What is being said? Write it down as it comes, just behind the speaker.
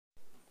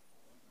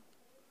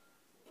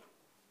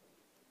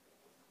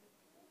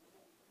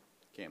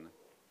Camden.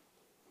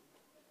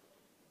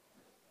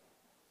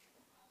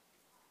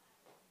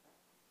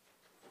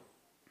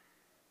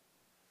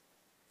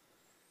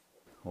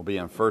 We'll be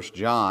in 1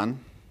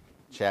 John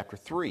chapter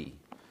 3.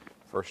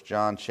 1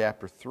 John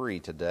chapter 3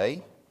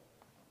 today.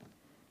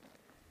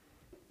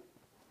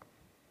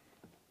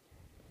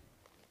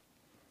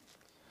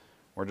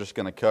 We're just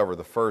going to cover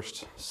the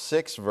first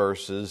 6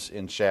 verses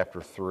in chapter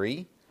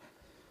 3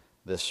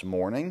 this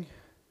morning.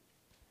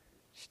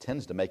 Which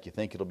tends to make you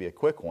think it'll be a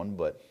quick one,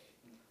 but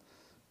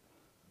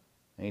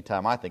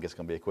anytime I think it's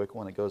going to be a quick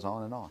one, it goes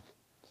on and on.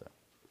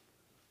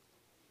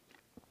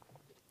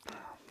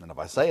 And if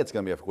I say it's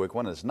going to be a quick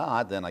one and it's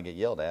not, then I get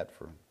yelled at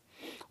for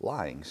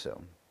lying.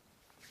 So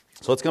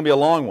it's going to be a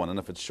long one, and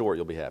if it's short,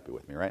 you'll be happy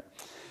with me, right?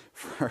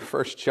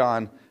 1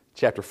 John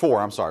chapter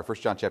 4, 1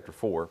 John chapter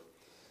 4,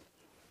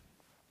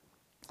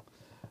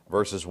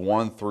 verses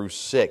 1 through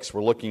 6.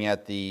 We're looking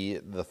at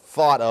the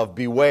thought of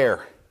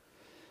beware.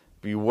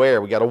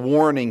 Beware. We got a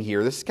warning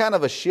here. This is kind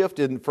of a shift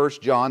in 1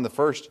 John. The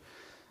first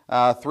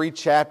 3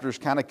 chapters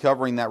kind of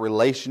covering that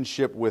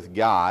relationship with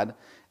God.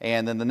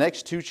 And then the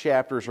next 2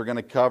 chapters are going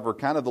to cover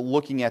kind of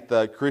looking at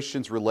the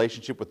Christian's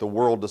relationship with the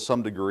world to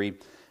some degree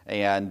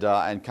and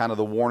kind of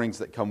the warnings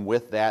that come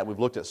with that. We've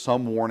looked at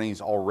some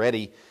warnings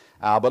already,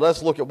 but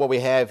let's look at what we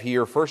have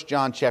here. 1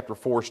 John chapter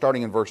 4,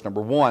 starting in verse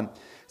number 1. It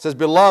says,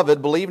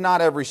 "Beloved, believe not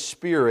every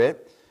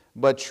spirit,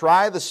 but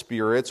try the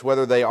spirits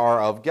whether they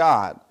are of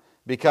God,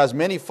 because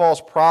many false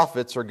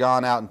prophets are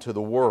gone out into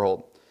the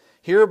world.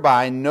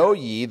 Hereby know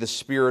ye the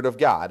Spirit of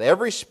God.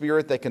 Every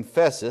spirit that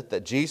confesseth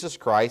that Jesus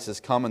Christ is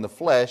come in the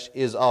flesh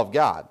is of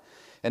God.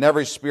 And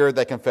every spirit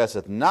that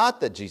confesseth not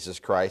that Jesus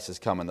Christ is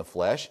come in the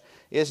flesh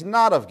is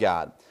not of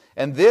God.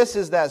 And this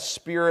is that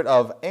spirit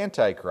of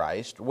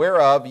Antichrist,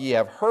 whereof ye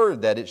have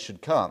heard that it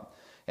should come.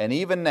 And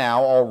even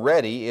now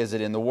already is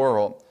it in the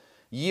world.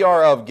 Ye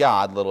are of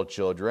God, little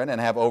children, and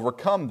have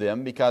overcome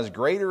them, because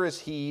greater is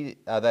he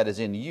that is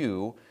in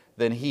you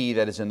than he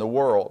that is in the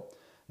world.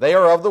 They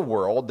are of the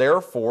world,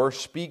 therefore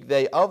speak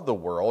they of the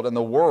world, and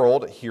the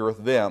world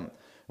heareth them.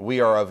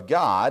 We are of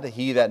God,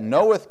 he that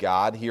knoweth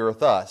God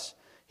heareth us.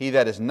 He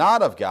that is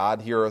not of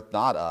God heareth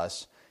not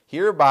us.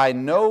 Hereby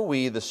know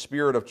we the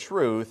spirit of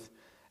truth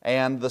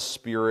and the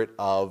spirit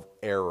of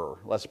error."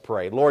 Let's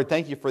pray. Lord,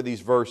 thank you for these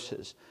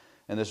verses.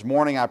 And this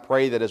morning I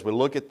pray that as we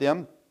look at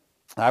them,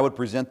 I would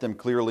present them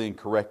clearly and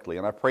correctly.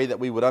 And I pray that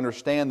we would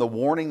understand the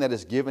warning that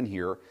is given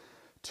here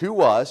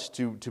to us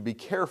to be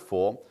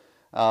careful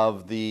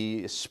of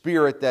the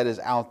spirit that is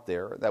out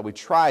there, that we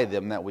try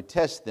them, that we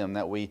test them,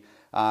 that we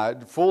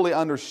fully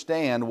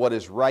understand what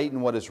is right and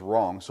what is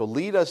wrong. So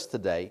lead us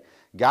today,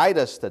 guide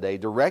us today,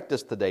 direct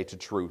us today to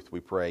truth,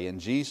 we pray. In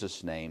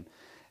Jesus' name,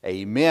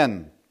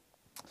 amen.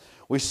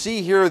 We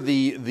see here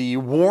the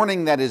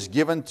warning that is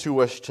given to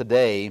us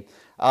today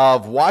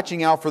of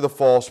watching out for the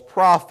false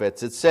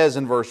prophets. It says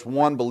in verse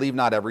 1, "Believe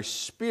not every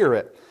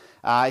spirit."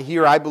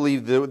 Here I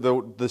believe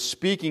the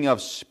speaking of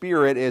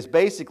spirit is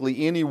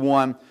basically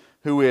anyone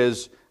who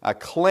is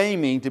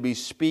claiming to be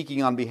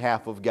speaking on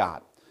behalf of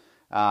God,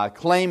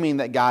 claiming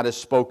that God has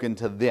spoken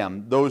to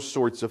them, those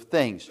sorts of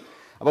things.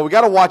 But we've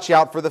got to watch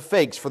out for the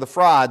fakes, for the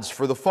frauds,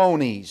 for the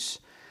phonies.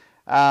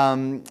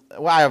 I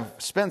have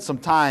spent some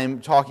time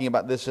talking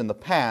about this in the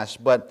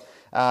past, but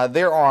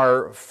there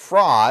are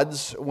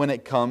frauds when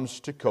it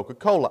comes to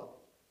Coca-Cola.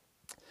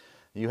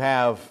 You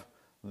have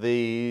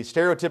the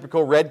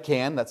stereotypical red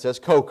can that says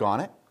Coke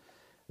on it.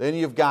 Then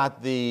you've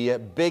got the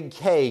Big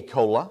K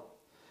Cola.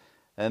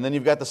 And then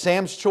you've got the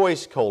Sam's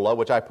Choice Cola,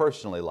 which I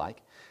personally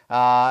like.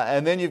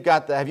 And then you've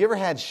got have you ever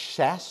had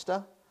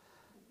Shasta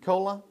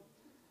Cola?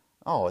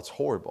 Oh, it's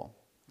horrible.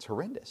 It's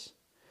horrendous.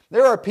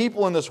 There are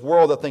people in this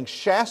world that think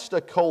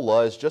Shasta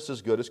Cola is just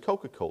as good as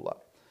Coca-Cola.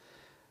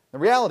 The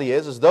reality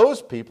is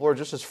those people are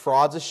just as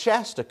frauds as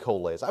Shasta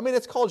Cola is. I mean,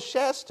 it's called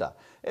Shasta.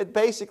 It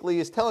basically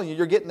is telling you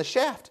you're getting the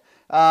shaft.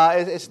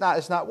 It's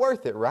not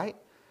worth it, right?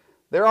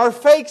 There are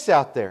fakes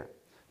out there.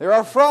 There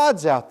are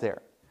frauds out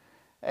there.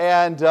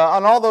 And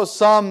on although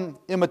some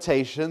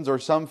imitations or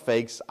some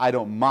fakes I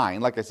don't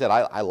mind, like I said,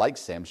 I like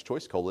Sam's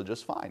Choice Cola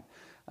just fine.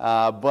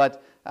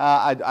 But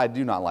I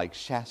do not like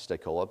Shasta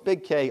Cola.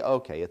 Big K,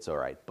 okay, it's all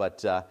right.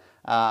 But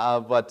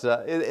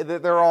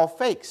they're all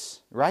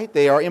fakes, right?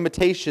 They are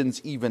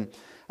imitations even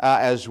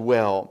as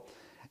well.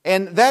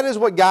 And that is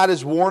what God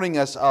is warning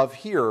us of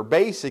here.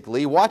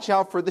 Basically, watch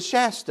out for the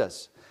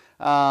Shastas.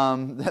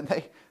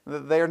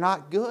 They are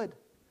not good.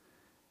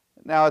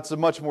 Now, it's a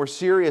much more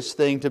serious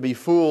thing to be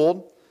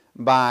fooled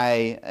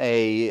by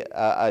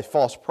a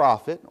false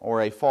prophet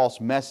or a false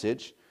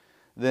message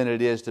than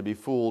it is to be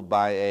fooled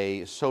by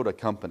a soda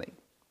company.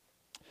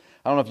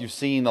 I don't know if you've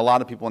seen, a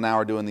lot of people now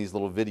are doing these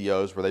little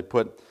videos where they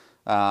put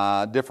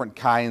different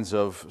kinds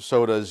of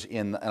sodas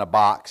in a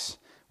box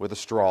with a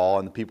straw,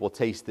 and the people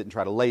taste it and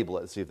try to label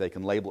it, see if they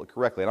can label it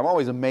correctly. And I'm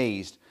always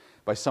amazed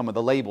by some of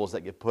the labels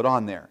that get put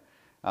on there.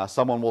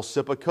 Someone will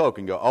sip a Coke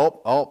and go,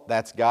 oh,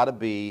 that's got to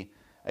be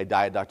a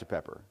Diet Dr.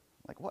 Pepper.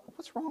 Like,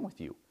 what's wrong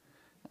with you?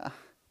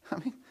 I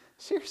mean,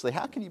 seriously,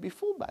 how can you be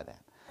fooled by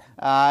that?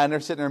 and they're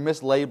sitting there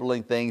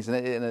mislabeling things, and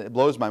it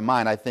blows my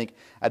mind. I think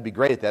I'd be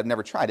great at that. I've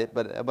never tried it,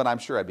 but I'm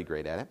sure I'd be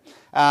great at it.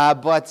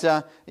 But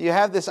you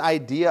have this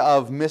idea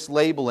of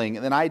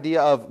mislabeling, an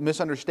idea of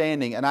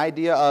misunderstanding, an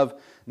idea of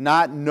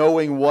not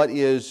knowing what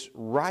is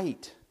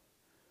right.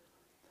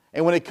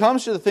 And when it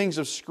comes to the things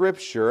of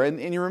Scripture,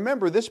 and you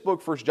remember this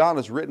book, 1 John,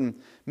 was written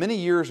many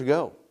years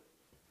ago.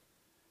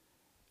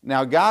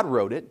 Now, God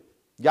wrote it.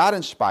 God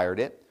inspired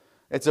it.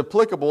 It's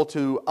applicable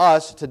to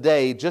us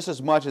today just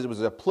as much as it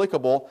was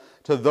applicable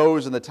to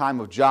those in the time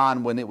of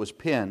John when it was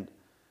penned.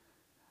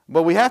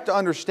 But we have to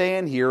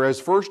understand here, as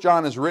 1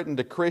 John is written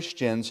to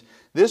Christians,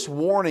 this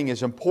warning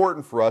is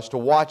important for us to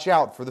watch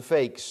out for the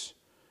fakes.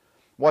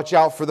 Watch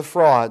out for the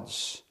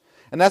frauds.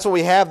 And that's what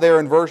we have there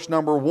in verse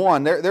number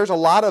 1. There's a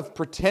lot of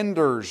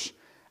pretenders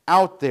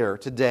out there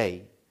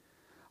today.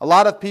 A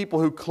lot of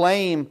people who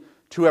claim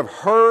to have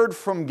heard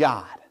from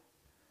God.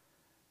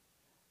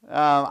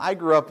 I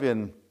grew up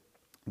in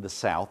the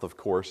South, of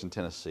course, in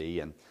Tennessee,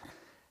 and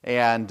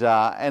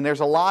there's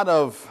a lot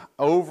of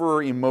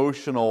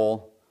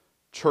over-emotional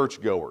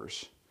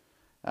churchgoers.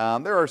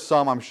 There are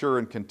some, I'm sure,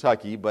 in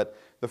Kentucky, but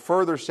the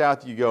further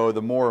south you go,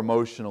 the more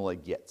emotional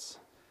it gets.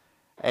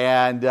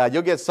 And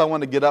you'll get someone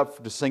to get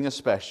up to sing a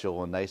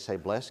special, and they say,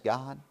 "Bless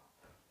God,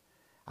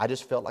 I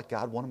just felt like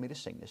God wanted me to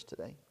sing this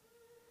today."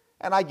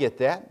 And I get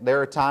that.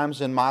 There are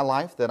times in my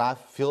life that I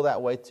feel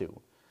that way too,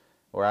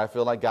 where I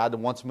feel like God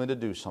wants me to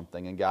do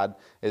something, and God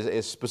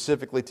is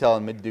specifically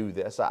telling me to do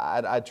this.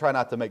 I try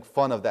not to make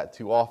fun of that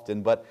too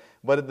often, but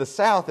at the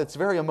South, it's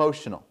very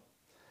emotional.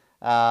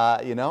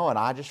 And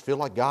I just feel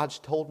like God's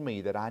told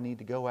me that I need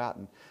to go out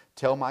and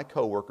tell my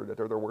coworker that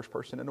they're the worst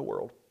person in the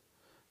world.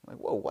 I'm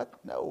like, whoa, what?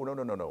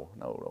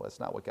 No, that's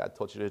not what God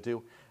told you to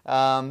do.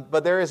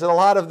 But there is a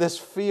lot of this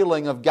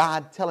feeling of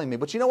God telling me.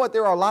 But you know what?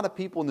 There are a lot of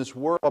people in this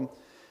world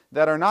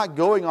that are not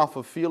going off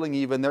of feeling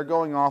even, they're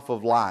going off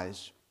of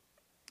lies.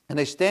 And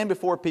they stand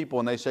before people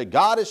and they say,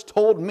 "God has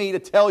told me to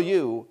tell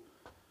you."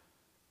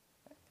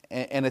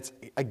 And it's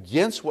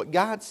against what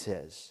God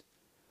says.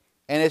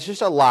 And it's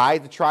just a lie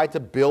to try to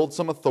build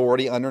some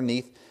authority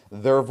underneath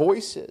their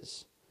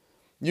voices.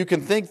 You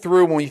can think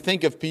through, when you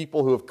think of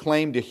people who have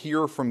claimed to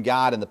hear from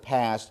God in the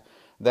past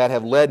that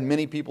have led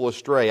many people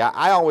astray.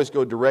 I always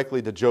go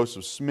directly to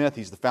Joseph Smith.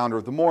 He's the founder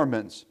of the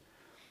Mormons.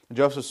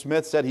 Joseph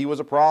Smith said he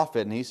was a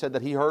prophet, and he said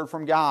that he heard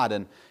from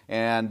God,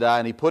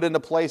 and he put into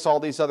place all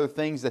these other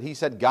things that he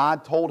said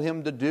God told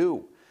him to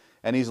do.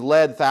 And he's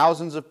led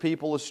thousands of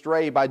people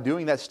astray by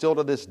doing that still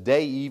to this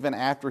day, even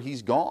after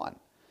he's gone.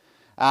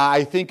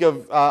 I think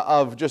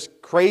of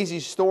just crazy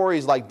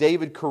stories like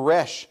David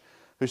Koresh,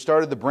 who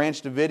started the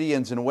Branch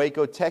Davidians in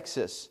Waco,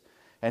 Texas.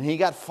 And he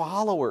got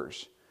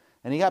followers,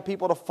 and he got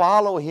people to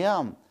follow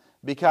him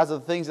because of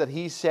the things that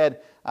he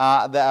said,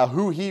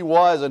 who he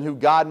was and who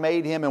God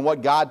made him and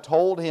what God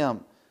told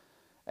him.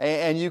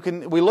 And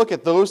we look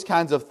at those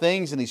kinds of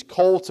things and these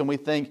cults and we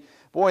think,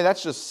 boy,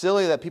 that's just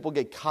silly that people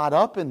get caught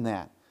up in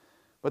that.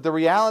 But the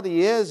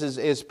reality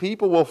is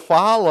people will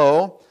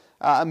follow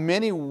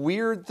many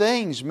weird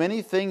things,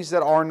 many things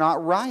that are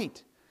not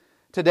right.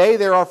 Today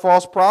there are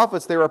false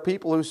prophets. There are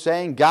people who are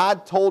saying,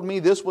 God told me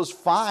this was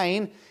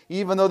fine,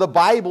 even though the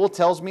Bible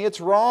tells me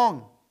it's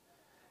wrong.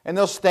 And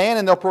they'll stand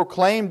and they'll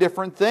proclaim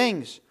different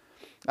things.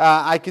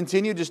 I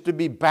continue just to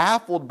be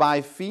baffled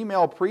by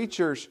female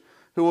preachers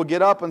who will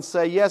get up and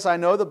say, yes, I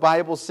know the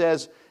Bible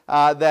says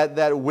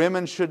that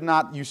women should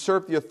not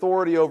usurp the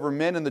authority over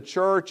men in the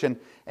church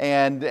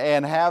and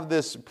have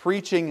this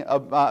preaching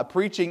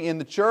in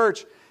the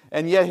church.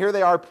 And yet here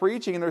they are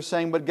preaching and they're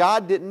saying, but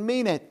God didn't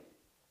mean it.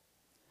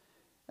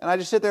 And I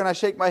just sit there and I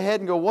shake my head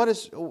and go,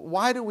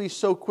 why do we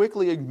so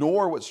quickly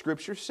ignore what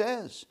Scripture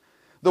says?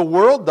 The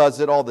world does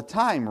it all the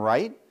time,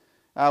 right?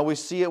 We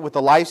see it with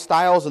the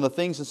lifestyles and the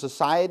things in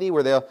society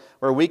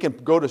where we can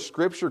go to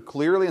Scripture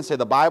clearly and say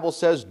the Bible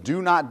says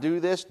do not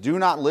do this, do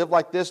not live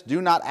like this, do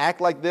not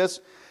act like this.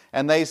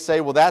 And they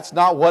say, well, that's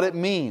not what it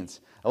means.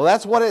 Well,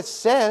 that's what it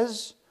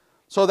says,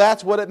 so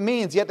that's what it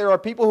means. Yet there are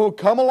people who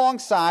come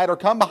alongside or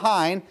come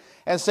behind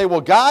and say,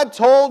 well, God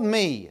told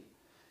me.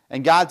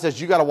 And God says,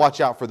 you got to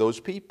watch out for those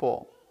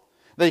people.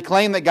 They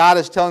claim that God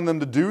is telling them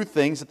to do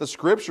things that the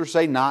Scriptures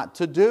say not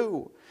to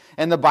do.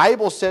 And the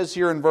Bible says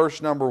here in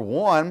verse number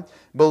 1,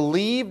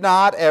 believe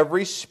not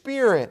every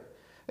spirit.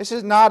 This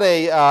is not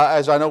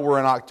as I know we're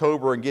in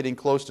October and getting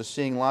close to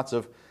seeing lots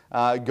of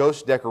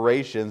ghost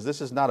decorations,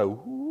 this is not a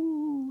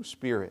whoo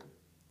spirit.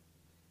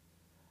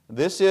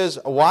 This is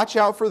watch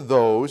out for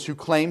those who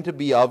claim to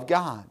be of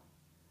God.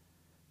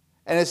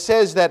 And it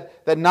says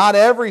that not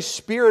every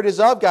spirit is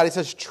of God. It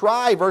says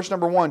try, verse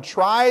number 1,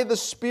 try the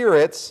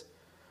spirits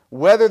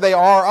whether they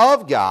are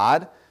of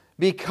God,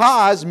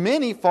 because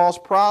many false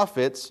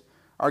prophets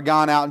are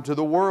gone out into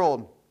the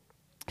world.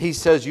 He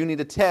says you need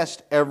to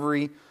test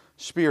every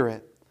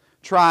spirit.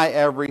 Try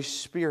every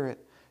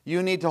spirit.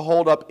 You need to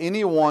hold up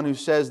anyone who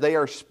says they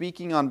are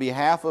speaking on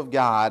behalf of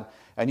God,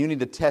 and you need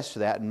to test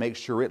that and make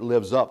sure it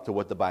lives up to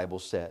what the Bible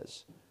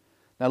says.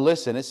 Now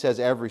listen, it says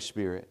every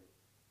spirit.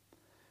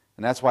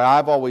 And that's why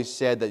I've always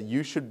said that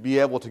you should be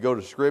able to go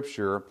to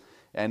Scripture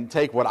and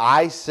take what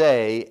I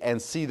say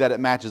and see that it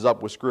matches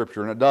up with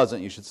Scripture, and it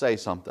doesn't, you should say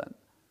something.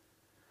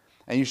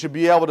 And you should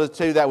be able to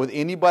do that with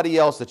anybody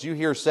else that you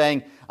hear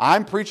saying,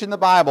 I'm preaching the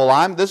Bible,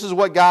 this is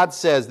what God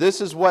says,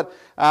 this is what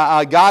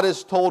God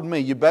has told me.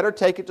 You better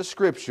take it to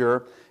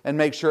Scripture and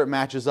make sure it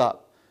matches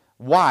up.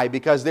 Why?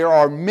 Because there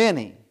are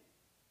many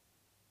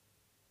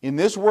in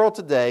this world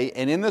today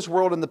and in this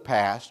world in the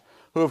past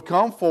who have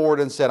come forward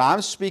and said,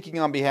 I'm speaking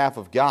on behalf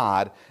of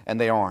God, and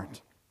they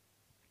aren't.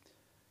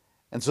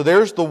 And so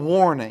there's the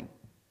warning.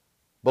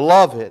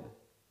 Beloved,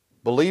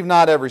 believe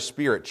not every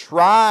spirit.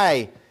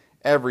 Try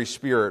every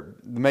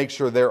spirit. Make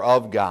sure they're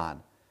of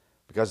God.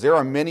 Because there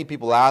are many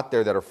people out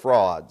there that are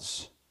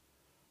frauds,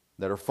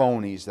 that are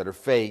phonies, that are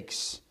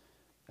fakes.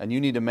 And you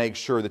need to make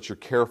sure that you're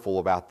careful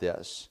about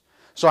this.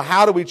 So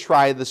how do we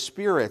try the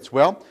spirits?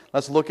 Well,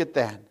 let's look at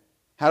that.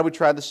 How do we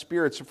try the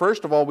spirits?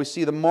 First of all, we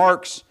see the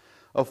marks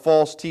of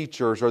false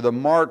teachers, or the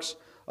marks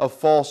of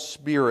false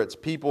spirits,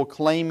 people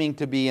claiming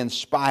to be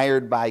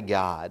inspired by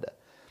God.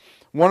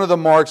 One of the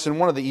marks, and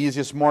one of the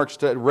easiest marks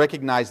to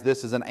recognize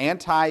this, is an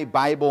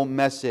anti-Bible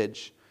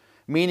message,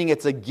 meaning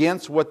it's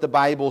against what the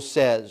Bible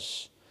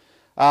says.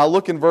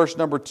 Look in verse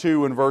number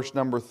 2 and verse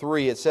number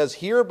 3. It says,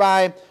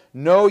 Hereby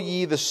know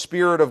ye the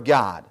Spirit of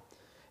God.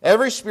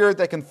 Every spirit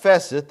that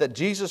confesseth that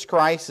Jesus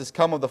Christ is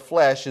come of the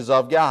flesh is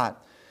of God.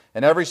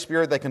 And every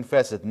spirit that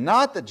confesseth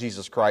not that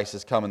Jesus Christ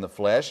is come in the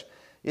flesh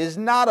is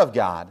not of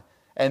God.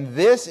 And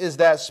this is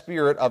that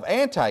spirit of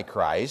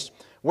Antichrist,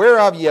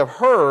 whereof ye have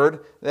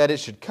heard that it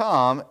should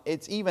come.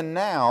 It's even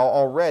now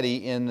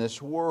already in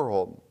this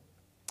world.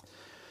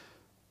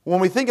 When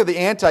we think of the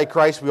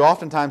Antichrist, we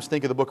oftentimes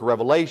think of the book of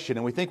Revelation,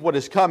 and we think what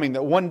is coming,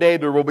 that one day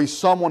there will be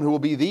someone who will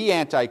be the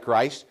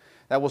Antichrist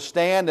that will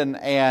stand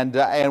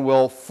and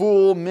will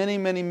fool many,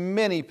 many,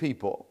 many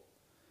people.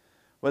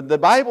 But the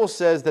Bible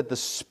says that the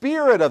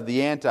spirit of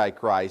the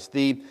Antichrist,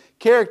 the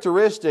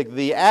characteristic,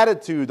 the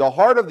attitude, the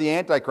heart of the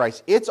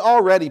Antichrist, it's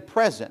already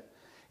present.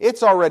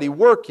 It's already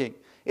working.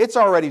 It's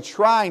already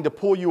trying to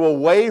pull you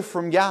away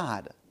from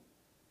God.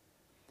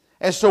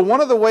 And so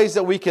one of the ways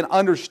that we can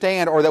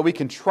understand, or that we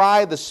can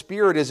try the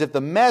spirit, is if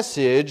the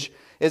message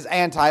is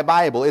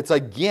anti-Bible. It's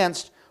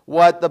against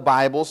what the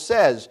Bible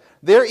says.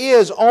 There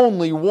is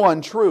only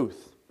one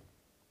truth.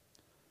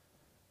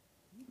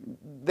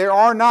 There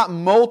are not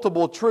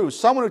multiple truths.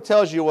 Someone who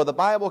tells you, well, the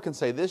Bible can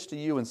say this to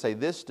you and say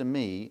this to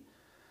me,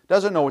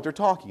 doesn't know what they're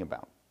talking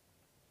about.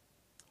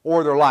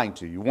 Or they're lying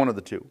to you, one of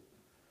the two.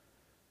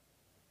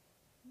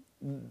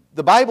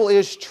 The Bible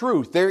is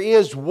truth. There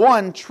is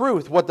one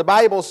truth. What the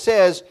Bible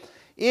says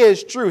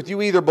is truth.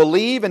 You either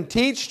believe and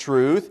teach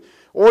truth,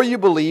 or you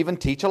believe and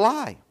teach a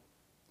lie.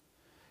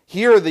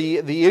 Here,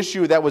 the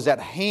issue that was at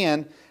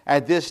hand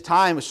at this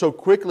time, so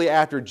quickly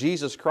after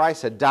Jesus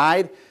Christ had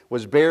died,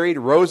 was buried,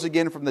 rose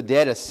again from the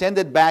dead,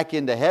 ascended back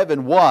into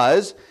heaven,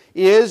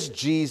 is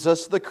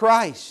Jesus the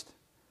Christ?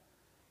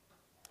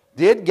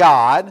 Did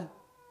God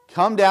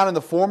come down in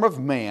the form of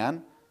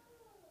man,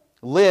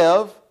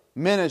 live,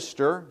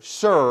 minister,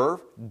 serve,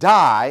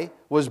 die,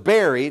 was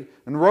buried,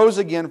 and rose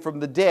again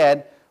from the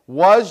dead?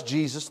 Was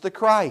Jesus the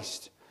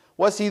Christ?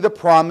 Was He the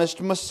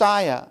promised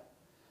Messiah?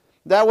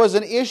 That was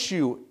an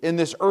issue in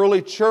this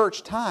early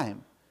church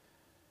time,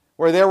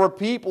 where there were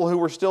people who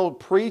were still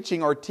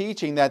preaching or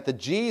teaching that the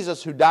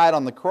Jesus who died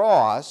on the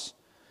cross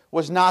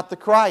was not the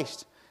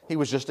Christ. He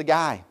was just a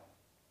guy.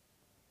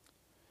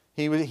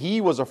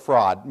 He was a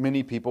fraud,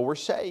 many people were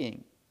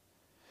saying.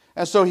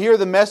 And so here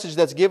the message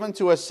that's given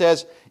to us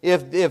says,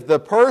 if the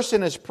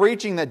person is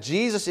preaching that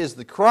Jesus is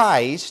the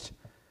Christ,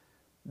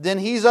 then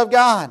he's of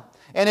God.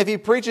 And if he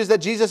preaches that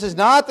Jesus is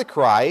not the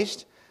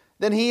Christ,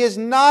 then he is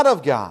not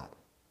of God.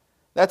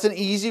 That's an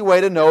easy way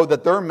to know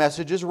that their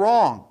message is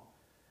wrong.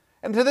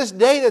 And to this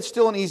day, that's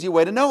still an easy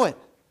way to know it.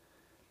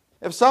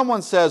 If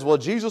someone says, well,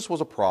 Jesus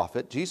was a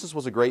prophet, Jesus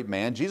was a great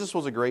man, Jesus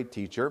was a great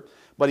teacher,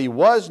 but he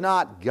was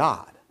not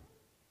God,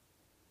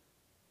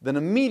 then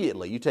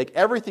immediately you take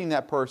everything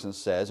that person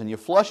says and you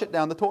flush it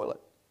down the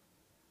toilet.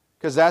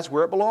 Because that's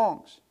where it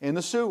belongs, in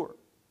the sewer.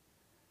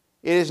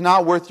 It is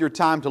not worth your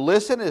time to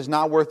listen. It is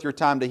not worth your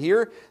time to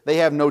hear. They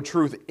have no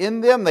truth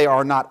in them. They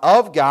are not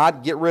of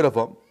God. Get rid of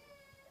them.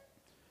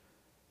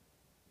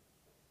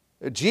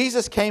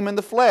 Jesus came in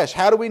the flesh.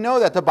 How do we know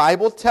that? The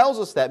Bible tells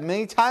us that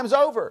many times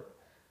over.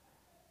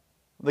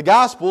 The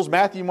Gospels,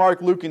 Matthew,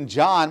 Mark, Luke, and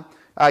John,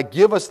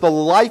 give us the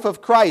life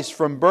of Christ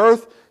from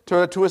birth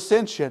to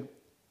ascension.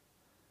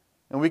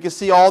 And we can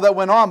see all that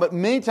went on. But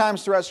many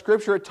times throughout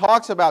Scripture it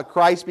talks about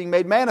Christ being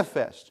made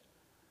manifest.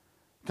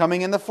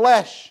 Coming in the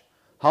flesh.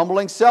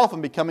 Humbling self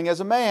and becoming as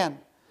a man.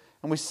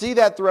 And we see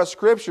that throughout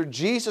Scripture.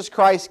 Jesus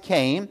Christ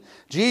came.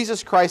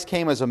 Jesus Christ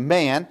came as a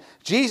man.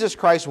 Jesus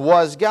Christ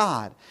was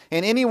God.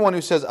 And anyone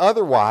who says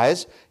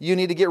otherwise, you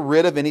need to get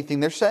rid of anything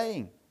they're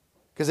saying.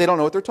 Because they don't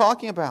know what they're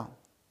talking about.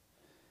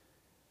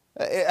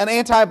 An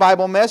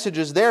anti-Bible message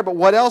is there, but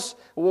what else?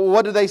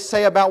 What do they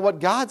say about what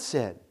God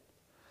said?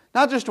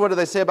 Not just what do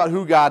they say about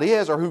who God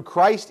is or who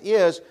Christ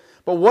is,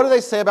 but what do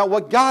they say about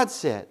what God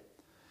said?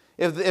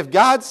 If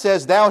God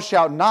says, thou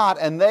shalt not,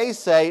 and they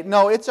say,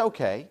 no, it's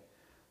okay.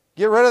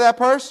 Get rid of that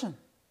person.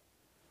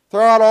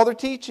 Throw out all their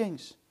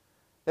teachings.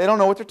 They don't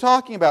know what they're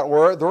talking about,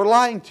 or they're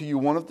lying to you,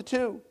 one of the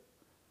two.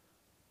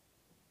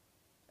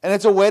 And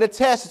it's a way to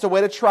test. It's a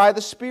way to try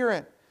the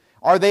Spirit.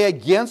 Are they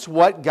against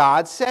what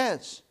God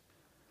says?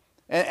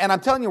 And I'm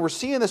telling you, we're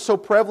seeing this so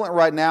prevalent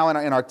right now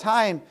in our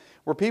time,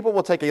 where people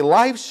will take a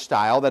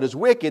lifestyle that is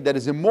wicked, that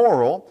is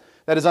immoral,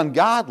 that is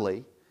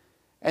ungodly,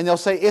 and they'll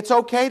say, it's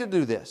okay to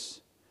do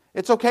this.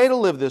 It's okay to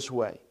live this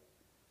way.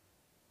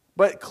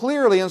 But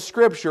clearly in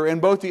Scripture, in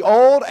both the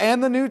Old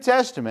and the New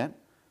Testament,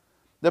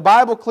 the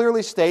Bible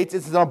clearly states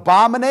it's an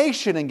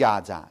abomination in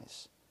God's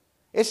eyes.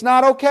 It's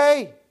not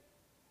okay.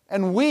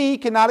 And we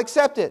cannot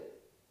accept it.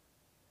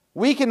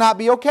 We cannot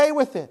be okay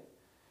with it.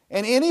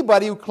 And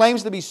anybody who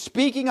claims to be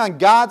speaking on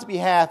God's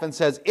behalf and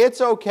says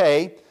it's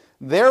okay,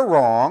 they're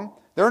wrong,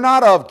 they're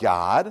not of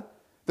God,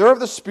 they're of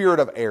the spirit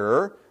of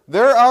error,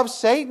 they're of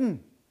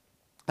Satan.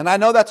 And I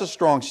know that's a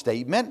strong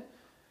statement,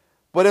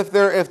 but if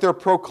they're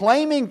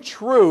proclaiming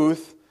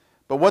truth,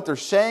 but what they're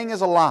saying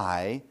is a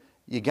lie,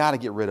 you got to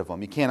get rid of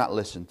them. You cannot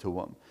listen to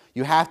them.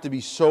 You have to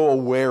be so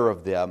aware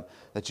of them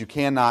that you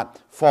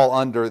cannot fall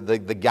under the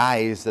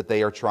guise that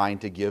they are trying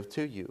to give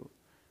to you.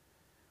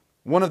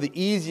 One of the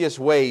easiest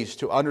ways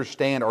to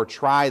understand or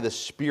try the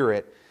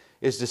Spirit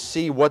is to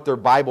see what their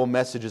Bible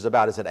message is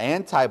about. Is it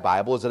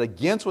anti-Bible? Is it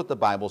against what the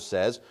Bible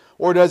says?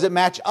 Or does it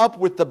match up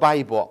with the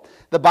Bible?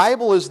 The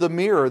Bible is the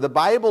mirror. The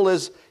Bible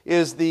is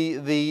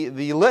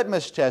the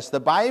litmus test.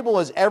 The Bible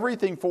is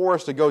everything for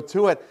us to go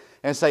to it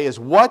and say, is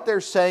what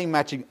they're saying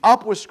matching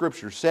up with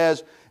Scripture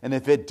says? And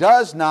if it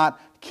does not,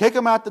 kick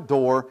them out the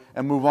door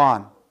and move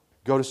on.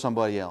 Go to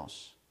somebody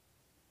else.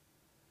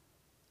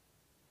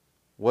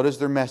 What is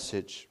their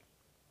message?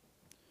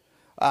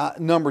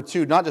 Number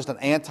two, not just an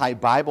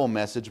anti-Bible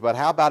message, but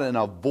how about an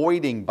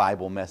avoiding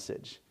Bible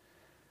message?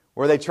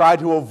 Where they try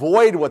to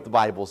avoid what the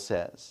Bible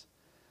says.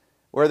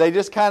 Where they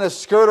just kind of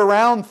skirt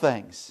around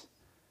things.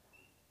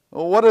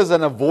 Well, what is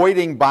an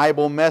avoiding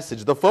Bible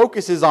message? The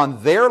focus is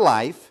on their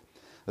life,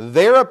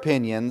 their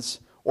opinions,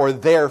 or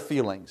their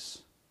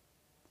feelings.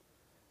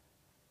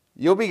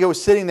 You'll be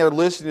sitting there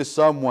listening to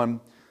someone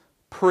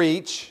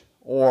preach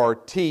or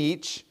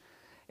teach,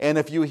 and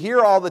if you hear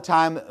all the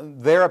time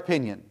their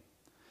opinion,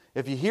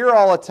 if you hear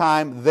all the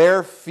time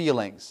their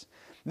feelings,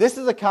 this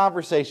is a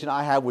conversation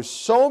I have with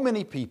so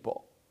many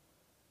people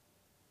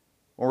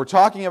when we're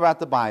talking about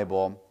the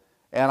Bible,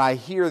 and I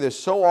hear this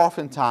so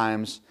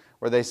oftentimes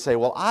where they say,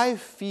 well, I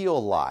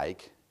feel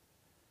like,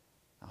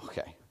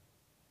 okay,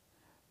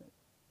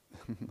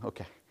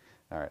 okay,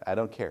 all right, I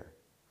don't care.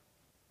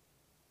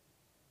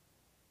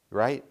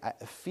 Right?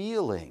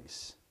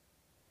 Feelings.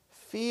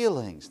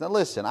 Now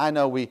listen, I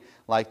know we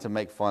like to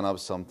make fun of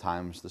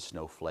sometimes the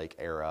snowflake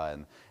era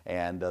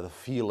and the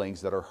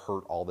feelings that are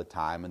hurt all the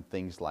time and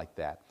things like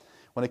that.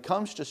 When it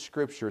comes to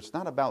Scripture, it's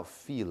not about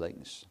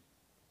feelings.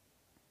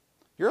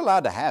 You're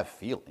allowed to have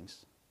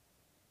feelings.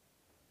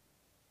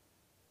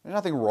 There's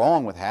nothing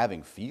wrong with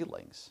having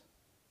feelings.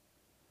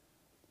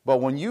 But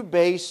when you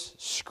base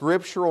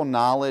scriptural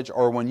knowledge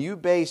or when you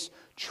base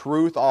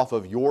truth off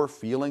of your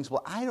feelings,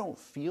 well, I don't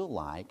feel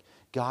like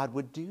God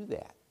would do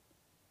that.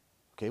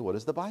 Okay, what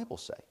does the Bible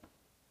say?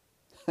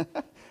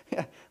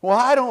 Yeah. Well,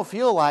 I don't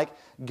feel like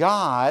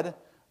God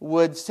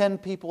would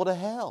send people to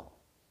hell.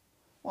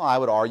 Well, I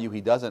would argue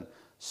He doesn't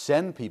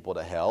send people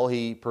to hell.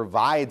 He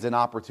provides an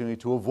opportunity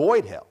to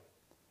avoid hell.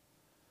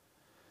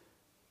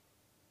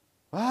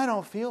 Well, I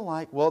don't feel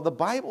like, well, the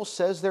Bible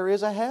says there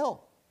is a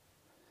hell.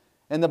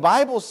 And the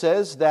Bible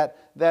says that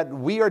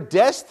we are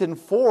destined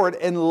for it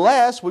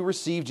unless we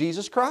receive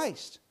Jesus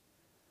Christ.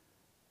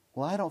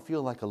 Well, I don't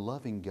feel like a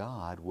loving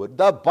God would.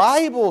 The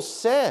Bible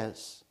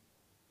says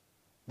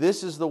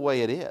this is the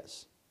way it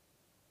is.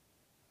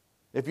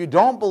 If you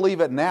don't believe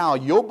it now,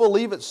 you'll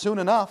believe it soon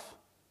enough.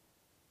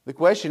 The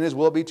question is,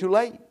 will it be too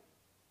late?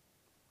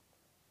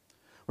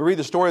 We read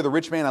the story of the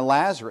rich man and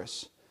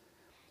Lazarus.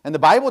 And the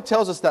Bible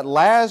tells us that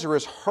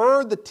Lazarus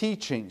heard the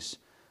teachings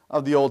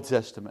of the Old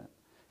Testament.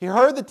 He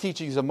heard the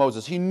teachings of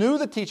Moses. He knew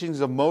the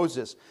teachings of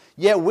Moses.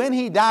 Yet when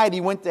he died,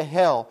 he went to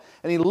hell.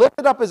 And he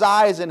lifted up his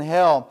eyes in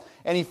hell.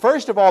 And he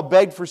first of all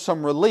begged for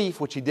some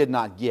relief, which he did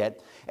not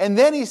get. And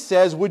then he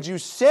says, would you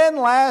send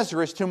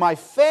Lazarus to my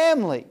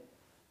family?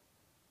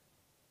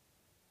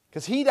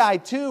 Because he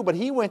died too, but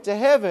he went to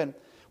heaven.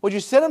 Would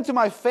you send him to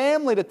my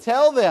family to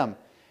tell them?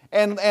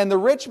 And the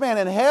rich man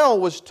in hell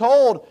was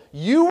told,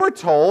 you were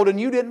told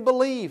and you didn't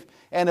believe.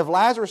 And if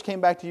Lazarus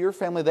came back to your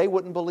family, they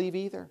wouldn't believe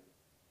either.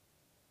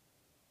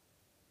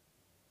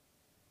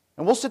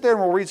 And we'll sit there and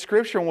we'll read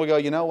Scripture and we'll go,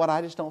 you know what,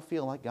 I just don't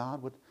feel like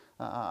God would,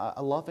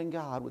 a loving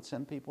God would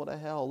send people to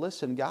hell.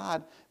 Listen,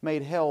 God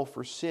made hell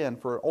for sin,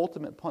 for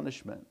ultimate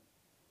punishment.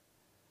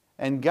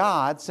 And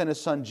God sent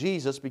His Son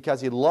Jesus because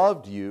He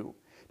loved you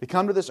to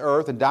come to this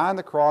earth and die on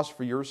the cross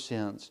for your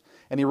sins.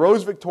 And He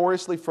rose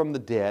victoriously from the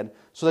dead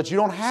so that you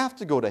don't have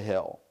to go to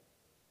hell.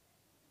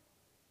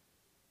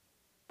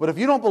 But if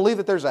you don't believe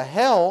that there's a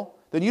hell,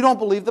 then you don't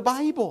believe the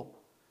Bible.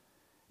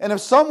 And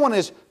if someone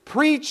is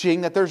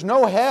preaching that there's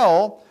no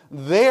hell,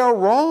 they are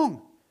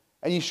wrong.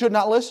 And you should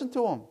not listen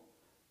to them.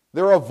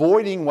 They're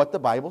avoiding what the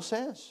Bible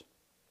says.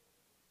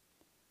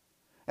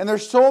 And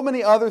there's so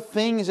many other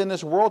things in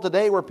this world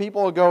today where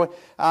people go,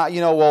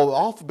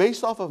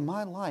 based off of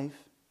my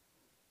life.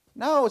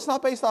 No, it's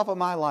not based off of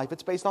my life.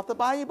 It's based off the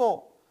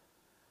Bible.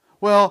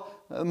 Well,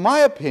 my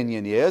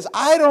opinion is,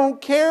 I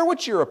don't care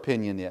what your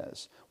opinion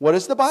is. What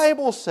does the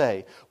Bible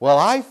say? Well,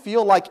 I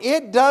feel like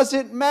it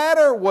doesn't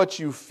matter what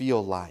you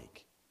feel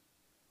like.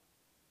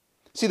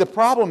 See, the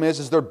problem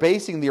is they're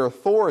basing their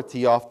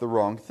authority off the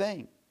wrong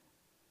thing.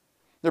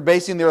 They're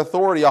basing their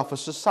authority off of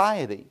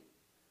society.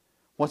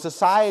 What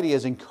society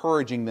is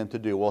encouraging them to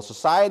do. Well,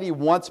 society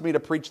wants me to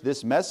preach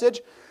this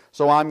message,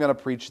 so I'm going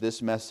to preach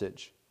this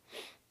message.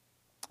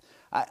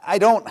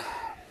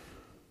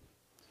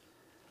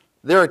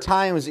 There are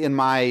times in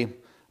my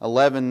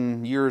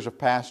 11 years of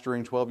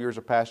pastoring, 12 years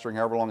of pastoring,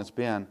 however long it's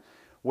been,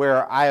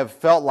 where I have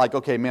felt like,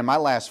 okay, man, my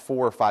last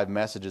 4 or 5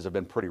 messages have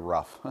been pretty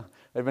rough.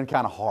 They've been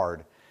kind of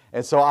hard.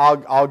 And so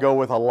I'll go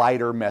with a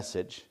lighter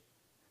message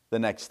the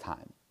next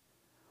time.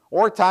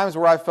 Or times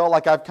where I felt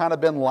like I've kind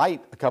of been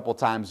light a couple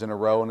times in a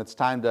row, and it's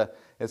kind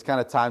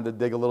of time to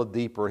dig a little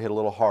deeper, hit a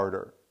little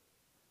harder.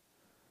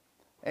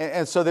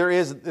 And so there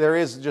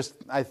is just,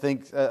 I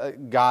think,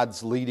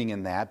 God's leading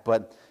in that.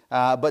 But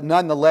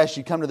nonetheless,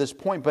 you come to this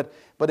point.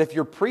 But if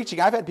you're preaching,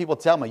 I've had people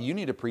tell me, you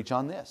need to preach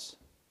on this.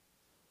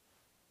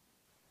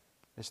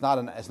 It's not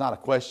a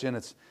question.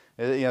 It's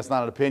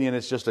not an opinion.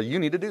 It's just you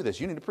need to do this.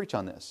 You need to preach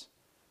on this.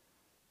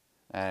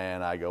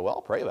 And I go, well,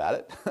 I'll pray about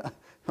it.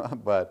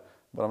 but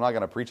I'm not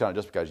going to preach on it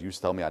just because you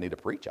tell me I need to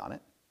preach on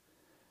it.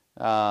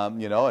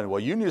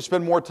 You need to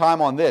spend more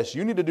time on this.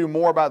 You need to do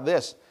more about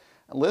this.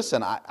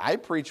 Listen, I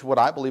preach what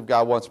I believe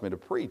God wants me to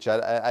preach.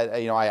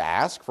 I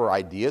ask for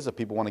ideas if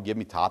people want to give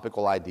me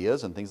topical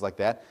ideas and things like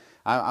that.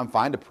 I'm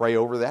fine to pray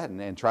over that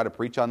and try to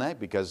preach on that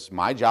because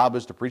my job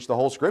is to preach the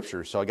whole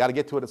Scripture. So I got to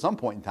get to it at some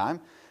point in time.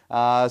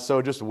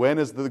 So just when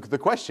is the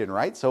question,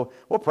 right? So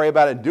we'll pray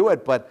about it and do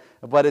it, but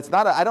it's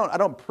not. I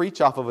don't preach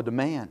off of a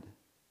demand.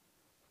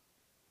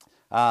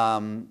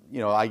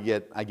 I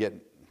get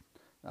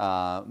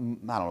I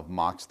don't know if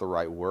mock's the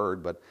right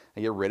word, but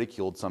I get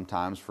ridiculed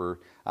sometimes for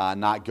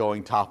not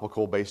going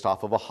topical based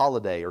off of a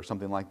holiday or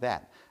something like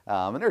that.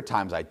 And there are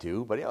times I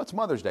do, but it's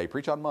Mother's Day,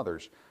 preach on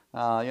mothers.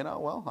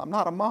 Well, I'm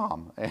not a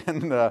mom,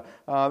 and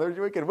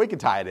we can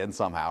tie it in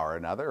somehow or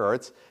another, or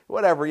it's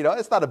whatever.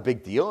 It's not a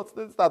big deal.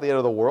 It's not the end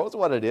of the world. It's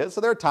what it is.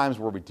 So there are times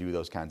where we do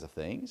those kinds of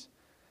things.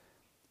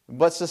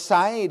 But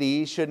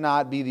society should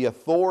not be the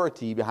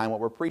authority behind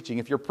what we're preaching.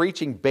 If you're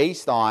preaching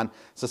based on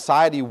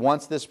society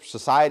wants this,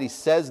 society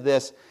says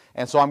this,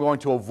 and so I'm going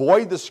to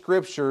avoid the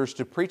Scriptures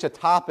to preach a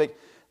topic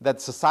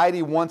that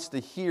society wants to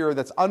hear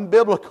that's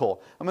unbiblical.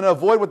 I'm going to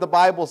avoid what the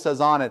Bible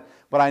says on it,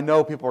 but I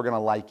know people are going to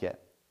like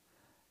it.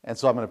 And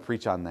so I'm going to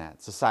preach on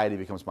that. Society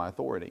becomes my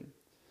authority.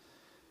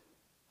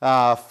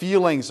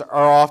 Feelings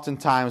are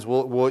oftentimes,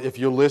 if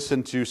you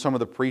listen to some of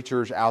the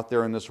preachers out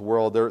there in this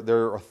world,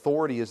 their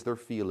authority is their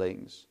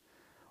feelings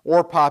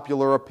or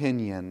popular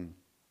opinion,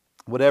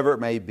 whatever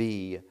it may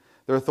be.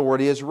 Their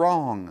authority is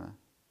wrong.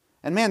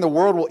 And man, the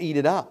world will eat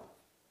it up.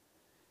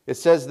 It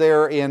says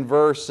there in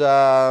verse...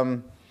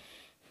 we'll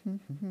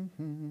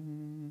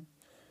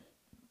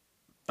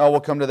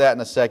come to that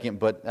in a second,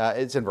 but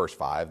it's in verse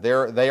 5.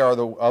 They are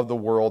of the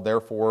world,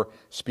 therefore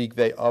speak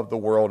they of the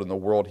world, and the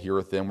world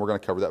heareth them. We're going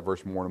to cover that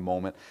verse more in a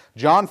moment.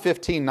 John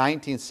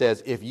 15:19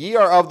 says, if ye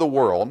are of the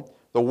world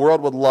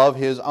would love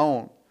his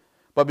own.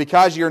 But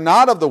because you're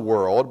not of the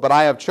world, but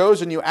I have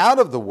chosen you out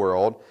of the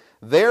world,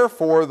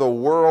 therefore the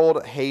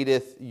world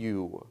hateth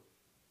you.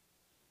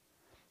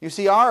 You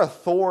see, our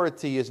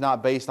authority is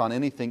not based on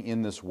anything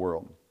in this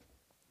world.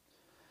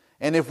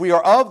 And if we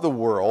are of the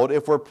world,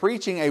 if we're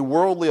preaching a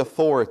worldly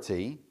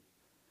authority,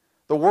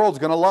 the world's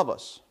going to love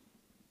us.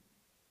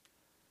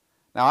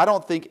 Now, I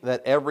don't think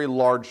that every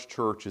large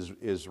church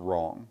is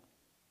wrong.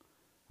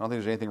 I don't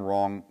think there's anything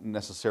wrong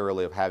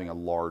necessarily of having a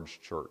large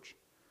church.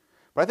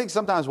 But I think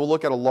sometimes we'll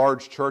look at a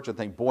large church and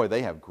think, boy,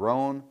 they have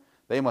grown.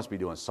 They must be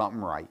doing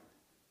something right.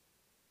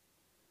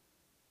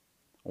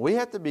 We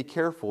have to be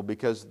careful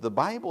because the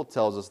Bible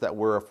tells us that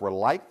if we're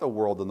like the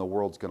world, then the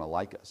world's going to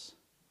like us.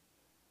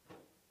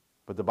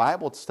 But the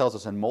Bible tells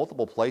us in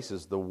multiple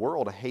places the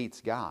world hates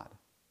God.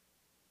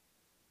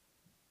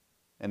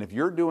 And if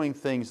you're doing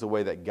things the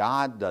way that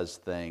God does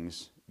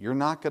things, you're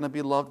not going to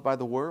be loved by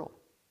the world.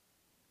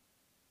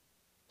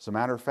 As a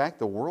matter of fact,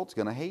 the world's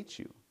going to hate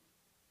you.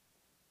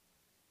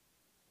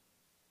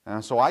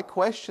 And so I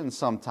question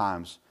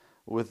sometimes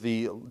with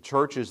the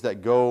churches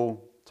that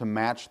go to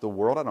match the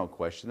world. I don't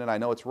question it. I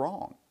know it's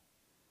wrong.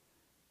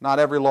 Not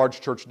every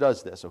large church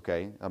does this,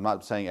 okay? I'm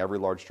not saying every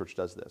large church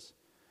does this.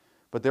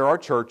 But there are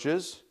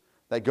churches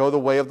that go the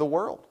way of the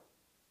world.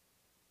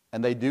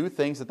 And they do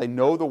things that they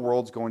know the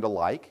world's going to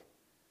like.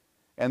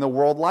 And the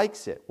world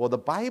likes it. Well, the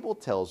Bible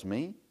tells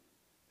me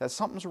that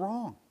something's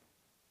wrong.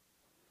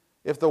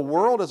 If the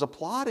world is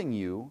applauding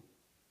you,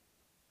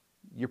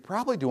 you're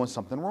probably doing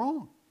something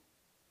wrong.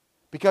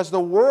 Because the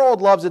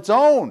world loves its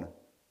own.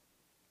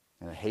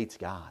 And it hates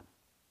God.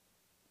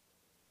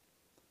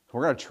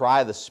 We're going to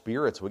try the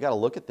spirits. We've got to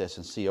look at this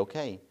and see,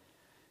 okay,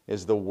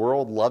 Is the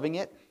world loving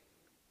it?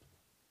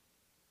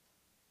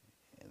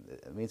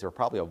 It means they're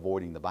probably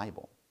avoiding the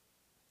Bible.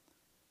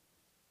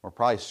 We're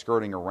probably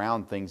skirting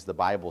around things the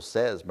Bible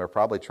says. We're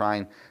probably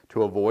trying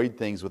to avoid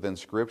things within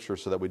Scripture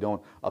so that we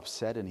don't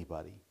upset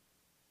anybody.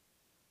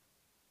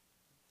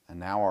 And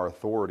now our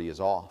authority is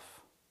off.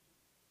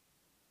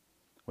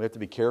 We have to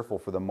be careful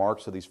for the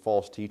marks of these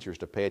false teachers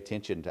to pay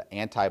attention to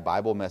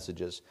anti-Bible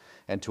messages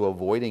and to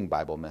avoiding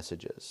Bible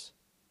messages.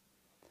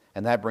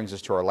 And that brings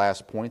us to our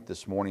last point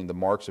this morning, the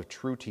marks of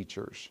true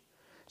teachers.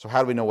 So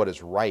how do we know what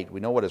is right?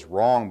 We know what is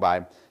wrong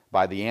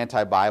by the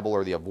anti-Bible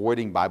or the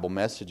avoiding Bible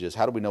messages.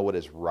 How do we know what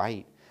is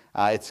right?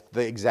 It's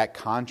the exact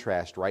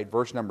contrast, right?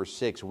 Verse number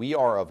 6, we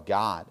are of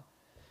God.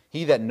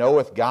 He that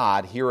knoweth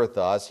God heareth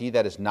us. He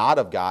that is not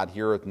of God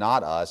heareth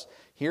not us.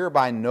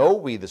 Hereby know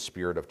we the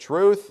spirit of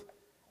truth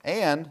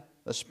and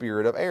the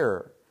spirit of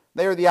error.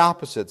 They are the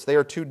opposites. They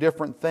are two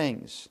different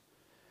things.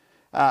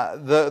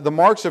 The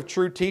marks of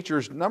true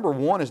teachers, number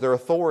one, is their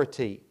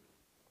authority.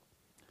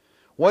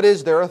 What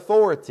is their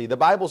authority? The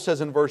Bible says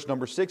in verse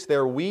number 6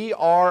 there, we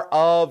are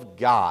of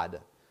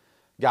God.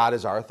 God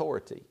is our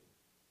authority.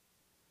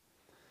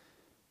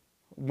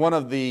 One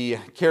of the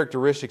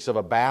characteristics of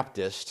a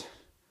Baptist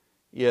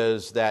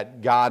is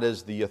that God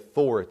is the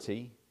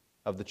authority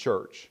of the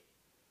church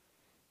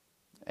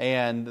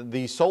and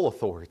the sole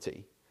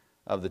authority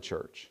of the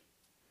church.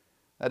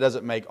 That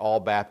doesn't make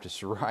all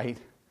Baptists right,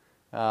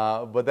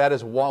 but that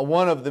is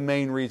one of the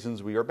main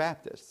reasons we are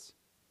Baptists.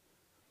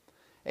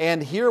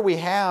 And here we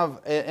have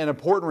an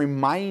important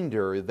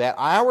reminder that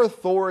our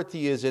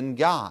authority is in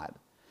God.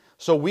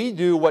 So we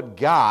do what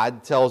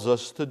God tells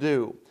us to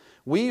do.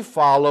 We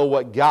follow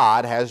what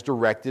God has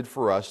directed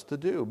for us to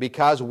do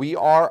because we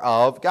are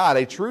of God.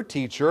 A true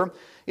teacher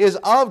is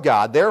of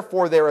God.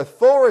 Therefore, their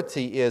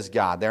authority is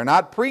God. They're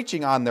not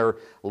preaching on their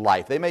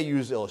life. They may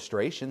use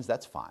illustrations.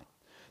 That's fine.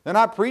 They're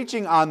not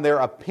preaching on their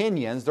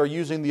opinions. They're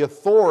using the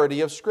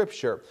authority of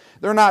Scripture.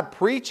 They're not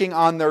preaching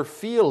on their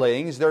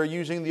feelings. They're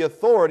using the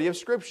authority of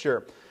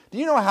Scripture. Do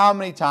you know how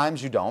many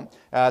times you don't?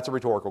 It's a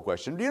rhetorical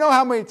question. Do you know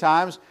how many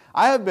times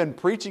I have been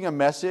preaching a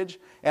message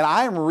and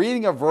I am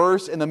reading a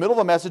verse in the middle of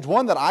a message,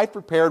 one that I've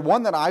prepared,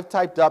 one that I've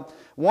typed up,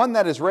 one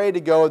that is ready to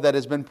go, that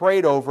has been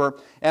prayed over,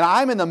 and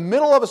I'm in the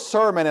middle of a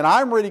sermon and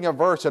I'm reading a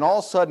verse and all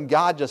of a sudden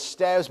God just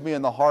stabs me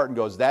in the heart and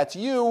goes, that's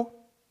you.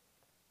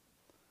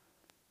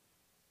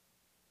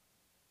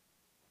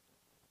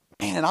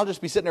 Man, and I'll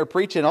just be sitting there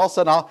preaching and all of a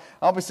sudden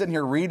I'll be sitting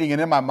here reading and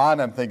in my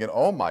mind I'm thinking,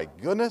 oh my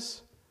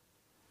goodness,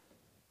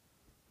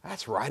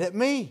 that's right at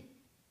me.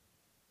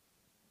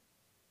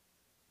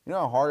 You know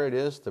how hard it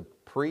is to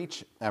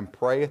preach and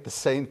pray at the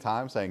same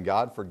time saying,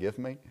 God, forgive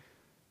me?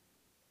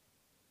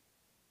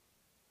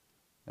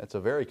 That's a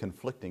very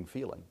conflicting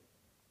feeling.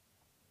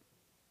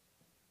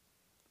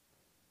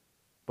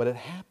 But it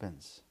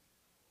happens.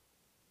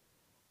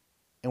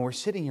 And we're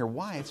sitting here.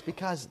 Why? It's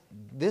because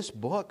this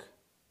book,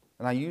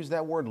 and I use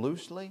that word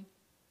loosely,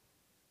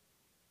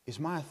 is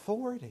my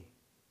authority.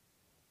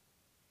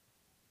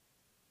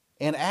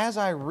 And as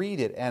I read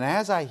it, and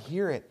as I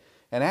hear it,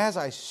 and as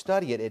I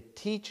study it, it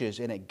teaches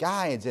and it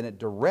guides and it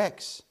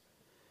directs.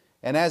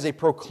 And as a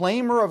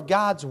proclaimer of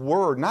God's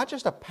Word, not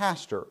just a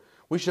pastor,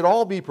 we should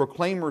all be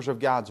proclaimers of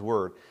God's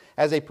Word.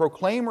 As a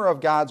proclaimer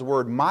of God's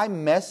Word, my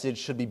message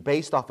should be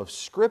based off of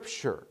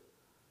Scripture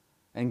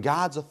and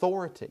God's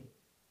authority.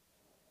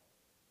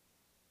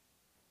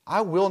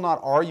 I will not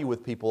argue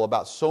with people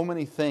about so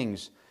many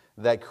things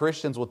that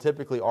Christians will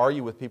typically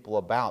argue with people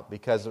about,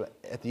 because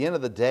at the end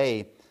of the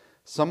day,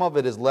 some of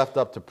it is left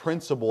up to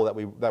principle that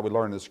we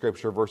learn in the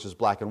Scripture versus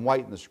black and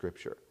white in the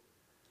Scripture.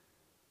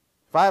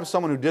 If I have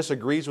someone who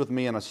disagrees with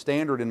me on a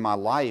standard in my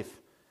life,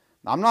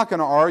 I'm not going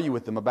to argue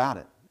with them about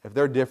it if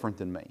they're different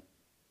than me.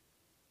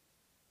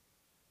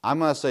 I'm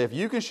going to say, if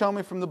you can show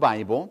me from the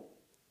Bible,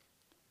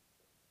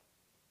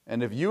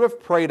 and if you have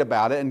prayed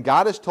about it and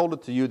God has told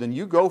it to you, then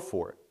you go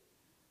for it.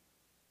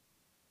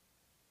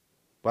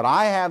 But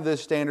I have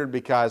this standard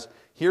because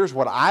here's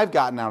what I've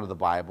gotten out of the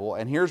Bible,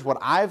 and here's what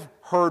I've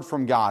heard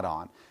from God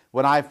on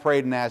when I've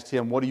prayed and asked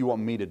Him, what do you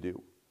want me to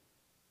do?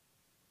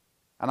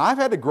 And I've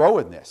had to grow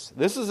in this.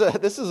 This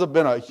has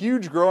been a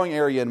huge growing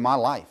area in my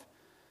life.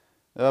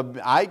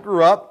 I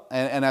grew up,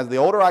 and as the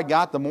older I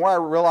got, the more I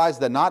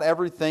realized that not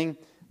everything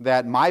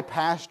that my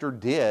pastor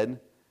did,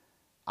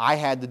 I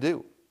had to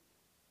do.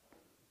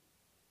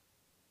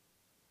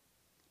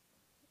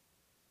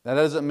 That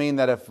doesn't mean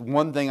that if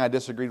one thing I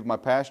disagreed with my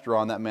pastor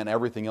on, that meant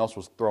everything else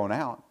was thrown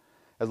out.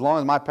 As long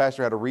as my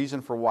pastor had a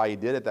reason for why he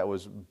did it that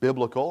was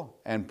biblical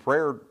and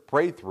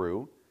prayed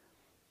through,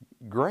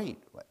 great.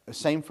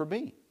 Same for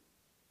me.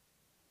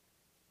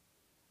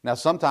 Now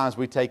sometimes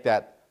we take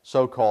that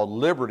so-called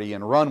liberty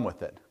and run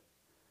with it.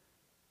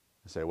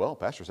 And say, well,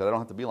 pastor said I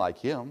don't have to be like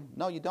him.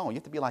 No, you don't. You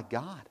have to be like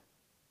God.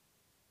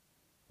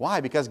 Why?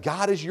 Because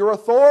God is your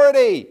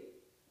authority.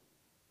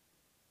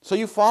 So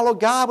you follow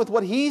God with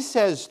what He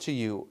says to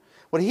you.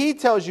 What He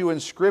tells you in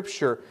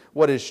Scripture,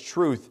 what is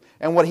truth.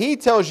 And what He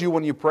tells you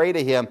when you pray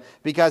to Him,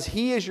 because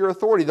He is your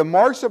authority. The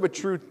marks of a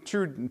true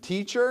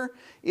teacher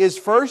is,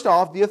 first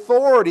off, the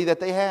authority that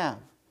they have.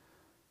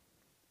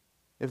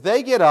 if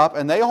they get up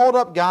and they hold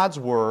up God's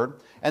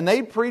Word and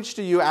they preach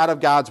to you out of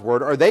God's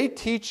Word, or they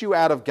teach you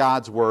out of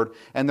God's Word,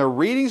 and they're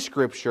reading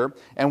Scripture,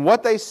 and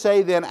what they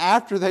say then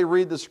after they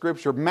read the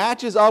Scripture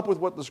matches up with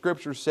what the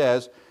Scripture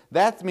says,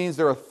 that means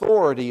their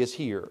authority is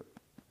here.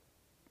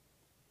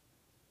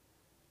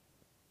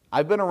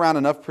 I've been around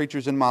enough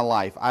preachers in my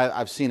life,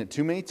 I've seen it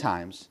too many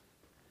times,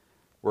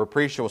 where a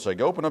preacher will say,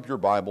 go open up your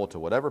Bible to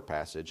whatever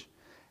passage,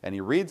 and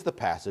he reads the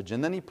passage,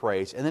 and then he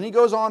prays, and then he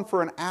goes on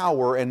for an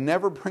hour and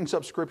never brings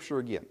up Scripture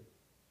again.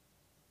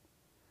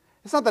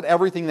 It's not that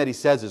everything that he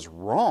says is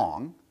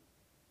wrong,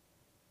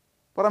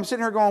 but I'm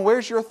sitting here going,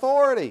 where's your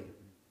authority?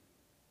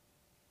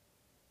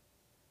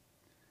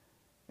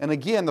 And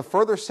again, the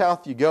further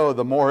south you go,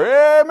 the more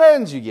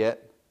amens you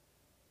get.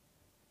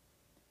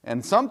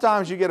 And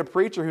sometimes you get a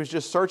preacher who's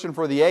just searching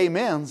for the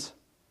amens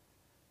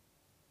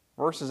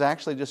versus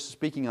actually just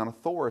speaking on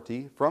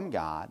authority from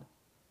God,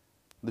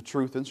 the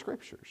truth in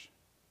Scriptures.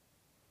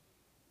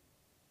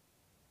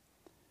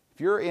 If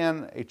you're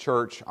in a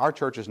church, our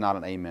church is not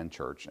an amen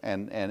church,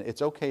 and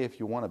it's okay if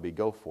you want to be,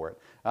 go for it.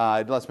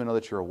 It lets me know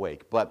that you're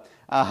awake. But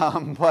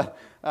I'm telling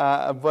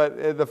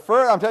you, the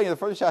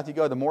further south you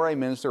go, the more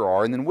amens there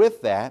are, and then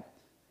with that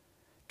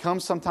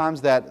comes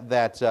sometimes that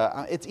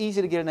it's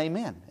easy to get an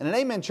amen. In an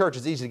amen church,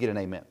 it's easy to get an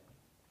amen.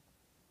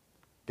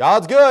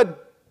 God's good.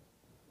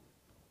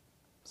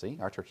 See,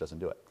 our church doesn't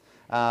do it.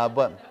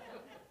 But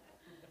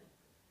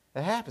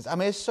it happens. I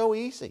mean, it's so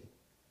easy.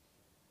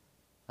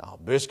 Oh,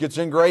 biscuits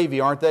and gravy,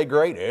 aren't they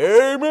great?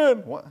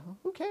 Amen. What?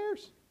 Who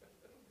cares?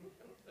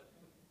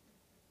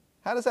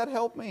 How does that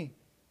help me?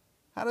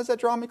 How does that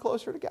draw me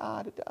closer to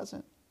God? It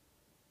doesn't.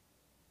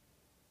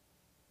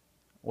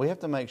 We have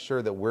to make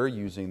sure that we're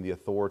using the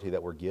authority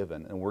that we're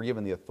given, and we're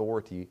given the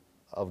authority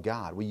of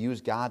God. We use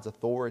God's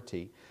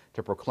authority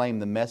to proclaim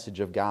the message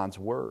of God's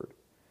Word.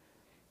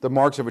 The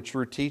marks of a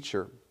true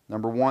teacher: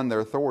 number one,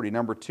 their authority.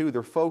 Number two,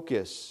 their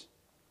focus.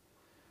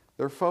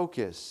 Their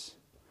focus.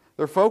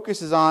 Their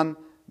focus is on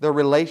their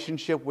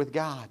relationship with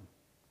God.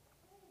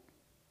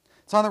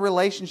 It's on the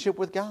relationship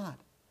with God.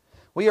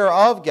 We are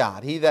of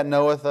God. He that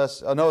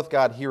knoweth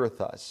God heareth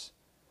us.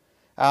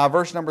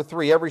 Verse number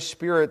 3,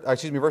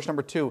 verse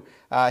number 2,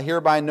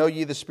 hereby know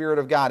ye the Spirit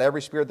of God.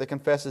 Every spirit that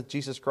confesseth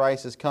Jesus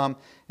Christ is come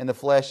in the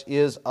flesh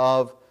is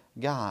of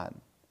God.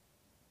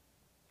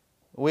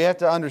 We have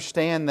to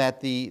understand that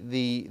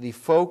the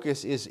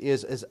focus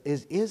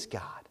is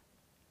God.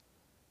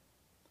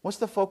 What's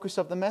the focus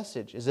of the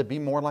message? Is it be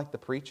more like the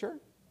preacher?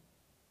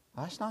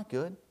 That's not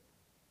good.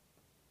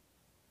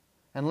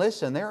 And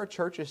listen, there are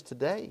churches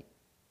today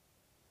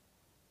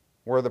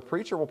where the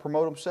preacher will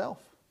promote himself.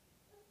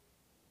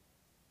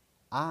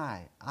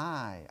 I.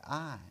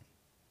 I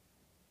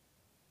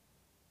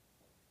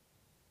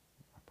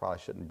probably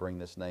shouldn't bring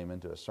this name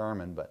into a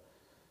sermon, but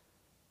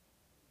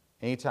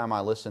anytime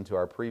I listened to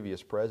our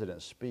previous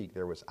president speak,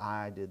 there was,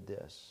 I did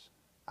this,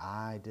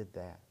 I did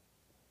that.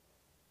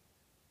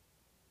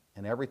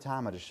 And every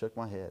time I just shook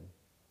my head.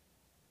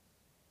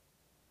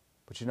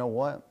 But you know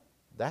what?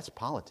 That's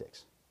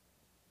politics.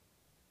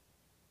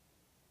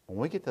 When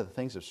we get to the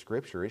things of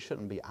Scripture, it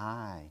shouldn't be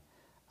I.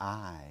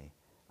 I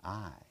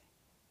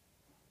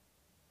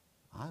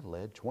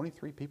led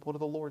 23 people to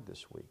the Lord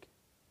this week.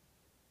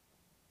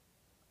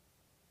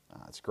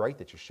 It's great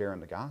that you're sharing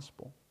the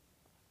gospel.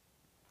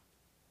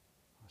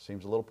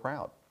 Seems a little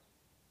proud.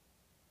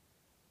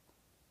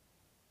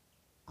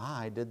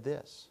 I did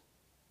this.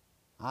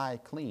 I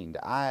cleaned.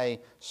 I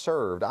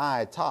served.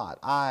 I taught.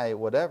 I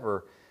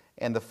whatever.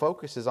 And the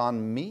focus is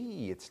on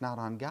me. It's not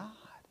on God.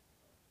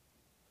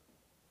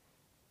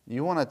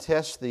 You want to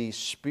test the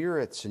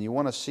spirits and you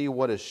want to see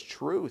what is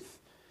truth.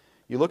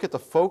 You look at the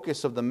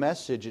focus of the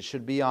message, it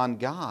should be on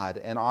God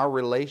and our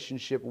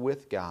relationship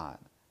with God.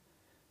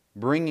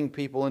 Bringing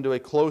people into a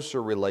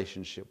closer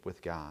relationship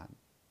with God.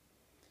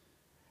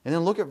 And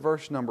then look at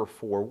verse number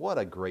 4. What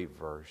a great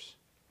verse.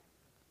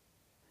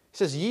 It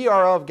says, ye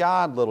are of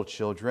God, little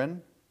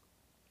children,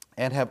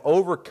 and have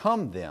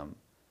overcome them,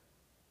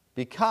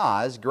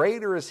 because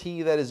greater is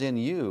He that is in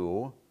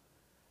you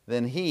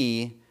than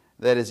he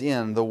that is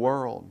in the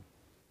world.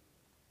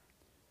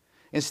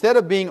 Instead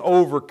of being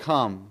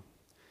overcome,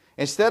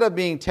 instead of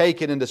being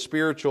taken into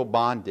spiritual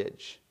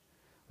bondage,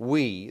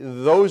 we,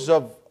 those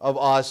of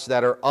us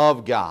that are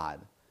of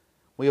God,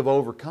 we have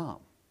overcome.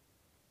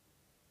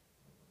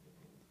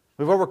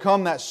 We've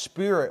overcome that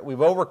spirit.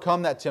 We've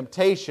overcome that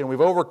temptation.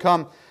 We've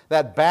overcome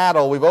that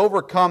battle. We've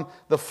overcome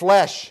the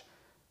flesh.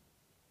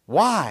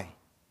 Why?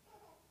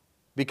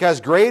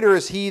 Because greater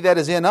is He that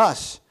is in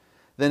us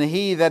than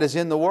he that is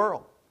in the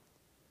world.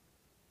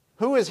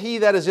 Who is he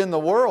that is in the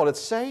world?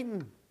 It's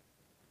Satan.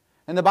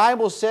 And the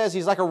Bible says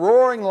he's like a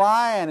roaring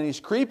lion and he's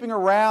creeping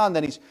around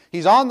and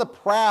he's on the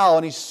prowl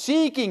and he's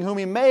seeking whom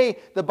he may,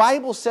 the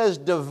Bible says,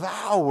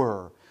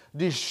 devour,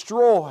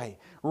 destroy,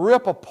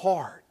 rip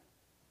apart.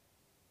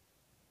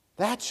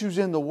 That's who's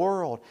in the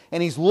world.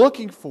 And he's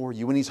looking for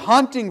you and he's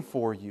hunting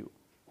for you.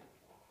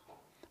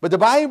 But the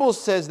Bible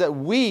says that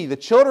we, the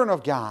children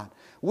of God,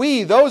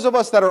 we, those of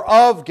us that are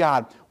of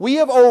God, we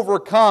have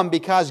overcome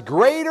because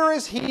greater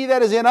is He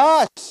that is in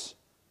us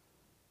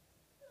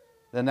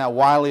than that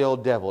wily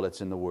old devil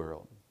that's in the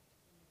world.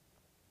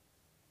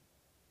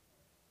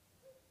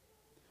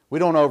 We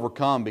don't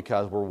overcome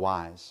because we're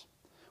wise.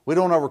 We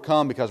don't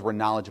overcome because we're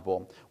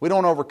knowledgeable. We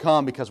don't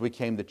overcome because we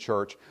came to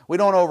church. We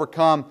don't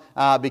overcome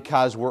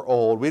because we're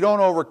old. We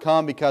don't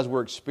overcome because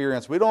we're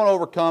experienced. We don't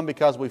overcome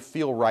because we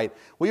feel right.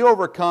 We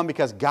overcome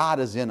because God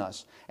is in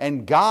us.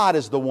 And God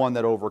is the one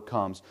that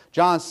overcomes.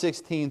 John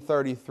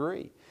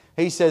 16:33.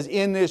 He says,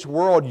 in this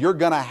world you're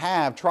going to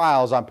have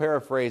trials. I'm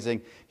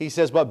paraphrasing. He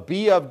says, but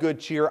be of good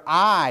cheer.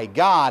 I,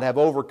 God, have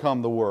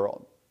overcome the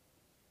world.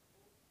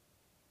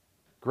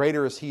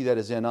 Greater is He that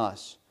is in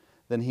us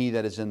than he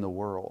that is in the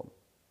world.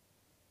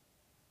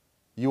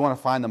 You want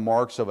to find the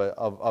marks of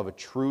a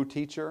true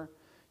teacher?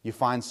 You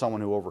find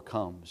someone who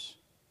overcomes.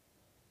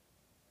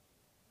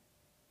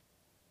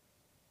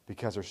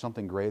 Because there's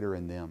something greater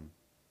in them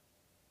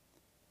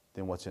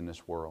than what's in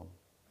this world.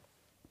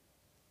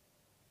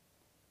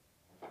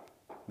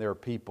 There are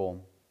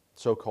people,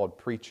 so-called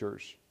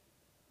preachers,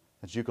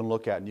 that you can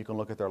look at and you can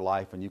look at their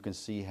life and you can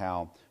see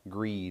how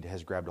greed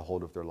has grabbed a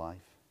hold of their life.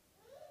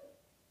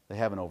 They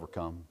haven't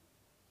overcome.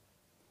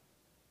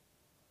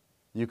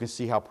 You can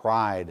see how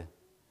pride,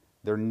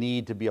 their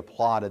need to be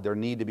applauded, their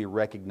need to be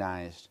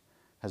recognized,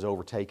 has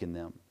overtaken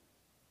them.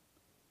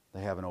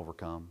 They haven't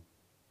overcome.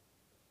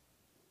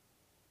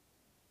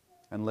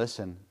 And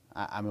listen,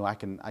 I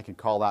can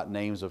call out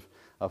names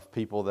of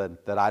people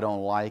that I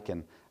don't like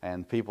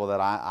and people that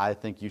I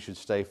think you should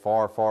stay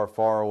far, far,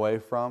 far away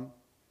from.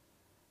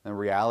 And the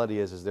reality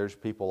is there's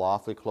people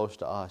awfully close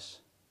to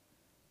us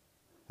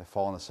that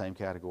fall in the same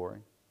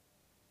category.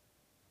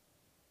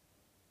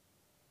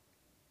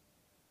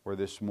 Where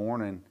this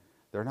morning,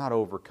 they're not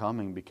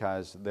overcoming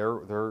because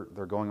they're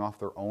going off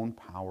their own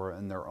power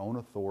and their own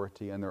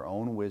authority and their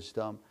own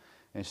wisdom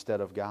instead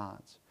of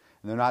God's.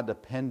 And they're not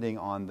depending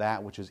on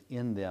that which is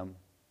in them.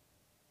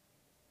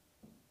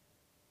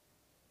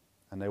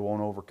 And they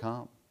won't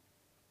overcome.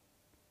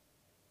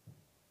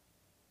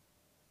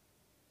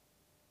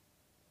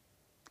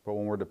 But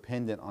when we're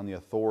dependent on the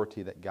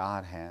authority that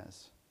God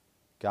has,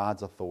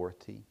 God's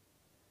authority,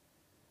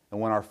 and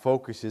when our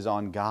focus is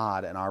on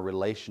God and our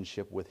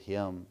relationship with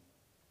Him,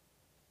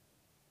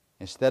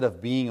 instead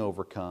of being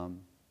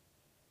overcome,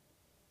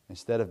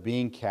 instead of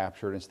being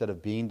captured, instead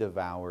of being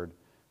devoured,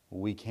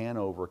 we can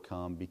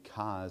overcome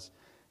because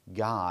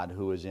God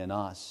who is in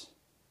us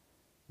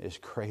is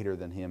greater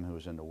than him who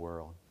is in the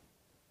world.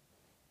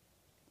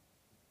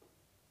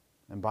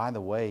 And by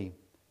the way,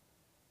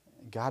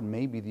 God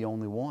may be the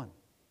only one.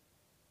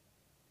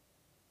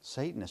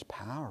 Satan is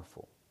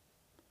powerful.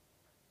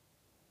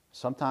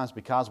 Sometimes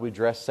because we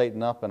dress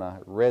Satan up in a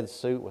red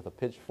suit with a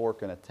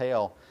pitchfork and a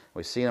tail,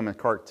 we see him in a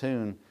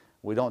cartoon,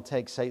 we don't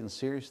take Satan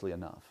seriously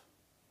enough.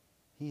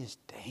 He is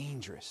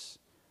dangerous.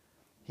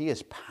 He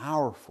is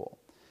powerful.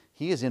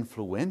 He is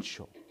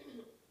influential.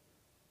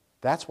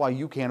 That's why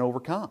you can't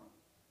overcome.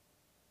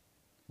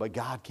 But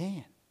God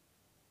can.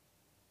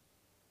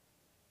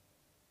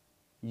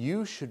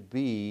 You should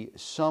be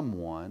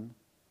someone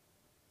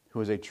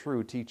who is a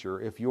true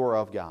teacher if you're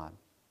of God.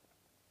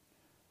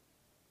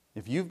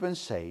 If you've been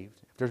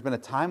saved, if there's been a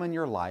time in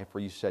your life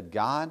where you said,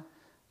 God,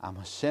 I'm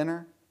a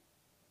sinner.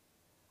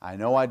 I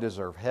know I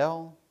deserve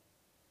hell.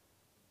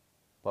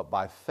 But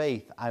by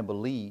faith, I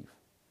believe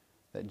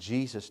that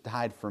Jesus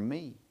died for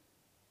me.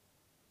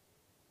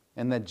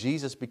 And that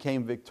Jesus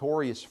became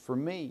victorious for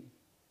me.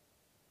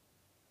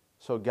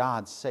 So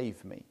God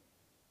saved me.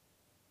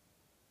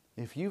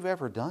 If you've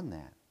ever done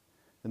that,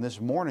 then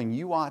this morning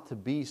you ought to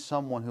be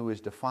someone who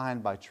is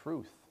defined by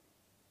truth.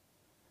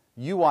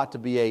 You ought to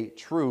be a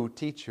true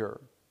teacher.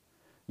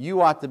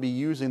 You ought to be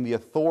using the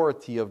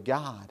authority of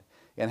God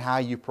in how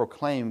you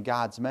proclaim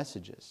God's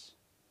messages.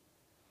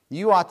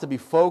 You ought to be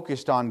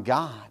focused on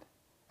God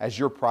as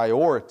your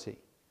priority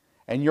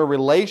and your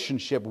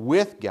relationship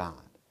with God.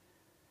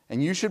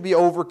 And you should be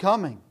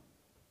overcoming.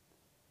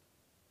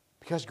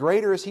 Because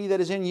greater is He that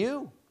is in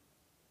you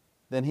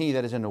than he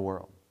that is in the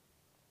world.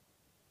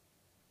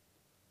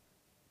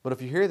 But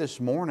if you're here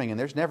this morning and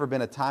there's never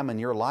been a time in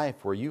your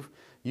life where you've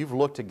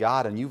looked to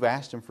God and you've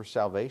asked Him for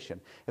salvation,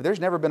 if there's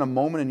never been a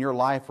moment in your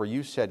life where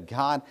you said,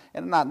 God,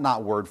 and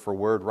not word for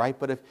word, right?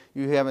 But if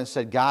you haven't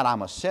said, God,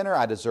 I'm a sinner,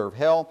 I deserve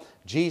hell,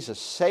 Jesus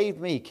saved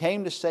me, He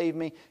came to save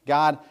me,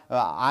 God,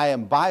 I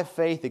am by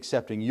faith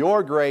accepting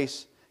your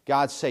grace,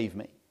 God save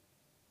me.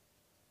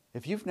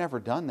 If you've never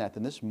done that,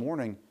 then this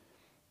morning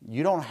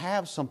you don't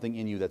have something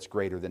in you that's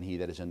greater than he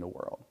that is in the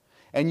world.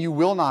 And you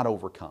will not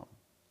overcome.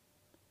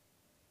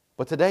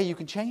 But today you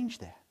can change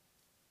that.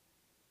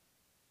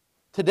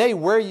 Today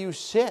where you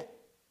sit,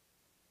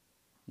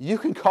 you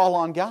can call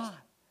on God.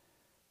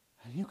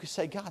 And you can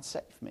say, God,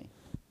 save me.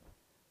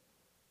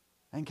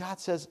 And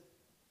God says,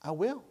 I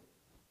will.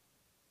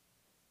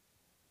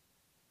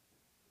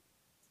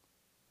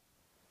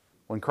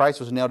 When Christ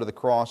was nailed to the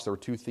cross, there were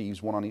two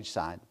thieves, one on each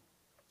side.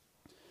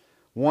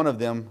 One of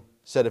them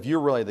said, if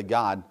you're really the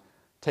God,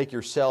 take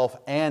yourself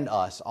and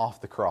us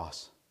off the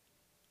cross.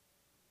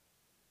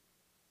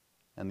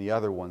 And the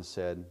other one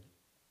said,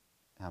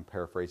 I'm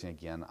paraphrasing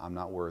again, I'm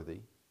not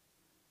worthy.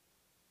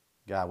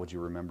 God, would you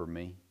remember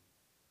me?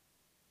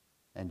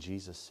 And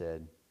Jesus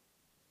said,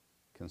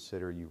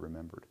 consider you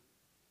remembered.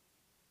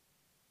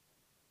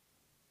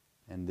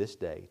 And this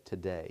day,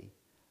 today,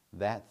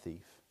 that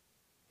thief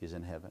is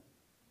in heaven,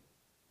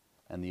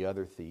 and the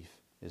other thief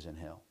is in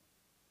hell.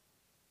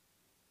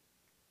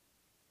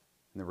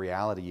 And the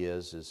reality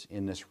is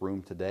in this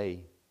room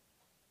today,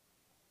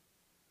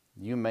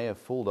 you may have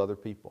fooled other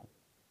people,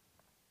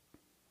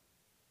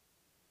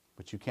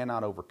 but you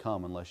cannot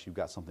overcome unless you've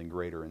got something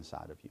greater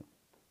inside of you.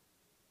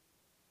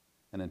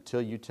 And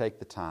until you take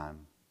the time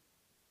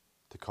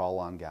to call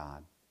on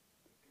God,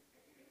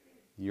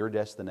 your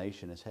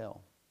destination is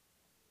hell.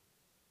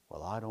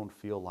 Well, I don't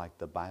feel like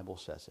the Bible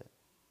says it.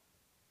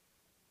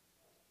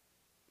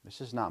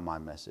 This is not my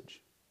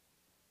message.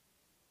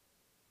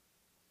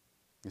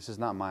 This is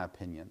not my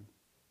opinion.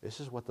 This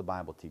is what the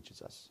Bible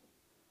teaches us.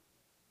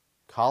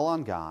 Call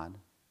on God,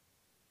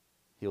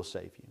 He'll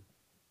save you.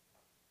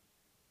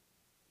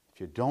 If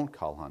you don't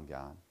call on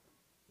God,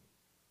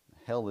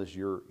 hell is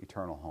your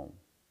eternal home.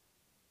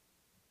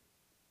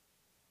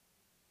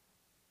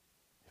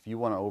 If you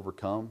want to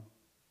overcome,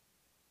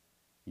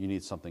 you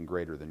need something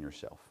greater than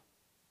yourself.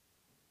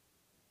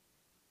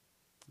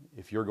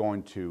 If you're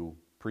going to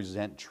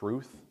present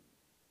truth,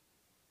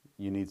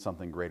 you need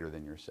something greater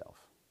than yourself.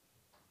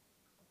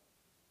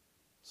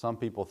 Some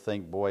people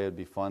think, boy, it'd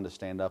be fun to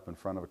stand up in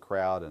front of a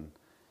crowd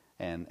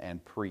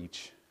and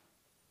preach.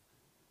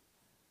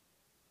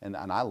 And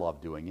I love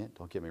doing it,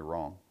 don't get me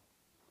wrong.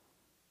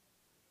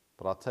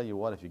 But I'll tell you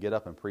what, if you get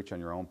up and preach on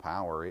your own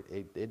power,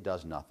 it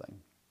does nothing.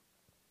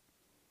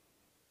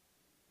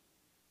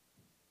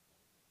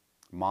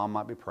 Mom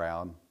might be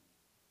proud.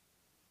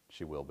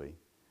 She will be.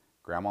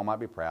 Grandma might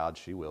be proud.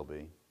 She will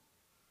be.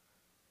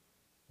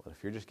 But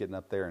if you're just getting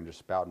up there and just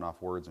spouting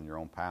off words on your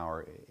own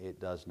power,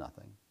 it does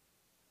nothing.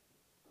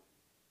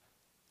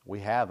 We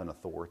have an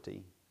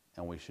authority,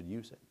 and we should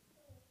use it.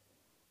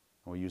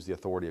 And we use the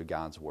authority of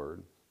God's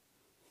Word.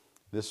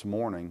 This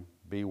morning,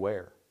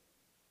 beware.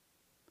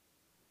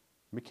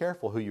 Be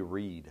careful who you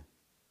read.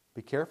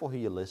 Be careful who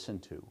you listen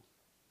to.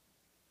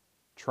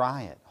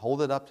 Try it.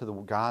 Hold it up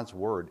to God's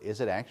Word.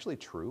 Is it actually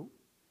true?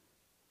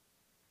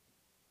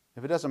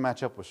 If it doesn't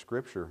match up with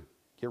Scripture,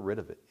 get rid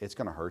of it. It's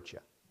going to hurt you.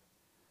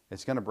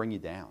 It's going to bring you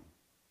down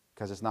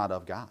because it's not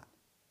of God.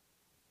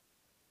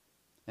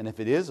 And if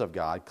it is of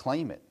God,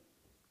 claim it.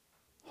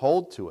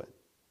 Hold to it.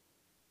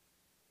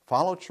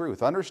 Follow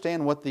truth.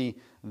 Understand what the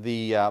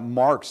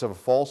marks of a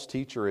false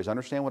teacher is.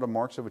 Understand what the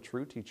marks of a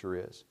true teacher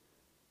is.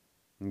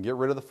 And get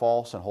rid of the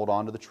false and hold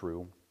on to the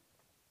true.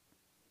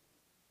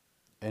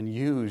 And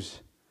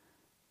use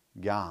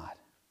God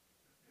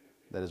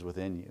that is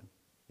within you,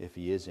 if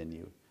He is in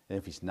you. And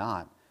if He's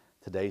not,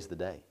 today's the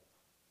day.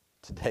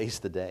 Today's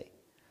the day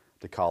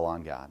to call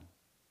on God.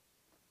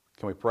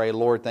 Can we pray?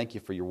 Lord, thank you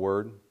for your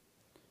word.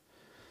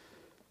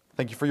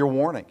 Thank you for your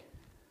warning.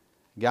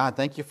 God,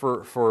 thank you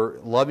for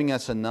loving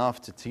us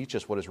enough to teach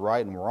us what is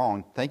right and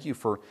wrong. Thank you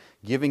for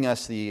giving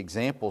us the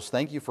examples.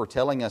 Thank you for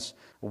telling us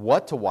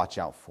what to watch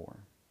out for.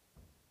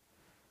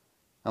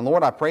 And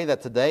Lord, I pray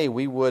that today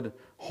we would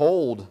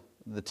hold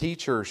the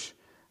teachers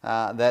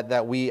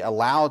that we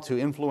allow to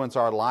influence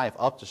our life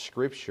up to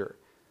Scripture.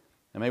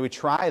 And may we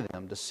try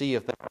them to see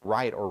if they're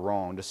right or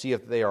wrong, to see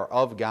if they are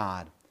of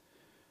God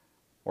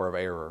or of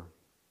error.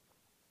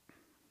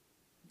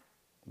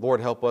 Lord,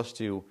 help us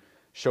to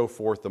show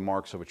forth the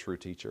marks of a true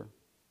teacher.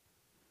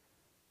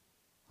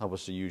 Help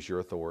us to use your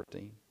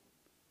authority.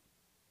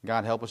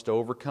 God, help us to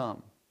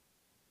overcome.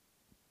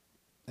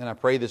 And I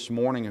pray this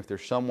morning, if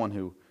there's someone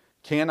who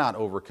cannot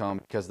overcome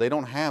because they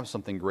don't have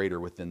something greater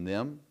within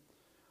them,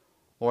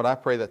 Lord, I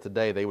pray that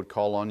today they would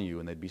call on you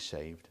and they'd be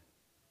saved.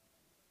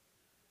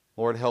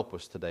 Lord, help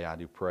us today, I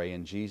do pray,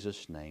 in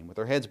Jesus' name. With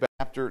our heads back,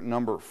 chapter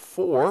number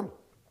 4,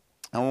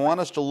 I want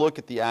us to look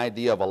at the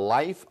idea of a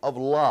life of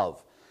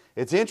love.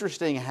 It's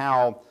interesting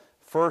how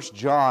 1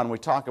 John, we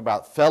talk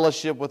about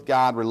fellowship with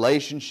God,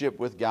 relationship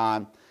with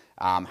God,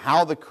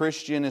 how the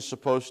Christian is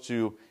supposed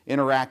to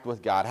interact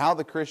with God, how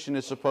the Christian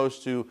is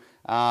supposed to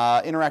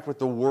interact with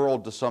the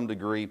world to some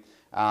degree,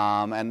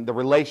 and the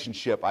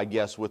relationship, I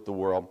guess, with the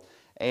world.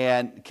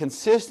 And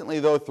consistently,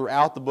 though,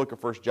 throughout the book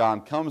of 1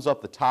 John comes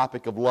up the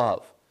topic of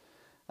love.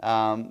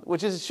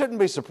 Which shouldn't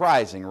be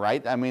surprising,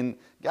 right? I mean,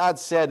 God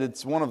said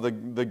it's one of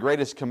the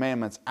greatest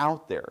commandments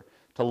out there,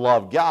 to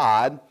love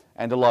God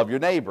and to love your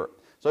neighbor.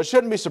 So it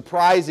shouldn't be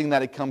surprising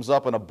that it comes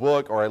up in a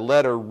book or a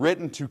letter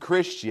written to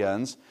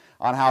Christians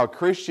on how a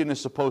Christian is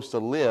supposed to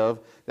live,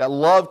 that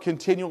love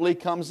continually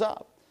comes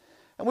up.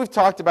 And we've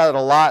talked about it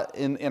a lot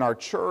in our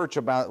church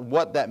about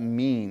what that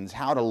means,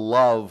 how to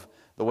love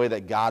the way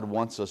that God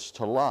wants us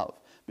to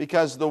love.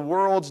 Because the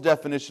world's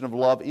definition of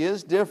love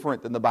is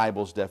different than the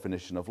Bible's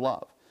definition of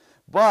love.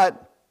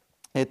 But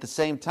at the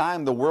same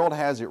time, the world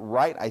has it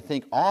right, I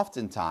think,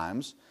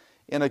 oftentimes,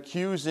 in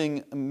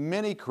accusing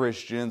many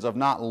Christians of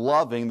not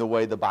loving the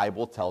way the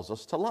Bible tells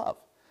us to love.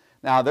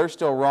 Now, they're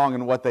still wrong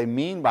in what they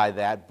mean by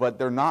that, but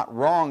they're not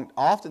wrong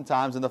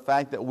oftentimes in the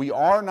fact that we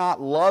are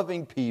not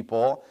loving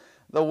people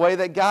the way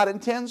that God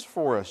intends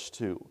for us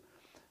to.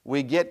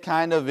 we get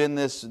kind of in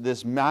this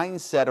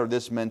mindset or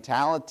this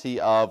mentality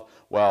of,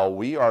 well,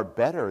 we are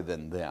better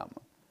than them.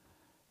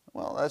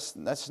 Well,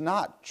 that's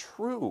not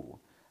true.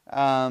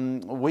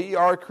 We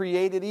are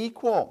created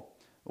equal.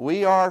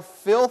 We are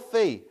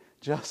filthy,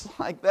 just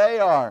like they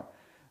are.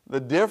 The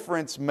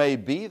difference may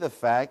be the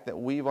fact that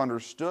we've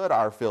understood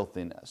our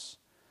filthiness,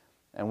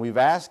 and we've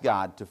asked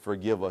God to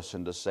forgive us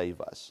and to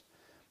save us.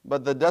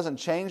 But that doesn't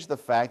change the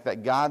fact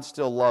that God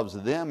still loves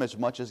them as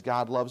much as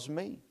God loves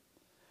me.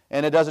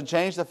 And it doesn't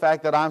change the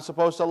fact that I'm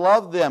supposed to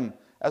love them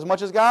as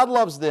much as God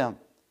loves them.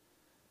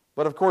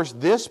 But of course,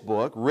 this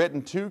book,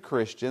 written to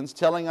Christians,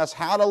 telling us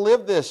how to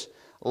live this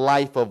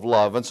life of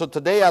love. And so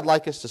today I'd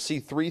like us to see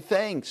three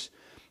things: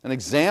 an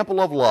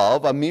example of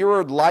love, a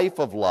mirrored life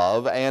of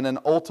love, and an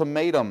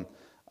ultimatum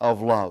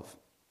of love.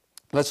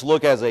 Let's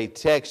look as a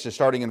text,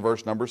 starting in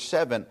verse number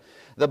 7.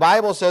 The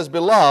Bible says,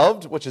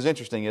 "Beloved," which is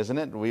interesting, isn't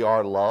it? We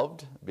are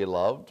loved,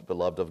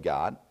 beloved of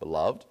God,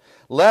 beloved.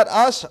 "Let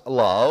us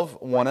love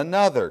one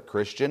another,"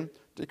 Christian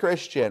to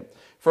Christian.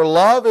 "For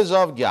love is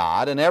of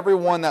God, and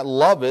everyone that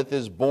loveth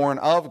is born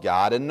of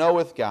God, and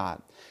knoweth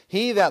God.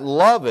 He that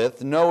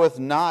loveth knoweth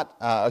not,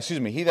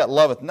 he that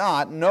loveth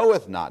not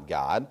knoweth not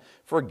God,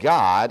 for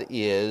God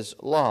is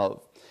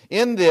love.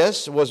 In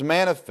this was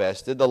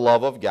manifested the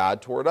love of God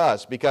toward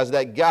us, because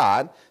that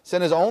God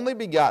sent His only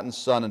begotten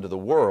Son into the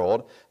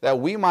world, that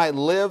we might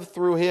live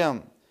through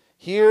Him.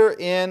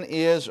 Herein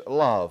is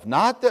love,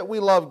 not that we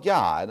love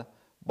God,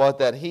 but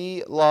that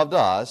He loved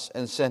us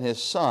and sent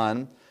His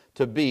Son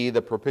to be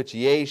the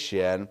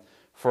propitiation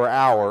for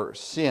our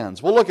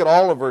sins." We'll look at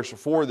all of verse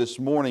 4 this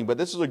morning, but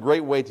this is a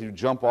great way to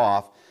jump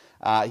off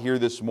here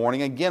this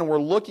morning. Again,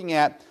 we're looking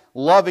at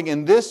loving,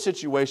 in this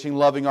situation,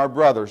 loving our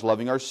brothers,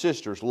 loving our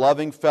sisters,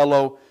 loving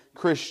fellow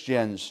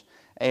Christians.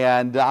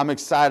 And I'm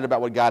excited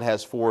about what God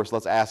has for us.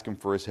 Let's ask Him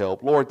for His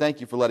help. Lord,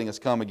 thank You for letting us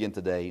come again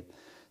today.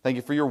 Thank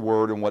You for Your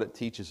Word and what it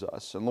teaches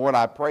us. And Lord,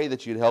 I pray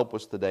that You'd help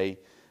us today.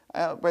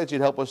 I pray that You'd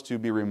help us to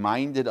be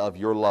reminded of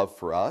Your love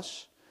for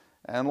us.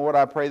 And Lord,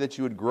 I pray that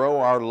You would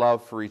grow our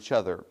love for each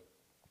other.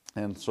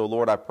 And so,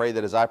 Lord, I pray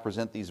that as I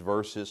present these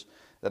verses,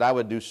 that I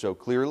would do so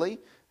clearly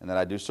and that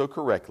I do so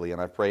correctly. And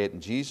I pray it in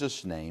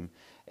Jesus' name.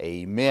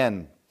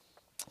 Amen.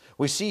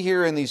 We see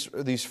here in these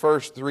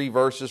first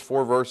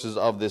 4 verses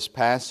of this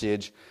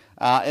passage,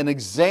 an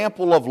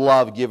example of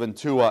love given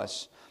to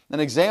us. An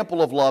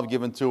example of love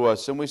given to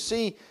us. And we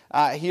see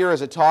here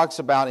as it talks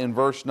about in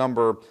verse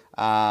number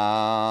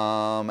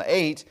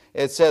 8,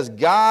 it says,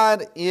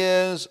 "God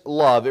is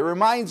love." It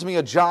reminds me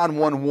of John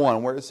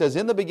 1:1, where it says,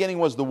 "In the beginning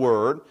was the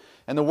Word,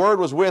 and the Word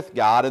was with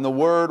God, and the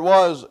Word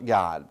was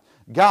God."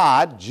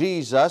 God,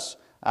 Jesus,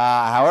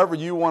 however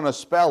you want to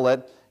spell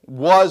it,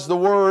 was the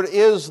Word,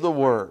 is the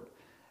Word.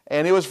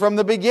 And it was from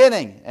the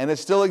beginning, and it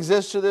still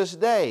exists to this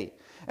day.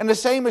 And the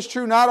same is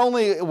true, not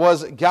only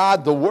was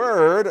God the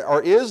Word,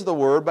 or is the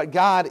Word, but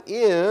God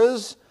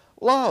is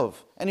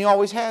love, and He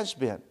always has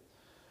been.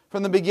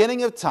 From the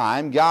beginning of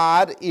time,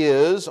 God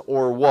is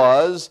or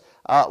was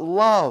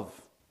love.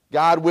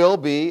 God will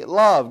be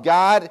love.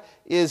 God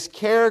is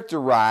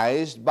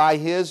characterized by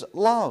His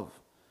love.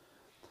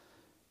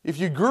 If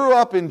you grew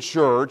up in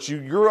church, you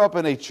grew up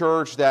in a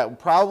church that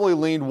probably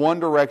leaned one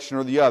direction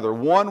or the other.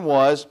 One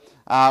was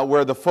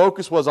where the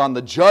focus was on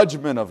the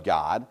judgment of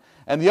God,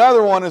 and the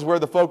other one is where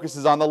the focus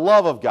is on the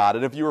love of God.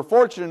 And if you were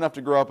fortunate enough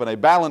to grow up in a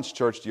balanced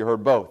church, you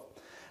heard both.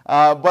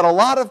 But a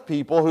lot of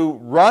people who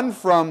run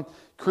from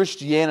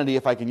Christianity,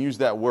 if I can use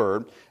that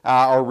word,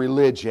 or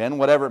religion,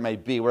 whatever it may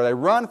be, where they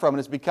run from it,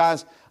 is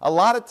because a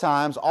lot of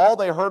times all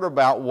they heard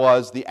about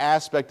was the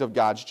aspect of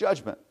God's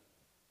judgment.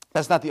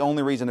 That's not the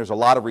only reason. There's a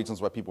lot of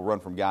reasons why people run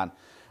from God.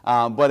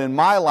 But in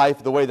my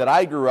life, the way that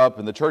I grew up,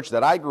 in the church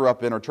that I grew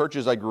up in, or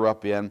churches I grew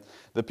up in,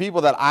 the people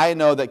that I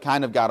know that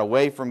kind of got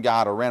away from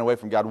God or ran away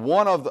from God,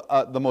 one of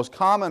the most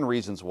common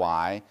reasons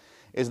why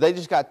is they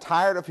just got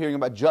tired of hearing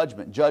about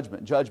judgment,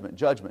 judgment, judgment,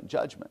 judgment,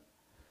 judgment.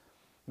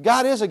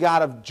 God is a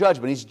God of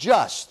judgment. He's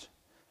just.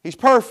 He's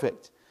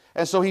perfect.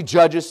 And so He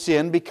judges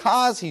sin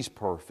because He's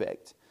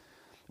perfect.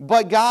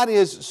 But God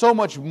is so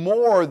much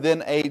more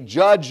than a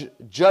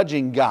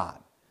judging God.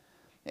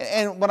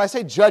 And when I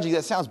say judging,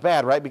 that sounds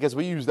bad, right? Because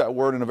we use that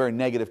word in a very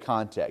negative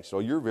context. So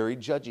you're very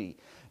judgy.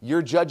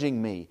 You're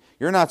judging me.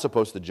 You're not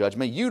supposed to judge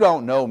me. You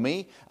don't know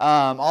me.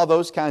 All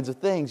those kinds of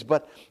things.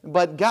 But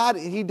God,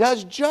 He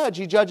does judge.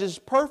 He judges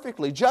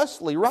perfectly,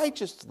 justly,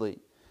 righteously.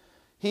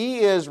 He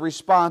is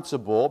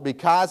responsible,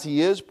 because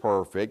He is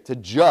perfect, to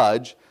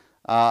judge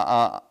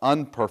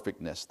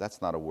unperfectness.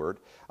 That's not a word.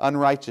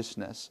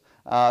 Unrighteousness,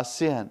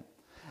 sin.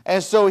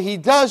 And so He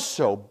does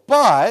so.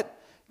 But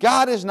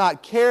God is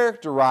not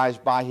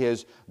characterized by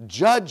His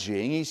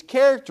judging. He's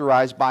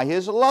characterized by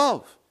His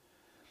love.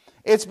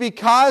 It's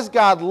because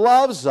God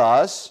loves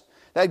us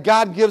that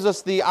God gives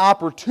us the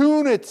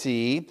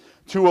opportunity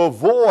to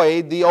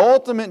avoid the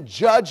ultimate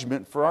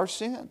judgment for our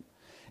sin.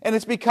 And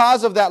it's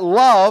because of that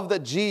love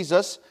that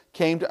Jesus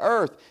came to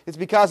earth. It's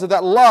because of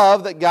that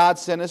love that God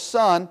sent His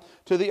Son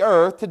to the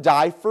earth to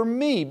die for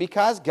me.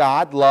 Because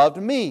God loved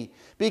me.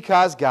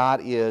 Because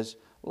God is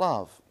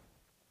love.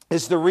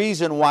 It's the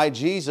reason why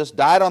Jesus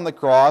died on the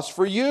cross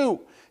for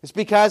you. It's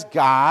because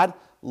God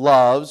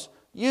loves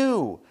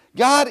you.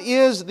 God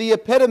is the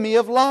epitome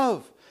of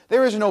love.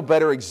 There is no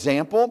better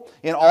example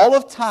in all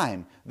of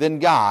time than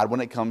God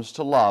when it comes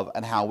to love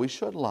and how we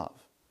should love.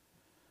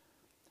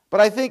 But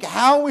I think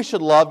how we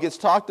should love gets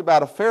talked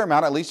about a fair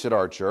amount, at least at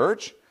our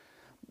church.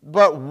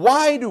 But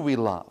why do we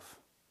love?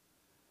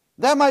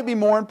 That might be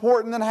more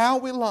important than how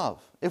we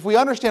love. If we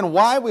understand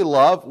why we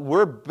love,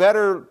 we're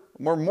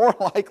more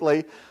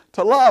likely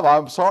to love.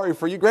 I'm sorry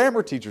for you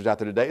grammar teachers out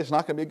there today. It's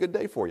not going to be a good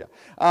day for you.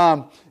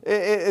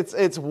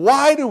 It's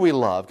why do we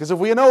love? Because if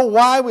we know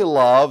why we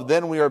love,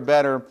 then we are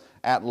better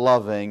at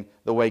loving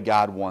the way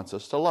God wants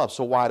us to love.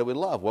 So why do we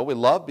love? Well, we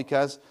love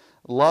because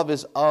love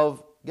is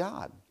of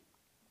God.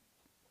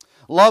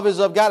 Love is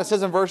of God. It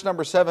says in verse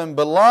number 7,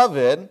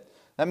 Beloved,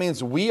 that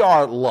means we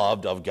are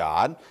loved of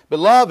God.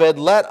 Beloved,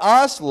 let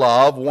us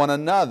love one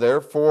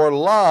another, for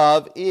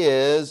love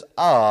is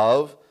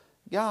of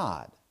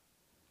God.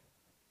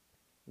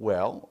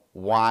 Well,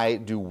 why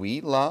do we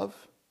love?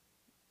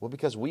 Well,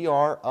 because we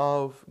are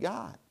of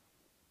God.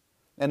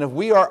 And if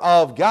we are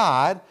of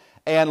God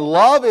and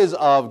love is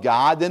of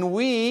God, then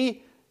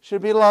we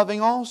should be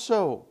loving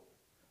also.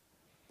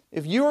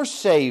 If you are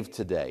saved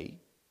today,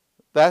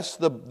 that's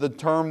the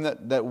term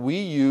that we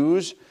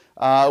use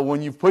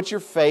when you put your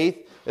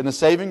faith in the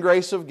saving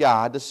grace of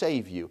God to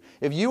save you.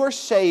 If you are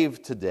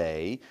saved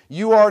today,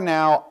 you are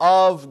now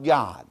of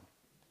God.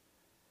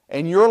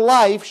 And your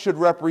life should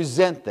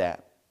represent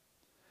that.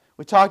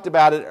 We talked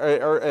about it,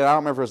 or I don't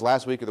remember if it was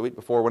last week or the week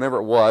before, whenever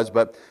it was,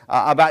 but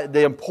about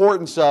the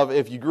importance of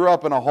if you grew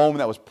up in a home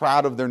that was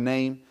proud of their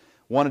name,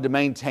 wanted to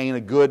maintain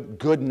a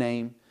good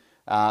name.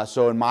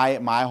 So in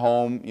my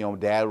home,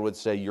 Dad would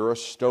say, "You're a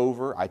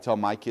stover." I tell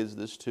my kids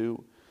this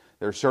too.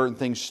 There are certain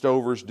things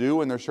stovers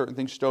do, and there are certain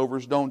things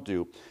stovers don't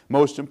do.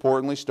 Most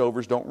importantly,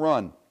 stovers don't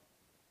run.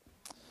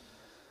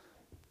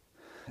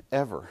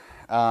 Ever.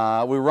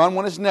 We run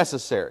when it's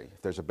necessary.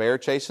 If there's a bear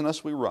chasing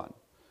us, we run.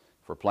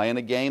 If we're playing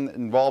a game that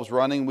involves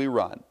running, we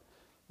run.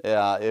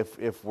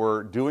 If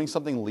we're doing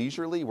something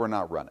leisurely, we're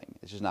not running.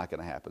 It's just not going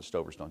to happen.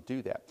 Stovers don't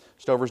do that.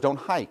 Stovers don't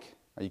hike.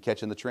 Are you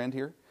catching the trend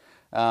here?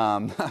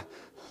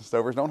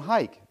 Stovers don't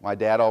hike. My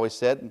dad always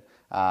said,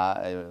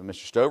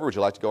 Mr. Stover, would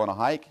you like to go on a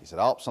hike? He said,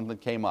 oh, something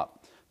came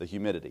up, the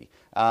humidity.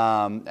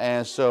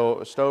 And so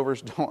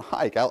Stovers don't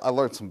hike. I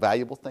learned some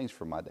valuable things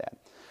from my dad.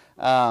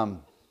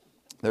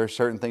 There are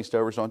certain things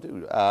Stovers don't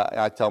do.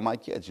 I tell my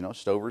kids,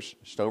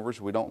 Stovers,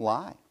 we don't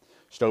lie.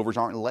 Stovers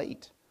aren't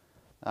late.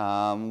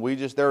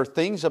 There are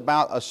things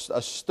about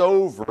a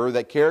stover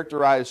that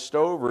characterize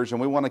Stovers,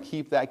 and we want to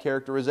keep that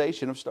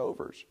characterization of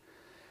Stovers.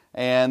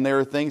 And there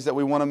are things that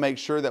we want to make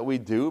sure that we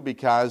do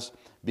because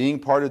being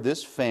part of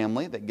this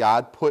family that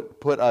God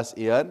put us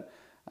in,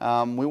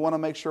 we want to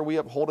make sure we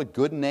uphold a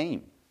good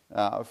name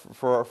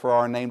for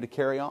our name to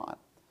carry on.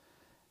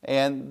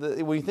 And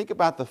when you think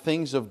about the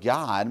things of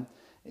God,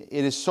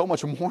 it is so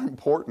much more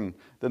important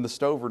than the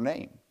Stover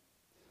name.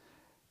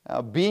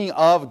 Being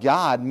of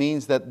God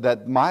means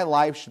that my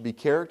life should be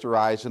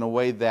characterized in a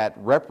way that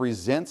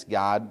represents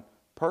God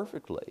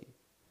perfectly.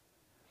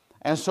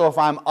 And so if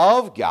I'm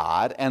of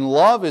God and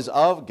love is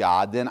of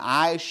God, then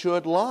I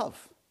should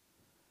love.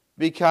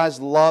 Because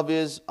love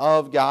is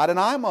of God and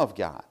I'm of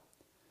God.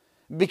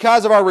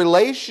 Because of our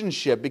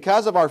relationship,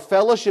 because of our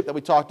fellowship that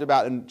we talked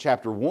about in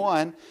chapter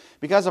 1,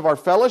 because of our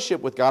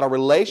fellowship with God, our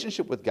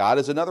relationship with God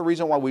is another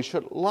reason why we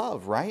should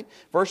love, right?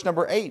 Verse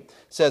number 8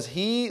 says,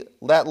 He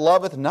that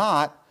loveth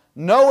not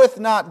knoweth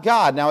not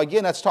God. Now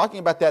again, that's talking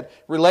about that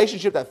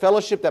relationship, that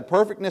fellowship, that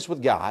perfectness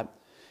with God.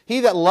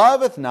 He that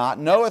loveth not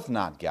knoweth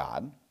not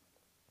God,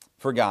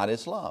 for God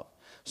is love.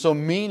 So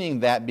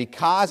meaning that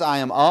because I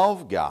am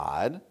of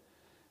God,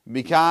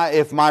 because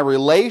if my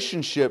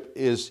relationship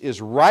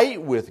is right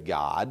with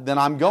God, then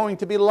I'm going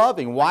to be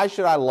loving. Why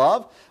should I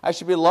love? I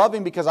should be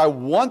loving because I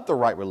want the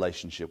right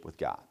relationship with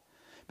God.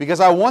 Because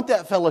I want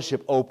that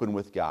fellowship open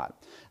with God.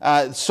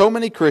 So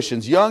many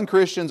Christians, young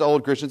Christians,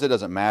 old Christians, it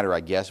doesn't matter, I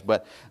guess,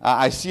 but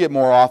I see it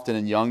more often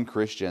in young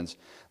Christians.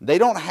 They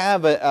don't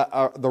have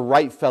the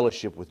right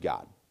fellowship with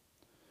God.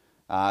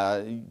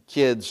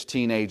 Kids,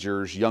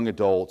 teenagers, young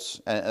adults,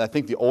 and I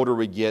think the older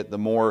we get, the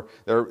more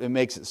it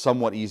makes it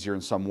somewhat easier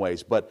in some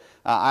ways. But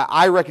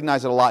I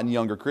recognize it a lot in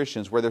younger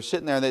Christians where they're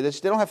sitting there and they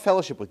don't have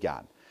fellowship with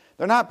God.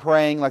 They're not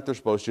praying like they're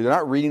supposed to. They're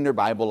not reading their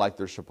Bible like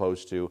they're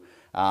supposed to.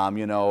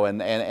 And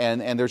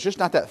there's just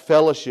not that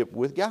fellowship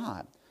with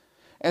God.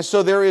 And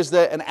so there is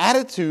an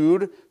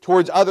attitude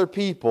towards other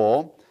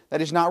people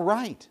that is not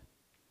right.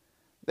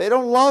 They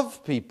don't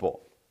love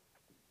people.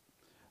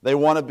 They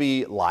want to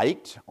be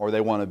liked, or they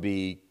want to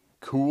be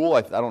cool.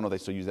 I don't know if they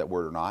still use that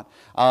word or not.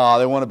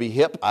 They want to be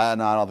hip. No, I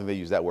don't think they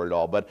use that word at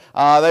all. But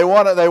they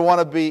want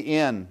to be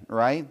in,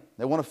 right?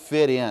 They want to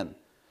fit in.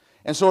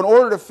 And so in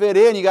order to fit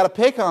in, you got to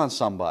pick on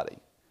somebody.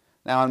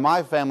 Now in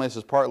my family, this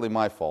is partly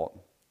my fault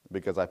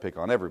because I pick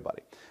on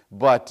everybody.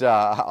 But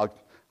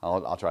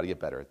I'll try to get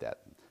better at that.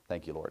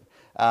 Thank you, Lord.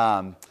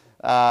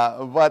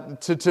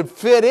 But to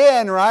fit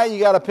in, right, you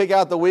got to pick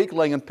out the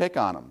weakling and pick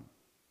on them.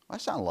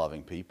 That's not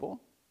loving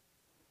people.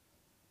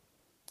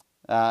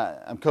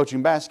 I'm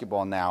coaching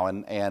basketball now,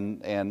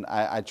 and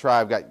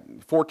I've got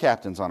 4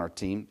 captains on our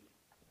team.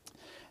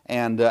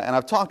 And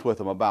I've talked with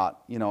them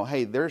about,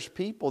 hey, there's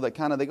people that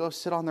they go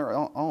sit on their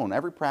own.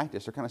 Every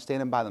practice, they're kind of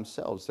standing by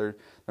themselves. They're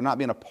not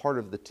being a part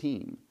of the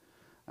team.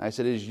 I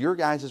said, it is your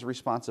guys'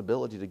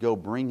 responsibility to go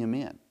bring him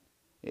in.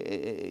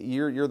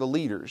 You're the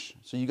leaders,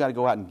 so you got to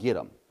go out and get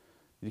them.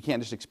 You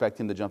can't just expect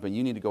him to jump in.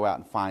 You need to go out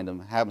and find them,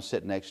 have them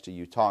sit next to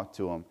you, talk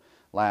to them,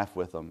 laugh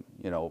with them,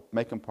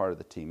 make them part of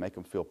the team, make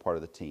them feel part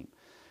of the team.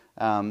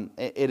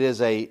 It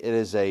is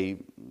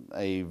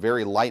a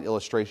very light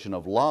illustration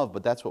of love,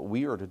 but that's what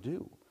we are to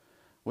do.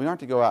 We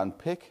aren't to go out and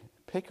pick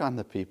on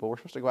the people. We're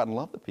supposed to go out and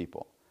love the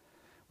people.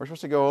 We're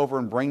supposed to go over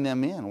and bring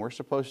them in. We're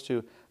supposed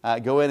to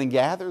go in and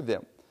gather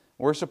them.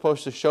 We're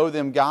supposed to show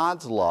them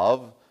God's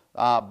love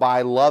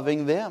by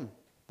loving them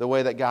the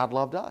way that God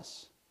loved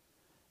us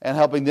and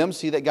helping them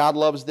see that God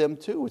loves them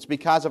too. It's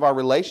because of our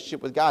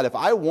relationship with God. If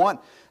I want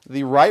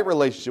the right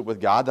relationship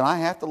with God, then I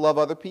have to love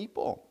other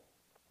people.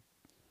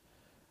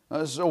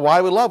 So why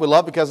do we love? We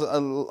love because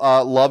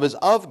love is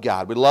of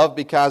God. We love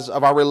because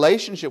of our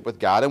relationship with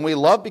God. And we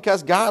love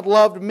because God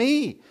loved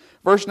me.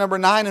 Verse number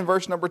 9 and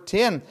verse number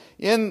 10.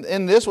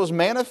 In this was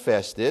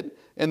manifested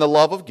in the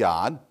love of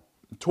God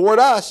toward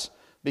us,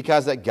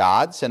 because that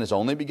God sent His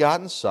only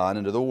begotten Son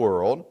into the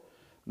world,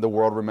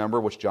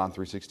 remember, which John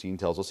 3:16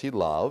 tells us He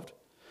loved,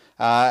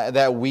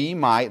 that we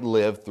might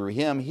live through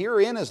Him.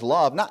 Herein is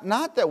love,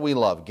 not that we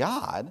love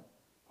God,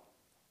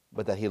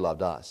 but that He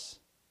loved us.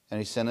 And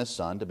He sent His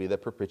Son to be the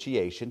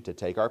propitiation, to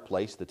take our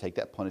place, to take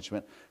that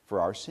punishment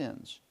for our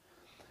sins.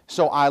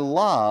 So I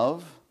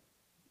love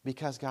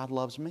because God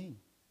loves me.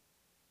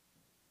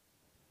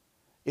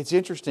 It's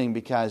interesting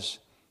because,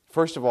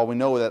 first of all, we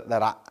know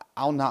that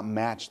I'll not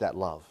match that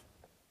love.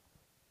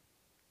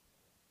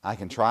 I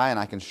can try and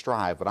I can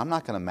strive, but I'm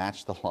not going to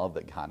match the love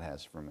that God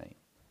has for me.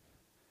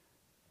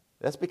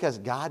 That's because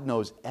God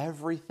knows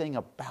everything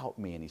about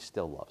me and He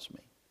still loves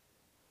me.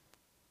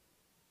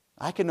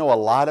 I can know a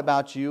lot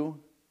about you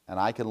and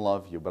I can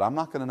love you, but I'm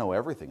not going to know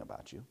everything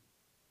about you.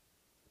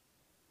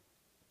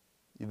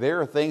 There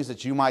are things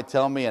that you might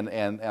tell me,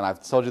 and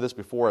I've told you this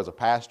before as a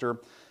pastor.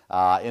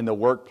 In the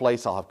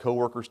workplace, I'll have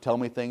coworkers tell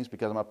me things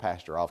because I'm a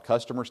pastor. I'll have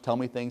customers tell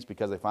me things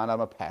because they find out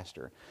I'm a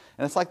pastor.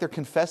 And it's like they're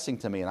confessing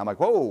to me, and I'm like,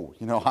 whoa,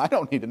 I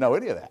don't need to know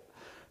any of that.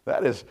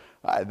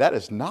 That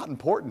is not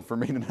important for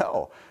me to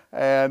know.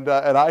 And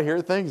I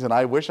hear things, and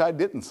I wish I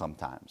didn't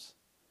sometimes.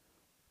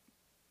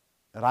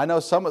 And I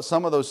know some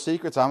of those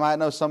secrets. I might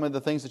know some of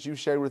the things that you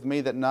shared with me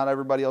that not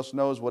everybody else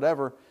knows,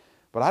 whatever.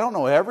 But I don't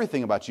know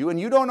everything about you, and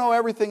you don't know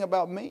everything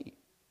about me.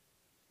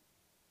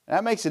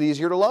 That makes it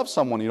easier to love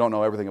someone you don't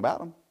know everything about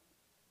them.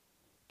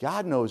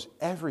 God knows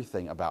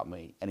everything about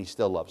me, and He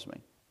still loves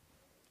me.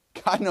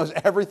 God knows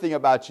everything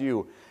about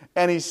you,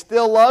 and He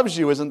still loves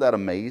you. Isn't that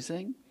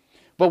amazing?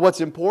 But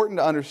what's important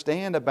to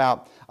understand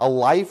about a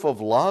life of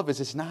love is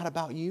it's not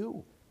about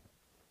you.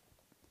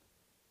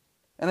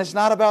 And it's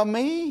not about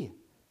me.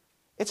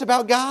 It's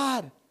about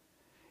God.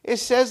 It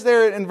says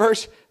there in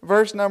verse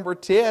number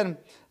 10,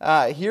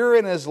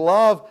 herein is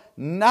love,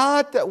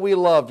 not that we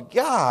loved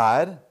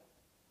God,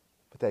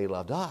 but that He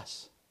loved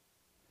us.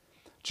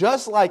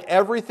 Just like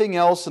everything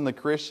else in the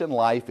Christian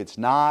life, it's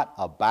not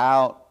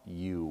about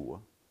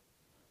you.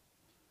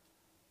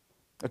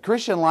 A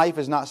Christian life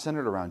is not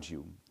centered around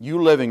you.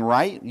 You living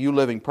right, you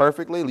living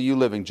perfectly, you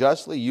living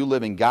justly, you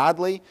living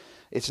godly.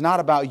 It's not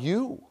about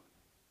you.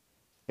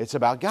 It's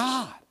about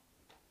God.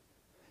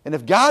 And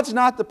if God's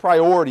not the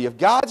priority, if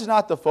God's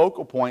not the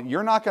focal point,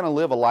 you're not going to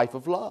live a life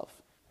of love.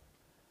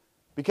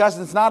 Because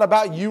it's not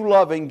about you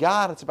loving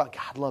God, it's about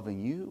God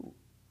loving you.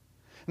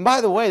 And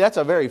by the way, that's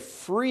a very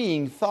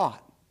freeing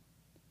thought.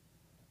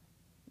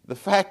 The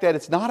fact that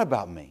it's not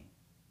about me.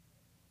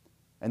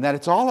 And that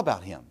it's all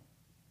about Him.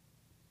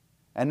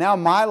 And now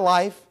my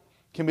life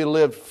can be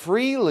lived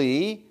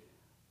freely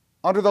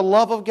under the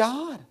love of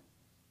God.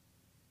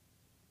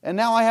 And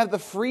now I have the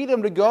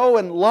freedom to go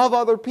and love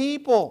other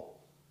people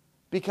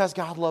because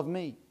God loved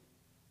me.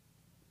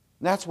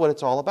 And that's what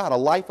it's all about, a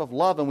life of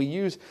love. And we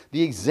use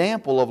the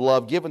example of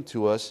love given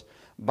to us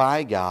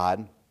by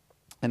God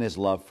and His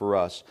love for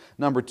us.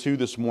 Number 2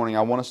 this morning,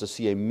 I want us to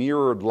see a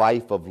mirrored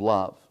life of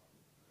love.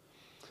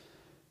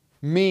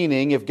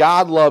 Meaning, if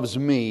God loves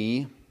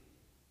me,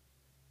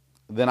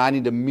 then I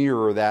need to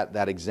mirror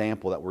that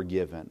example that we're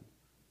given.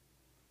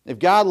 If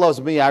God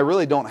loves me, I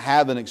really don't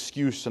have an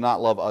excuse to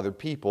not love other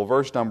people.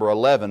 Verse number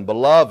 11,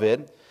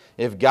 Beloved,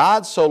 if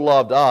God so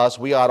loved us,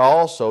 we ought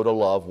also to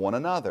love one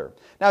another.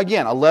 Now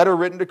again, a letter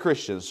written to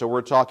Christians, so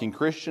we're talking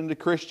Christian to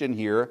Christian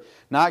here,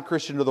 not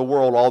Christian to the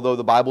world, although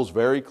the Bible's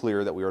very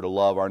clear that we are to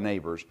love our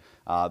neighbors,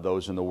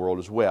 those in the world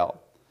as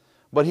well.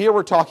 But here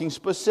we're talking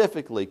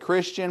specifically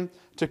Christian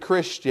to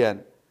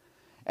Christian.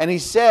 And he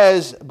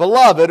says,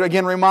 Beloved,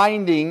 again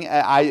reminding,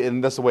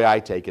 and that's the way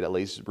I take it at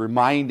least,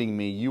 reminding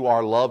me you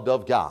are loved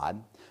of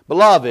God.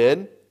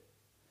 Beloved,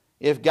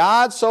 if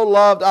God so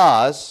loved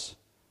us,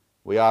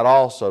 we ought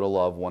also to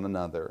love one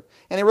another.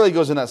 And it really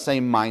goes in that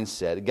same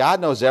mindset. God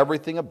knows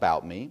everything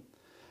about me.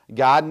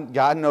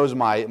 God knows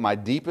my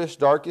deepest,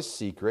 darkest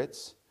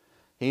secrets.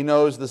 He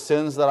knows the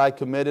sins that I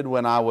committed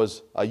when I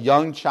was a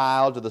young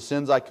child to the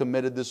sins I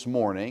committed this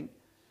morning.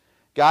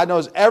 God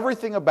knows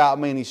everything about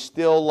me, and He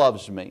still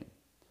loves me.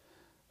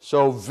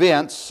 So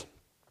Vince,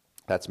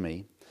 that's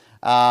me,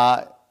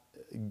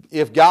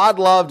 if God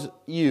loved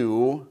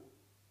you,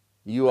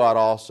 you ought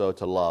also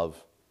to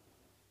love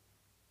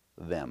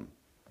them.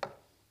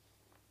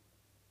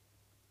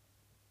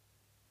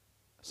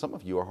 Some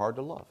of you are hard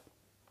to love.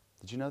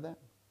 Did you know that?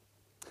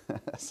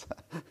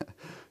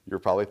 You're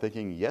probably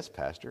thinking, yes,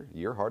 Pastor,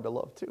 you're hard to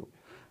love too.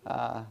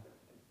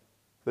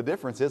 The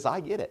difference is I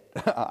get it.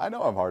 I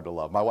know I'm hard to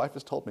love. My wife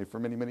has told me for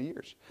many, many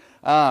years.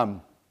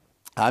 I'm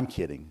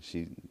kidding.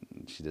 She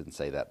didn't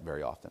say that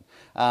very often.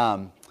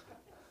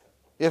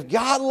 If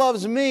God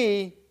loves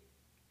me,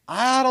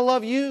 I ought to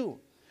love you.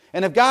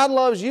 And if God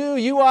loves you,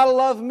 you ought to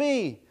love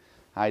me.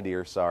 Hi,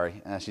 dear.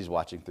 Sorry. She's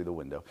watching through the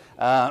window.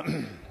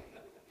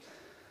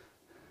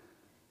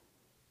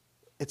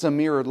 It's a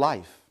mirrored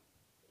life.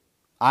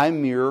 I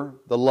mirror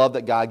the love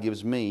that God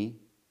gives me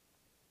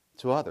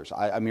to others.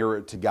 I mirror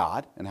it to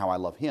God and how I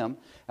love Him,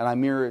 and I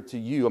mirror it to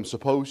you. I'm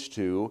supposed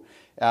to,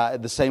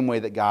 the same way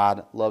that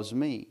God loves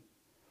me.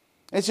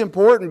 It's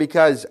important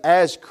because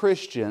as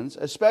Christians,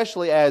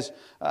 especially as,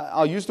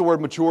 I'll use the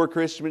word mature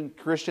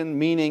Christian,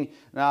 meaning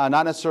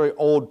not necessarily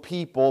old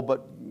people,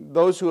 but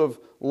those who have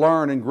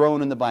learned and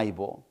grown in the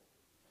Bible.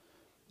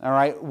 All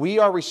right, we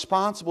are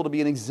responsible to be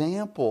an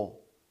example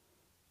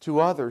to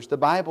others. The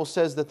Bible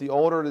says that the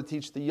older are to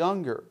teach the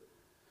younger.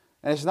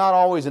 And it's not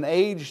always an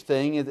age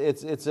thing,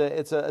 it's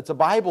a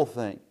Bible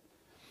thing.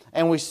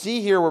 And we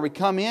see here where we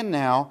come in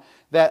now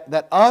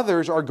that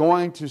others are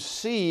going to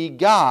see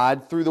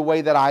God through the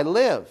way that I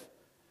live,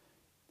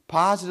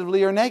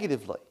 positively or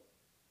negatively.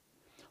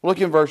 Look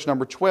in verse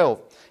number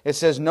 12. It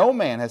says, "No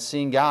man hath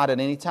seen God at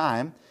any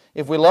time.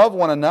 If we love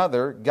one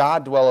another,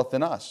 God dwelleth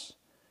in us,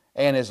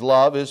 and His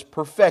love is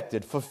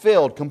perfected,"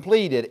 fulfilled,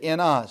 completed in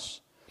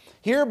us.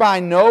 "Hereby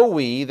know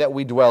we that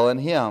we dwell in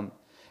Him,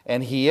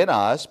 and He in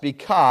us,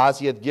 because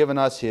He hath given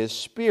us His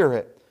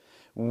Spirit.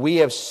 We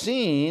have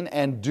seen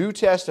and do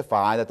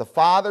testify that the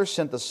Father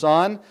sent the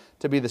Son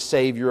to be the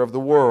Savior of the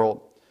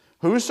world.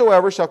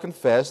 Whosoever shall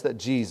confess that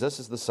Jesus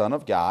is the Son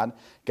of God,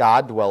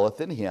 God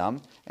dwelleth in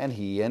Him, and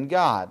He in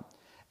God.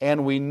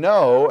 And we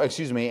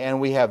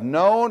have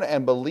known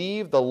and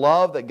believed the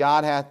love that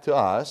God hath to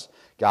us.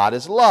 God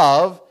is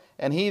love,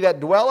 and he that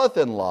dwelleth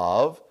in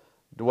love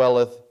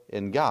dwelleth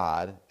in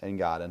God, and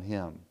God in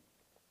him."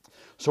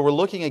 So we're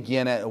looking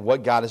again at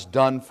what God has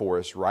done for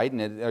us, right?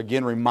 And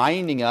again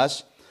reminding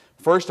us,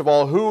 first of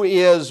all, who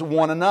is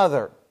one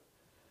another?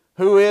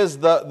 Who is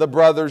the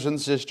brothers and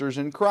sisters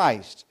in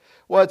Christ?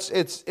 Well,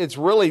 it's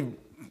really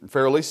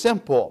fairly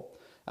simple.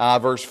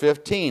 Verse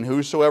 15,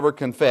 "Whosoever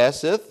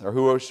confesseth, or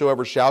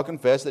whosoever shall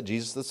confess that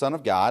Jesus is the Son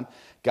of God,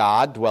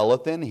 God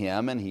dwelleth in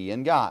him, and he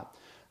in God."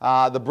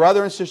 The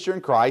brother and sister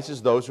in Christ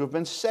is those who have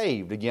been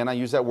saved. Again, I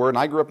use that word, and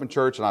I grew up in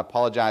church, and I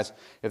apologize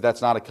if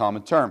that's not a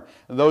common term.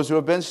 Those who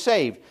have been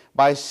saved.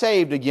 By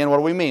saved, again, what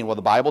do we mean? Well,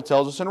 the Bible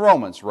tells us in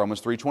Romans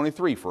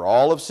 3:23, "For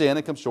all have sinned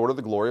and come short of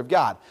the glory of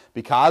God."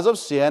 Because of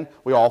sin,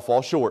 we all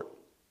fall short.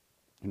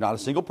 There's not a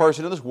single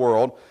person in this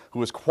world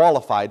who is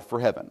qualified for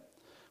heaven.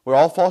 We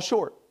all fall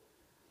short.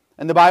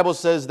 And the Bible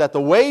says that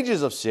the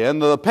wages of sin,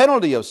 the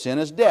penalty of sin,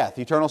 is death,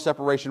 eternal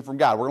separation from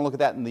God. We're going to look at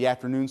that in the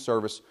afternoon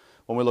service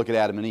when we look at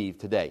Adam and Eve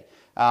today.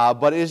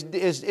 But is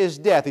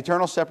death,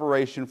 eternal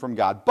separation from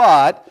God.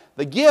 But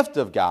the gift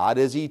of God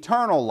is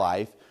eternal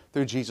life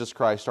through Jesus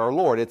Christ our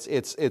Lord.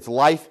 It's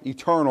life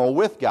eternal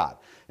with God.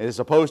 As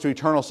opposed to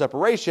eternal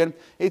separation,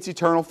 it's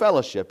eternal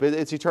fellowship.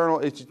 It's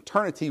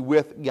eternity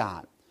with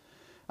God.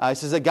 It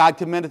says that God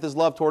commendeth His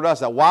love toward us,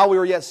 that while we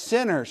were yet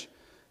sinners,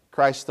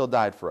 Christ still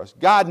died for us.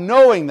 God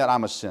knowing that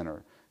I'm a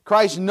sinner,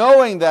 Christ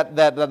knowing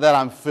that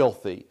I'm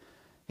filthy,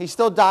 He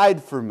still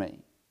died for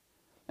me.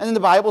 And then the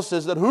Bible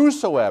says that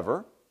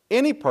whosoever,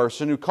 any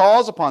person who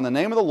calls upon the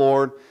name of the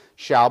Lord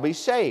shall be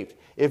saved.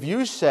 If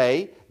you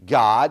say,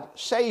 "God,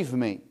 save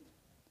me,"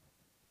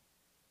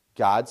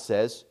 God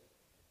says,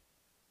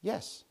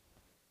 yes.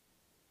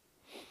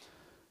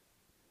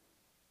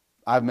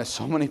 I've met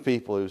so many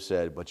people who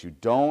said, "But you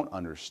don't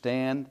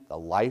understand the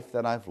life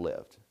that I've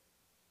lived."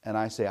 And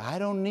I say, I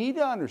don't need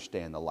to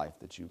understand the life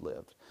that you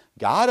lived.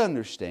 God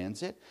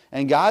understands it.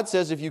 And God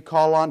says if you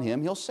call on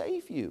Him, He'll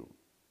save you.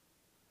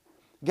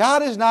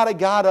 God is not a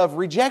God of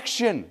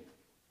rejection.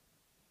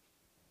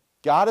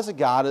 God is a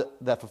God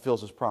that fulfills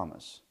His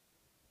promise.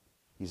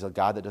 He's a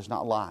God that does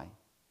not lie.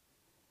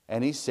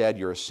 And He said,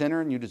 "You're a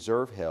sinner and you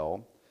deserve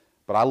hell,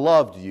 but I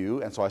loved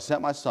you, and so I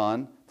sent my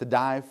Son to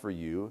die for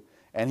you."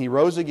 And He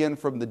rose again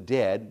from the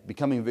dead,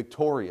 becoming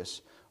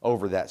victorious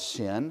over that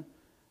sin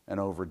and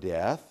over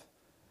death.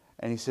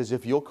 And He says,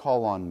 if you'll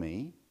call on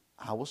me,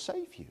 I will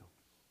save you.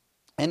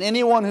 And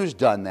anyone who's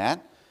done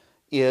that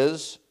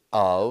is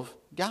of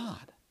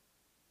God.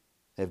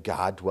 They have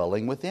God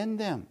dwelling within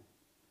them.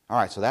 All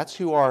right, so that's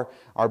who our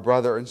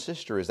brother and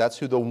sister is. That's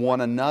who the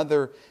one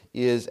another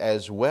is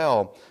as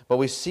well. But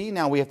we see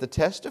now we have to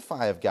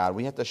testify of God.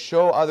 We have to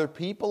show other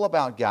people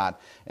about God.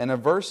 And in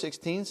verse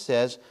 16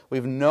 says, we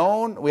have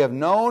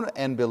known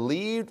and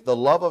believed the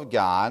love of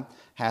God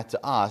hath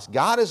to us.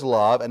 God is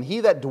love, and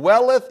he that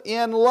dwelleth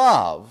in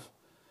love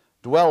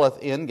dwelleth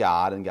in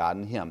God, and God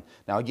in him.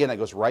 Now again, that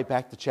goes right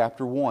back to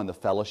chapter 1, the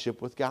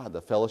fellowship with God,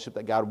 the fellowship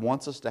that God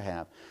wants us to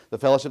have, the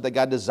fellowship that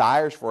God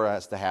desires for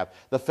us to have,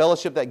 the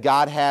fellowship that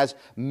God has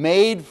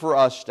made for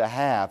us to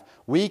have.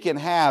 We can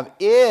have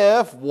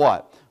if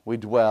what? We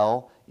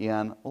dwell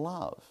in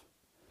love.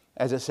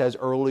 As it says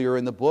earlier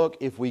in the book,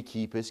 if we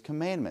keep His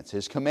commandments.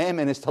 His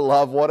commandment is to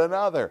love one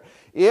another.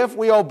 If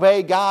we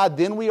obey God,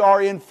 then we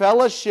are in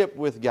fellowship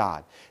with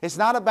God. It's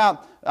not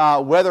about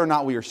whether or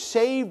not we are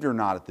saved or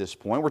not at this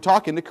point. We're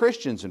talking to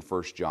Christians in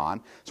 1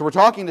 John. So we're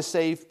talking to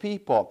saved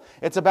people.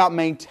 It's about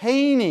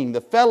maintaining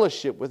the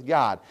fellowship with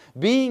God,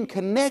 being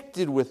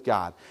connected with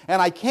God.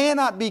 And I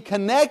cannot be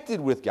connected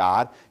with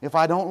God if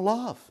I don't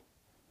love.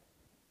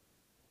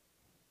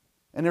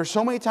 And there's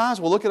so many times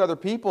we'll look at other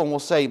people and we'll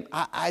say,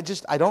 I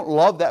don't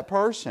love that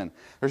person.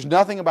 There's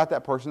nothing about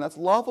that person that's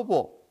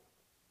lovable.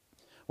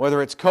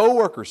 Whether it's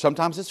coworkers,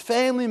 sometimes it's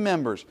family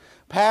members,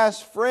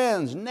 past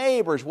friends,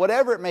 neighbors,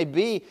 whatever it may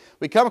be.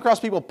 We come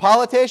across people,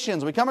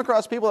 politicians, we come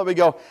across people that we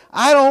go,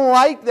 I don't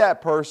like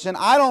that person,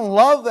 I don't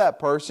love that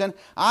person,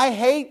 I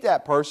hate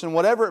that person,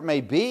 whatever it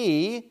may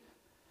be.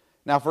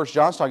 Now 1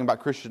 John's talking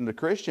about Christian to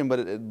Christian,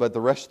 but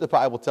the rest of the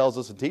Bible tells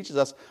us and teaches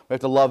us we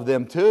have to love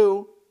them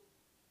too.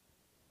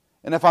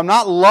 And if I'm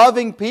not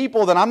loving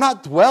people, then I'm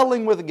not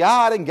dwelling with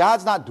God, and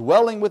God's not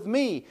dwelling with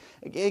me.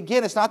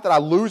 Again, it's not that I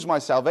lose my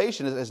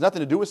salvation. It has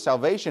nothing to do with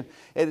salvation.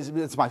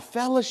 It's my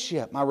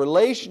fellowship. My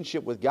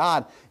relationship with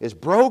God is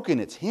broken.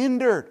 It's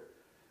hindered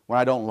when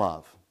I don't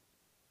love.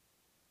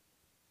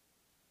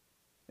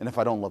 And if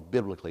I don't love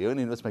biblically,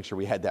 let's make sure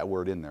we had that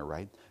word in there,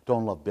 right?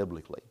 Don't love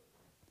biblically.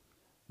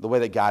 The way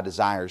that God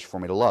desires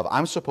for me to love.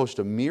 I'm supposed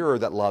to mirror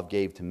that love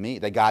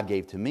that God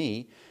gave to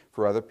me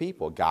for other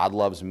people. God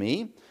loves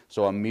me.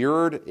 So I'm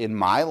mirrored in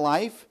my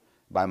life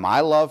by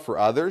my love for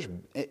others.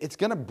 It's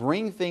going to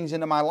bring things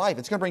into my life.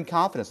 It's going to bring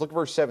confidence. Look at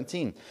verse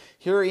 17.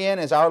 Herein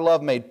is our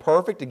love made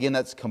perfect. Again,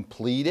 that's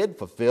completed,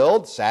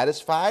 fulfilled,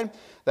 satisfied,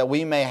 that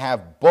we may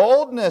have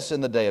boldness in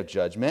the day of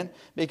judgment,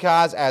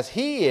 because as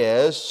He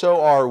is,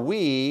 so are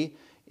we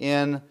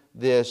in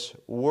this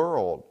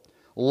world.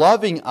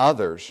 Loving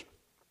others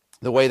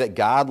the way that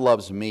God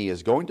loves me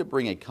is going to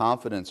bring a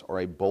confidence or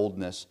a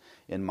boldness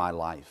in my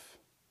life.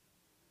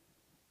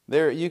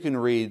 There, you can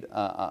read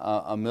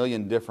a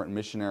million different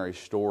missionary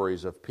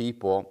stories of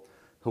people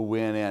who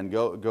went in.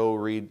 Go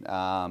read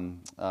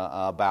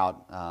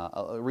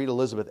read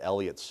Elizabeth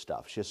Elliot's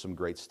stuff. She has some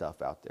great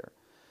stuff out there.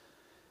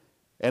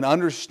 And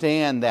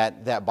understand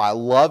that by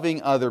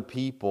loving other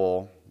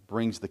people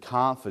brings the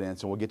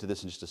confidence, and we'll get to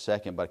this in just a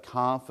second, but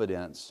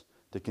confidence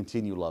to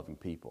continue loving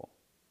people.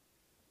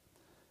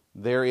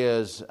 There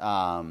is...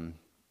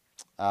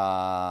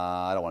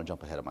 I don't want to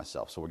jump ahead of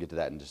myself, so we'll get to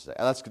that in just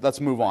a second. Let's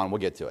move on. We'll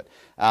get to it.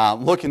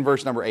 Look in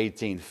verse number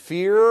 18.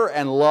 Fear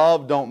and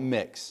love don't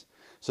mix.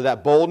 So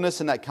that boldness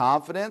and that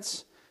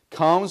confidence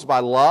comes by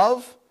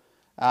love.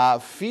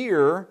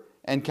 Fear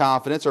and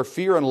confidence, or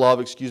fear and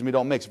love,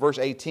 don't mix. Verse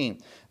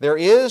 18. There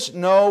is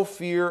no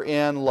fear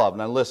in love.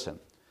 Now listen.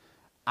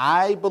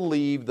 I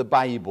believe the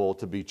Bible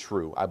to be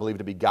true. I believe it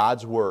to be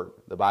God's Word.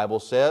 The Bible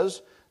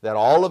says that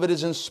all of it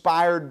is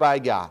inspired by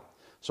God.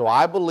 So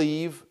I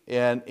believe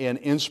in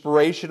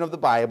inspiration of the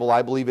Bible.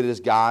 I believe it is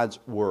God's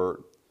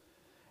Word.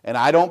 And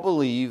I don't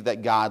believe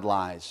that God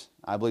lies.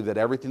 I believe that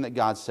everything that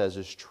God says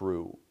is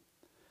true.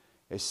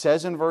 It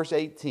says in verse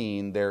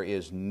 18, there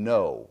is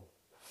no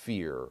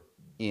fear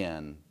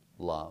in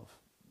love.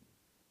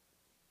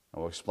 I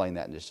will explain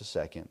that in just a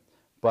second.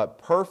 But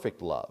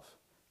perfect love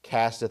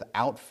casteth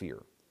out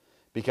fear,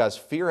 because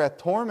fear hath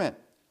torment.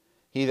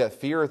 He that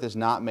feareth is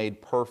not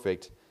made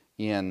perfect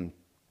in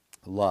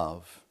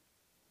love.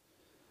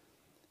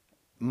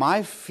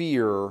 My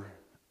fear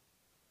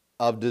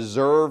of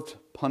deserved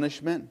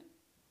punishment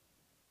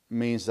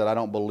means that I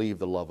don't believe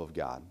the love of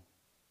God.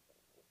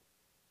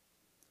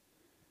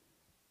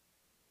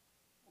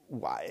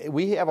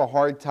 We have a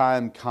hard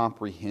time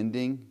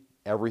comprehending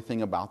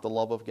everything about the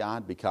love of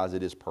God because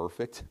it is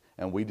perfect,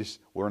 and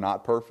we're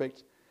not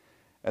perfect.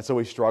 And so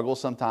we struggle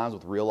sometimes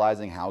with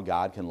realizing how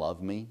God can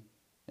love me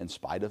in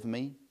spite of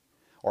me,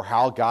 or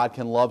how God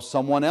can love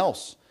someone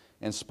else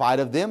in spite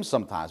of them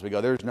sometimes. We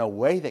go, there's no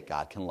way that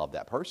God can love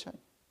that person.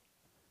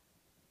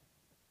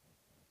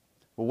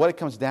 But what it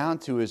comes down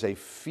to is a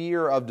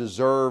fear of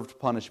deserved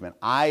punishment.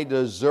 I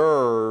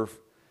deserve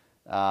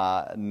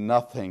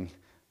nothing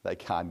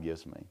that God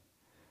gives me.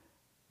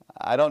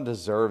 I don't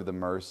deserve the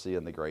mercy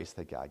and the grace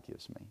that God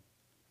gives me.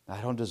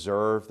 I don't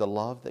deserve the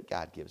love that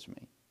God gives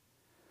me.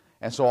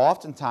 And so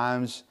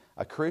oftentimes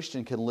a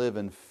Christian can live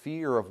in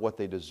fear of what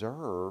they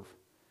deserve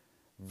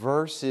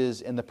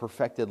versus in the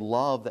perfected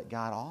love that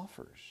God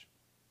offers.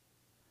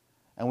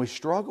 And we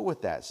struggle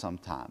with that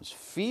sometimes.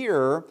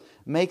 Fear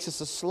makes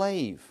us a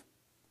slave.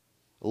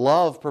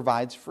 Love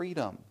provides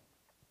freedom.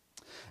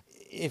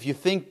 if you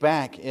think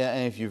back,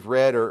 and if you've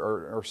read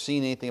or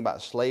seen anything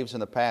about slaves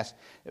in the past,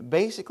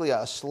 basically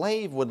a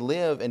slave would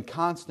live in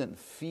constant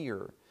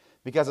fear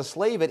because a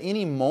slave at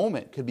any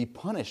moment could be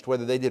punished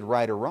whether they did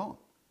right or wrong.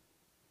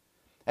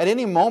 At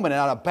any moment,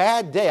 and on a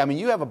bad day, I mean,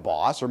 you have a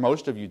boss, or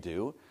most of you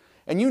do,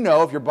 and you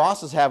know if your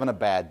boss is having a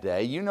bad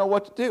day, you know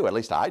what to do. At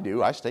least I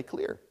do. I stay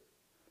clear.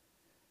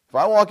 If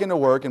I walk into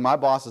work and my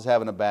boss is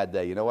having a bad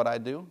day, you know what I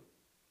do?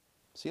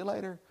 See you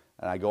later.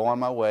 And I go on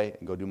my way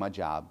and go do my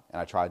job,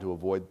 and I try to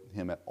avoid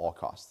him at all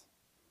costs.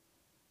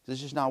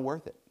 It's just not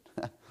worth it.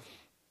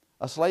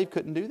 A slave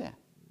couldn't do that.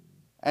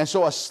 And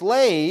so a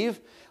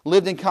slave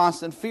lived in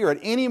constant fear. At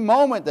any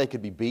moment they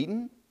could be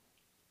beaten,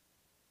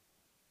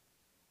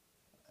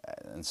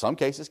 in some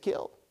cases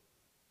killed.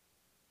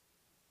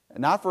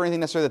 Not for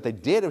anything necessarily that they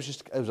did, it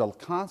was a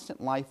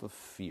constant life of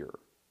fear.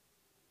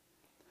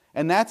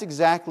 And that's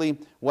exactly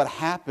what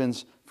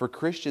happens for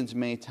Christians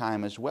many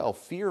times as well.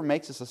 Fear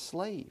makes us a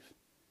slave,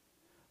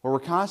 where we're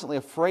constantly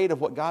afraid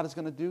of what God is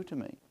going to do to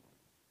me,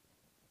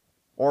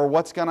 or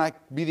what's going to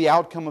be the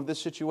outcome of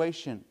this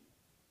situation.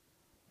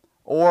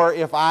 Or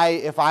if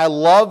I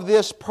love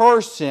this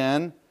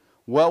person,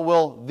 what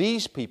will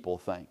these people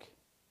think?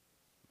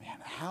 Man,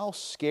 how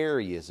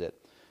scary is it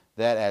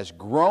that as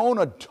grown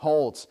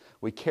adults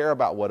we care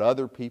about what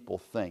other people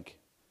think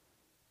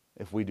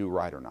if we do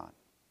right or not?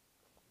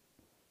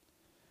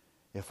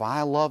 If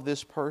I love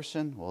this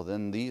person, well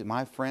then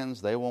my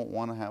friends, they won't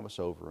want to have us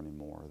over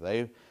anymore.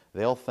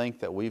 They'll think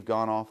that we've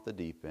gone off the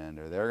deep end,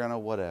 or they're going to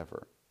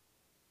whatever.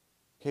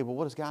 Okay, well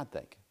what does God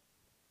think?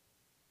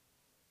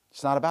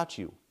 It's not about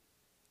you.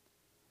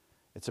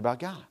 It's about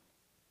God.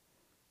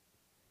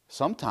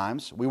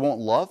 Sometimes we won't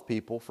love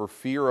people for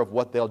fear of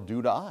what they'll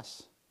do to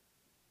us.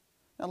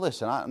 Now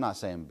listen, I'm not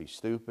saying be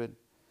stupid.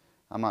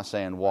 I'm not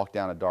saying walk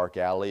down a dark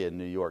alley in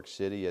New York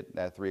City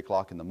at 3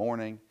 o'clock in the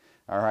morning,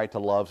 all right, to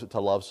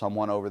love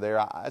someone over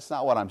there. That's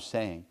not what I'm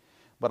saying.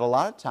 But a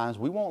lot of times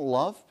we won't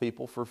love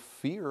people for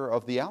fear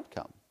of the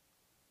outcome.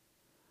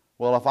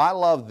 Well, if I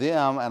love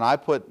them and I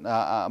put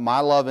my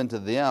love into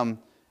them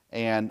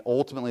and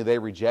ultimately they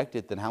reject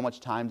it, then how much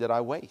time did I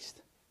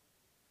waste?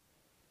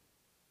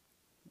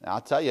 Now,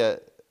 I'll tell you,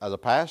 as a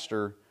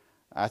pastor,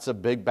 that's a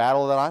big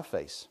battle that I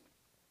face.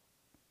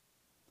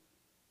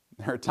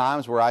 There are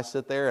times where I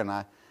sit there and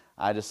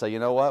I just say, you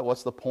know what?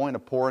 What's the point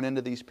of pouring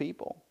into these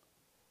people?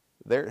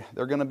 They're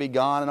going to be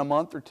gone in a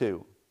month or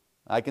two.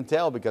 I can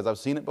tell because I've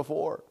seen it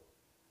before.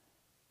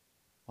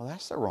 Well,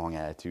 that's the wrong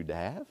attitude to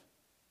have.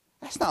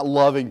 That's not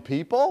loving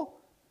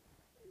people.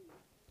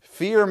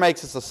 Fear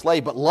makes us a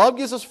slave, but love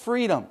gives us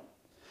freedom.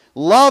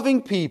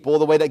 Loving people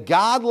the way that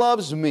God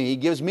loves me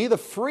gives me the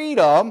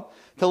freedom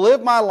to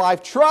live my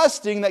life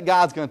trusting that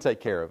God's going to take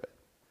care of it.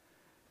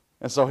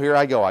 And so here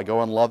I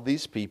go and love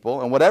these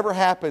people, and whatever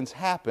happens,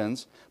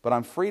 happens, but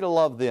I'm free to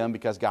love them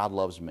because God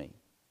loves me.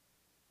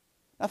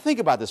 Now think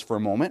about this for a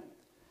moment.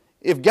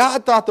 If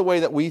God thought the way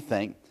that we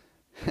think,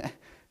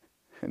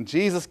 and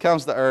Jesus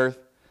comes to earth,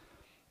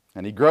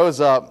 and He grows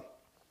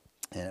up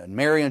in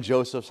Mary and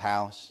Joseph's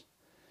house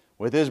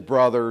with His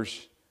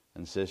brothers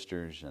and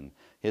sisters and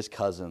His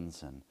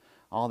cousins and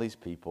all these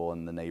people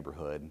in the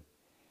neighborhood.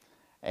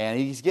 And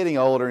he's getting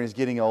older and he's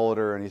getting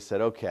older, and he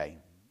said, okay,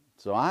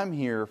 so I'm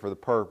here for the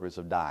purpose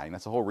of dying.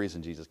 That's the whole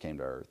reason Jesus came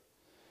to earth.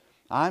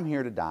 I'm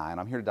here to die, and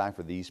I'm here to die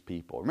for these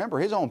people. Remember,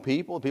 His own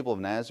people, the people of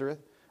Nazareth,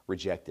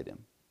 rejected Him.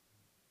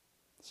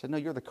 They said, no,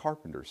 you're the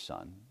carpenter's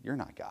son. You're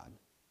not God.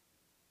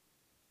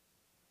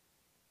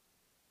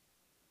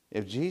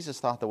 If Jesus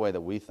thought the way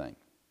that we think,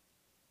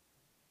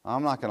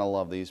 I'm not going to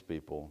love these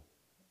people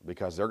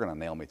because they're going to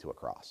nail me to a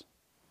cross.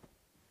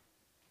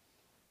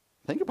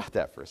 Think about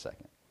that for a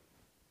second.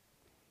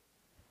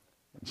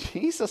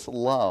 Jesus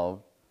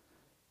loved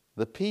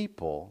the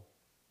people,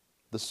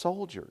 the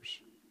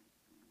soldiers,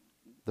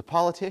 the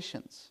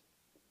politicians,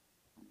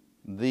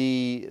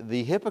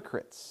 the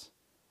hypocrites,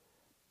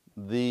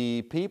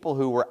 the people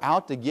who were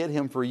out to get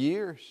Him for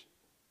years,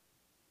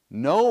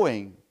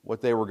 knowing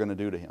what they were going to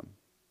do to Him.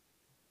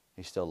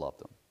 He still loved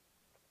them.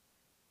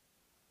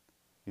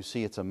 You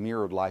see, it's a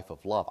mirrored life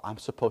of love. I'm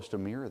supposed to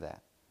mirror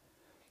that.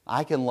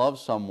 I can love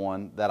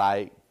someone that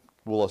I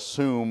will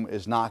assume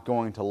is not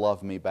going to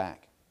love me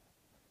back.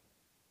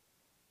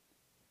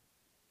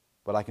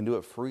 But I can do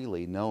it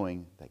freely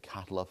knowing that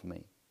God loved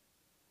me.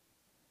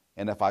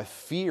 And if I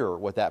fear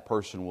what that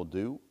person will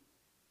do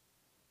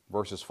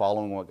versus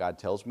following what God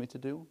tells me to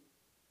do,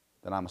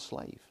 then I'm a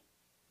slave.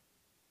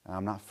 And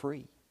I'm not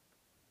free.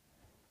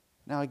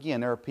 Now again,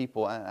 there are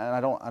people, and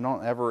I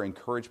don't ever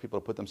encourage people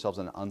to put themselves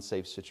in an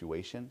unsafe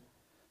situation.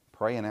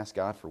 Pray and ask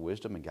God for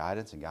wisdom and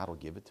guidance, and God will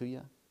give it to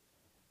you.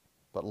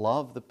 But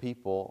love the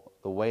people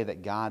the way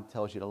that God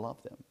tells you to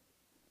love them.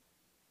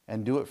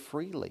 And do it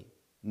freely,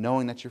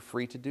 knowing that you're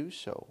free to do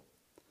so.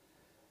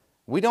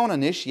 We don't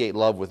initiate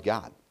love with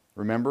God.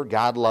 Remember,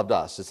 God loved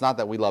us. It's not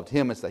that we loved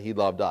Him, it's that He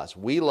loved us.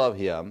 We love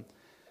Him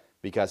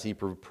because He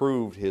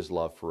proved His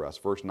love for us.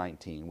 Verse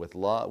 19,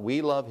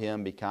 we love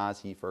Him because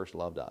He first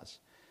loved us.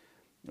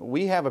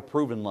 We have a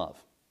proven love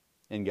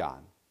in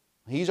God.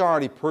 He's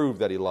already proved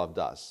that He loved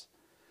us.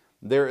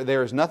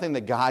 There is nothing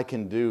that God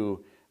can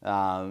do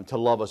to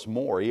love us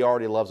more. He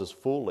already loves us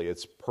fully.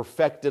 It's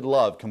perfected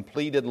love,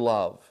 completed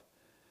love.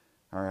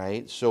 All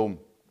right? So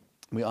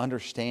we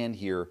understand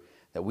here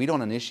that we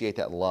don't initiate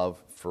that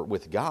love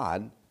with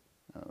God,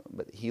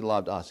 but He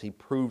loved us. He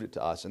proved it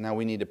to us, and now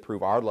we need to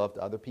prove our love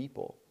to other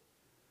people.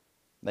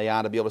 They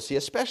ought to be able to see,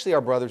 especially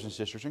our brothers and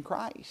sisters in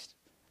Christ.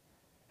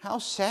 How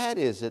sad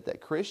is it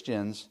that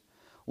Christians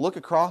look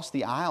across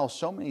the aisle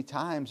so many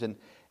times and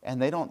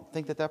they don't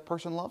think that that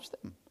person loves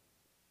them?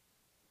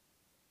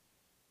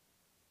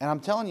 And I'm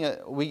telling you,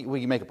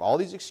 we make up all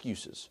these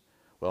excuses.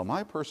 Well,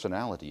 my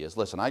personality is,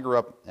 listen, I grew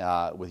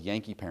up with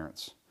Yankee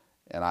parents,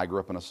 and I grew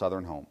up in a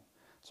Southern home.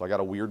 So I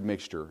got a weird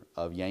mixture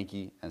of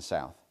Yankee and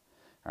South.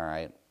 All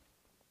right.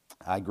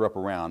 I grew up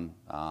around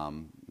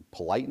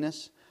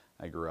politeness.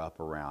 I grew up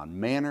around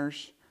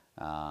manners.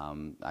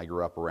 I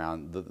grew up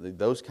around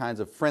those kinds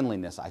of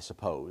friendliness, I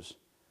suppose.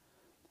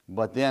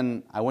 But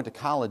then I went to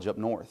college up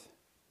north.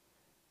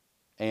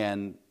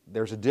 And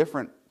there's a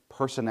different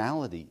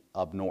personality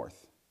up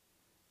north.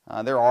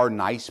 There are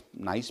nice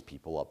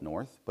people up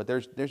north, but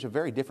there's a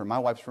very different. My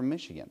wife's from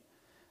Michigan.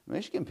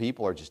 Michigan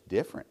people are just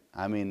different.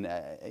 I mean,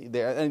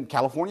 and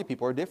California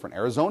people are different.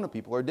 Arizona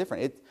people are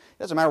different. It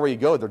doesn't matter where you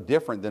go; they're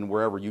different than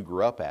wherever you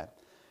grew up at.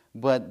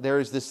 But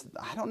there's this,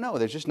 I don't know,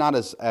 there's just not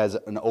as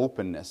an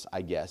openness,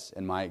 I guess,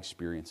 in my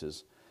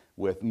experiences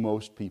with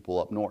most people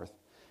up north.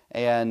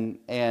 And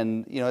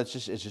you know, it's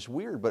just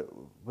weird.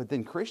 But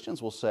then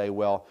Christians will say,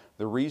 well,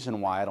 the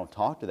reason why I don't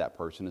talk to that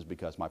person is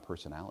because my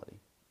personality.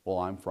 Well,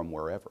 I'm from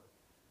wherever.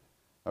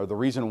 Or the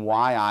reason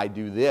why I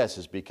do this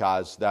is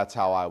because that's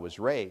how I was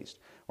raised.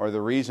 Or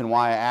the reason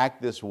why I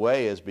act this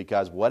way is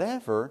because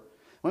whatever.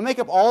 We make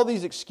up all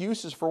these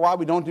excuses for why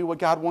we don't do what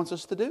God wants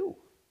us to do.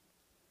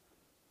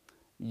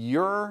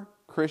 Your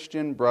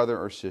Christian brother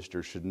or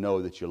sister should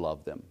know that you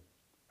love them.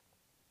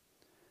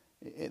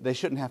 They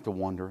shouldn't have to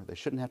wonder. They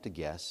shouldn't have to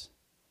guess.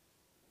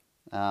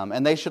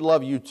 And they should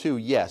love you too,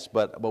 yes,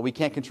 but we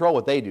can't control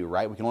what they do,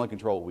 right? We can only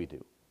control what we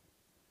do.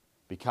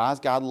 Because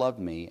God loved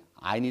me,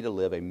 I need to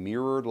live a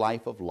mirrored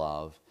life of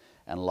love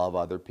and love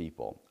other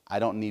people. I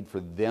don't need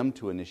for them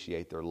to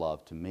initiate their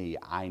love to me.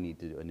 I need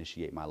to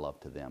initiate my love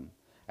to them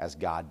as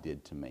God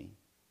did to me.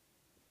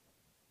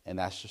 And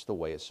that's just the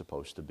way it's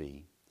supposed to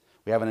be.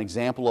 We have an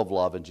example of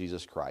love in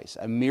Jesus Christ,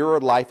 a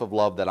mirrored life of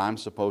love that I'm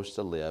supposed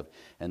to live.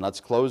 And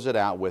let's close it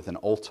out with an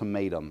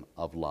ultimatum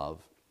of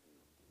love.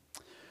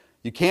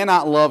 You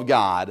cannot love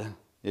God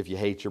if you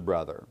hate your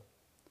brother.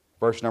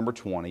 Verse number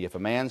 20, if a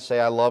man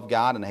say, I love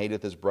God, and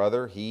hateth his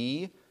brother,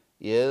 he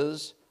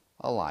is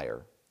a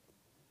liar.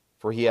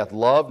 For he hath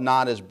loved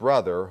not his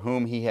brother,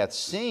 whom he hath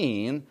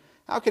seen.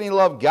 How can he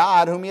love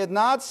God, whom he hath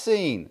not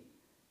seen?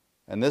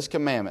 And this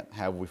commandment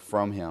have we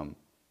from him,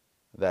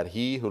 that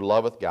he who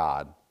loveth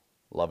God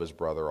love his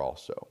brother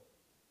also.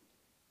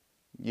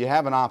 You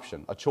have an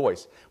option, a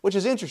choice, which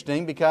is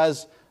interesting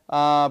because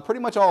pretty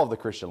much all of the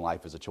Christian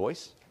life is a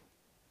choice.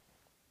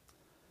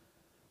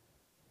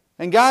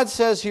 And God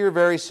says here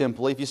very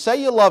simply, if you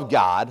say you love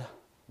God,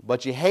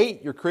 but you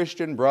hate your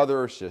Christian brother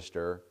or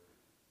sister,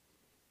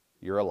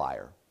 you're a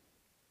liar.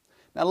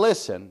 Now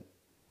listen,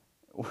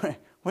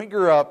 we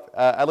grew up,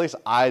 at least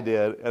I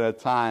did, at a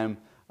time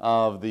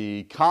of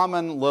the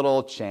common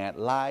little chant,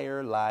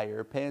 liar,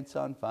 liar, pants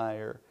on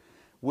fire,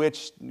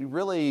 which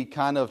really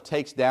kind of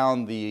takes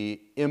down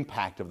the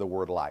impact of the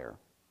word liar.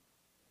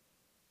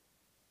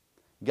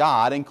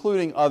 God,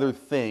 including other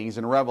things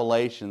in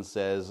Revelation,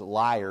 says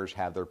liars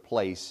have their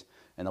place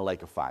in the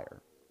lake of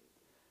fire.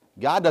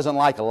 God doesn't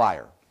like a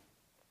liar.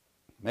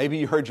 Maybe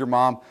you heard your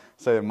mom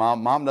say,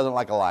 Mom doesn't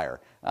like a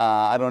liar.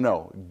 I don't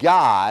know.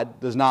 God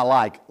does not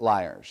like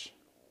liars.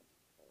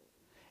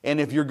 And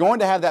if you're going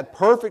to have that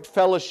perfect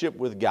fellowship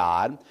with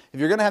God, if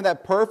you're going to have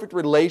that perfect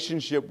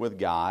relationship with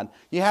God,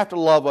 you have to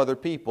love other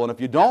people. And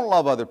if you don't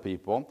love other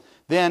people,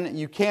 then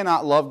you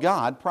cannot love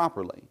God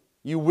properly.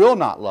 You will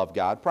not love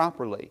God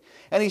properly.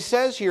 And he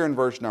says here in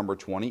verse number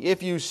 20,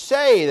 if you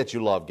say that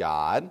you love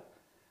God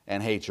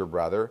and hate your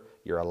brother,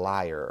 you're a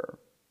liar.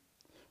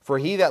 For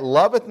he that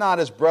loveth not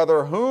his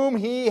brother whom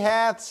he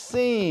hath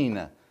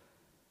seen,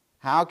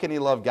 how can he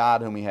love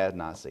God whom he hath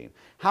not seen?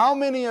 How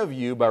many of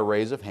you, by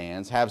raise of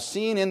hands, have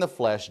seen in the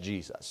flesh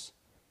Jesus?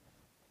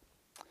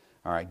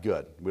 All right,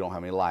 good. We don't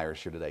have any liars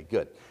here today.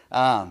 Good.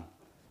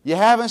 You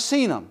haven't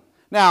seen him.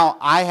 Now,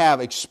 I have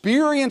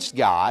experienced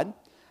God.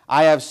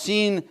 I have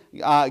seen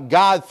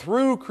God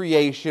through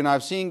creation.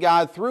 I've seen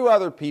God through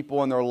other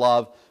people and their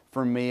love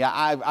for me.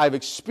 I've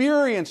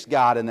experienced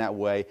God in that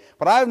way,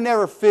 but I've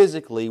never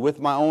physically, with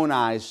my own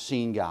eyes,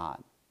 seen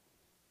God.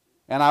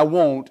 And I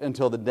won't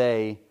until the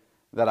day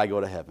that I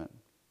go to heaven.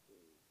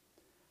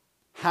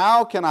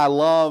 How can I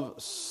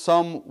love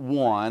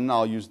someone,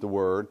 I'll use the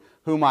word,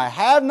 whom I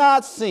have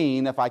not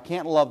seen if I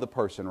can't love the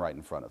person right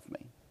in front of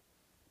me?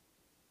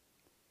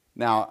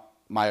 Now,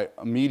 my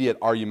immediate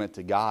argument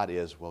to God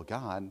is, well,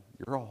 God,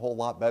 you're a whole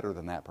lot better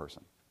than that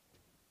person.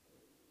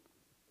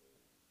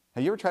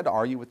 Have you ever tried to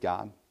argue with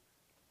God?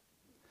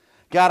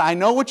 God, I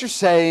know what you're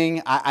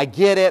saying. I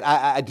get it.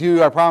 I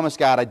do. I promise,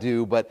 God, I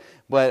do. But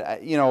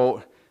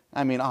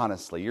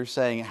honestly, you're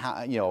saying,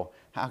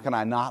 how can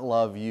I not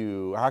love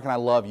you? Or how can I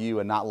love you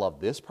and not love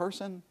this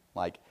person?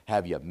 Like,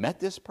 have you met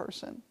this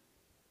person?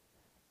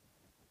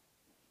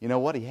 You know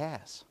what? He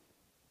has.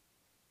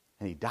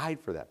 And He died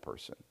for that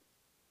person.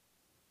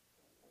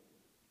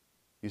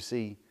 You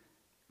see,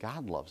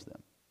 God loves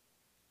them.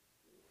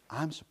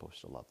 I'm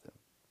supposed to love them.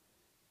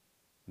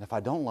 And if I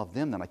don't love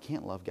them, then I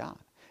can't love God.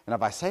 And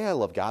if I say I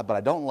love God, but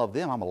I don't love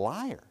them, I'm a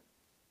liar.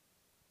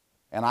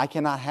 And I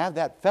cannot have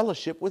that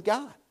fellowship with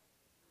God.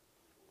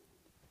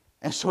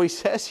 And so He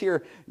says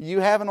here, you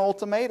have an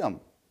ultimatum.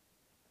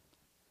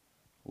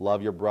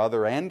 Love your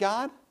brother and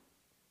God,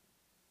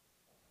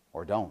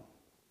 or don't.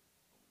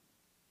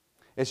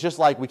 It's just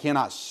like we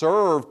cannot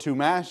serve two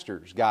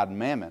masters, God and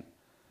mammon.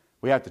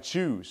 We have to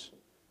choose.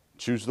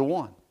 Choose the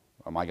one.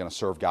 Am I going to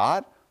serve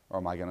God, or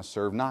am I going to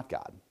serve not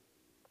God?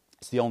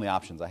 It's the only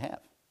options I have.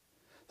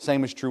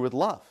 Same is true with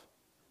love.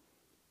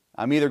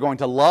 I'm either going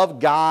to love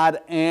God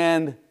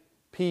and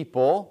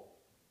people,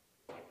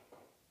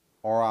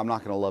 or I'm not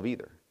going to love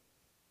either.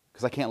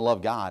 Because I can't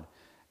love God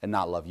and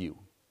not love you.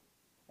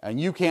 And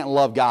you can't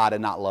love God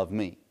and not love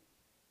me.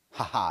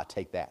 Ha ha,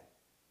 take that.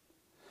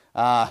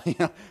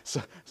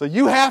 So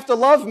you have to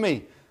love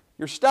me.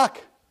 You're stuck.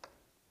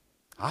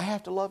 I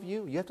have to love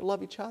you. You have to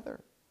love each other.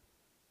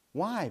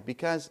 Why?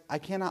 Because I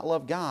cannot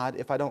love God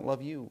if I don't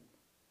love you.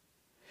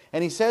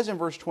 And He says in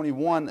verse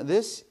 21,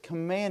 this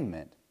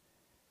commandment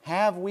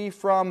have we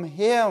from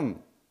Him,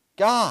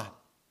 God,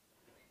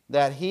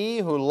 that he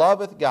who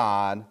loveth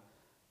God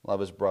love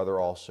his brother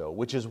also.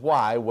 Which is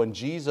why when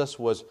Jesus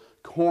was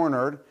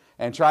cornered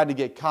and tried to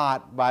get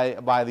caught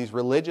by these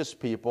religious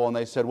people, and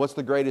they said, what's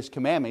the greatest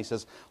commandment? He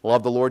says,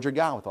 love the Lord your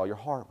God with all your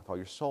heart, with all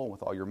your soul,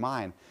 with all your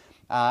mind.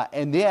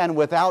 And then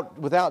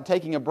without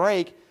taking a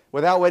break,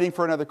 without waiting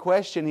for another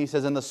question, He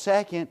says, and the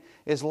second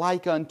is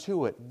like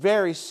unto it,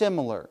 very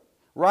similar,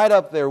 right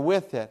up there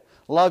with it.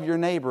 Love your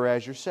neighbor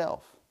as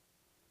yourself.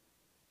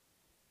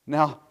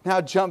 Now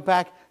jump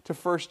back to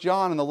 1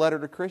 John in the letter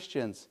to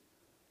Christians.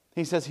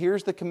 He says,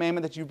 here's the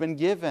commandment that you've been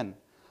given.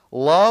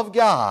 Love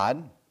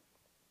God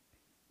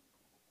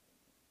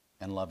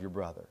and love your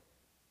brother.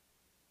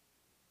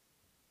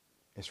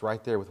 It's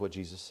right there with what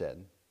Jesus said.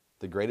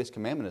 The greatest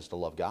commandment is to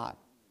love God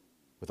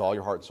with all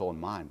your heart, soul, and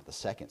mind. But the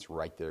second's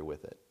right there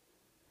with it.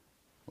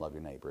 Love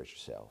your neighbor as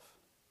yourself.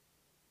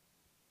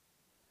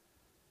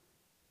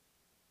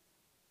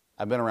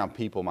 I've been around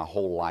people my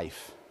whole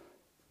life.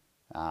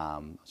 I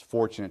was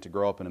fortunate to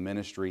grow up in a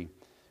ministry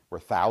where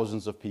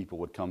thousands of people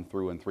would come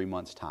through in 3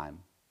 months' time.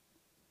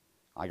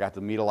 I got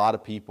to meet a lot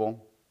of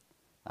people,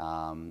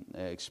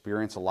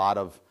 experience a lot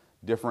of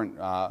different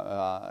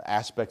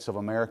aspects of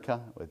America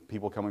with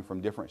people coming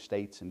from different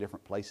states and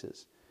different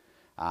places.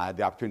 I had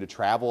the opportunity to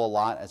travel a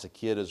lot as a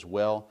kid as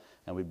well,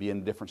 and we'd be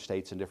in different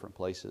states and different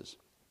places.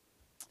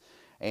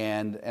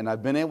 And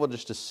I've been able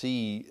just to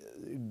see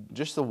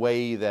just the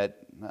way that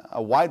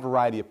a wide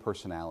variety of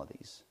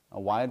personalities, a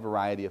wide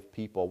variety of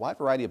people, a wide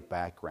variety of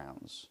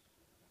backgrounds.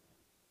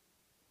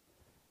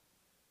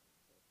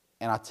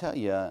 And I'll tell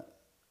you,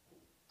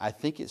 I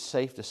think it's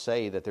safe to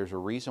say that there's a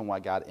reason why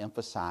God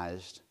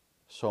emphasized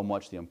so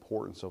much the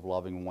importance of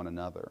loving one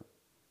another.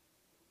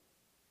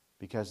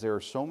 Because there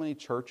are so many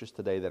churches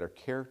today that are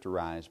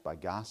characterized by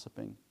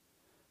gossiping,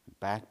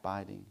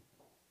 backbiting,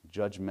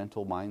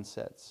 judgmental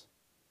mindsets.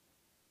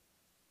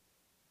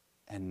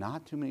 And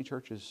not too many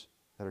churches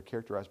that are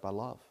characterized by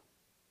love.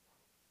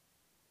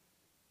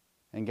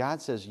 And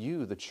God says,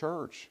 you, the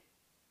church,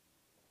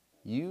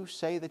 you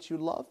say that you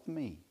love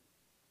me.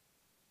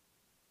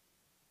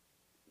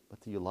 But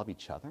do you love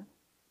each other?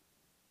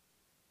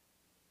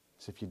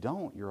 So if you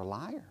don't, you're a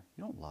liar.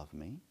 You don't love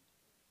me.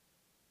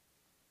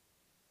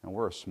 And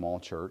we're a small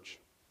church.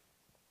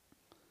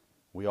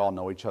 We all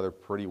know each other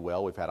pretty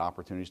well. We've had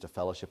opportunities to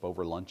fellowship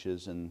over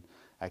lunches and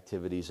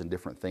activities and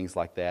different things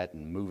like that,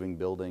 and moving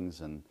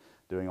buildings and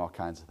doing all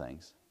kinds of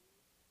things.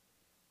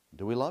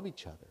 Do we love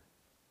each other?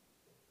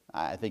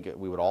 I think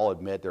we would all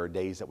admit there are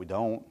days that we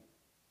don't.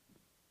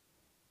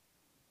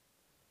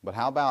 But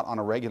how about on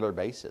a regular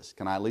basis?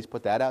 Can I at least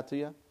put that out to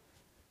you?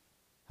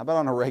 How about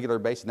on a regular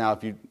basis? Now,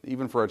 if you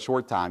even for a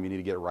short time, you need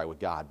to get it right with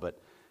God. But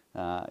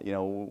I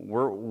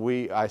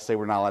say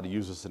we're not allowed to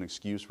use this as an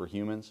excuse for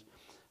humans.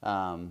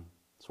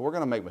 So we're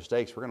going to make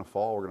mistakes. We're going to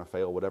fall. We're going to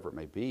fail, whatever it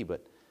may be.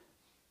 But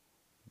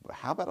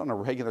how about on a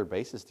regular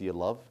basis? Do you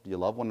love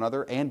one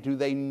another? And do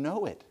they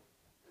know it?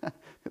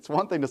 It's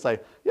one thing to say,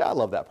 yeah, I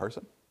love that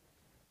person.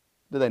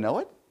 Do they know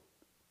it?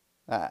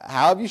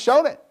 How have you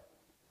shown it?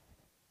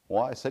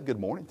 Well, I said good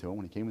morning to him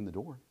when he came in the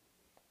door.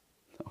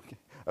 Okay,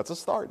 that's a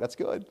start. That's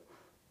good.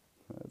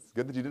 It's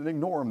good that you didn't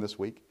ignore him this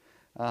week.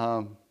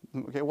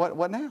 Okay,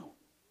 what now?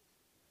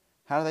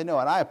 How do they know?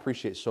 And I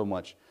appreciate so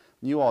much.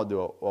 You all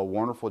do a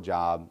wonderful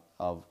job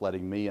of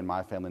letting me and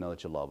my family know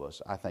that you love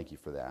us. I thank you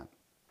for that.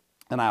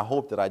 And I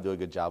hope that I do a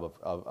good job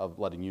of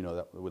letting you know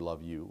that we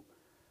love you.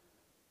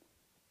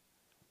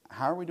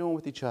 How are we doing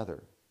with each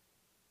other?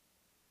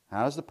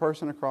 How does the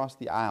person across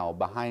the aisle,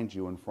 behind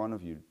you, in front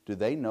of you, do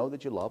they know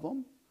that you love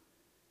them?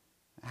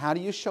 How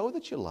do you show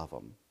that you love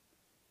them?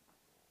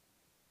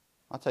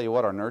 I'll tell you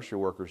what, our nursery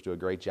workers do a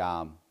great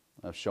job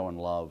of showing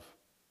love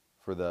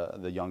for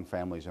the young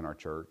families in our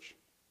church.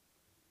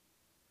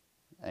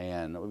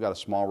 And we've got a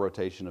small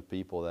rotation of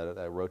people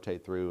that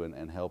rotate through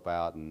and help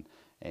out.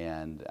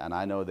 And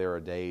I know there are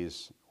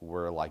days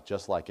where,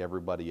 just like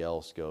everybody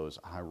else goes,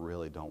 I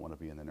really don't want to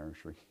be in the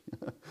nursery.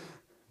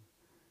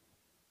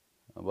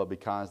 But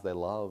because they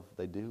love,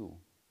 they do.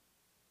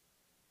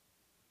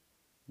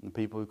 And the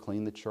people who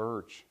clean the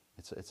church,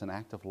 it's an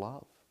act of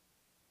love.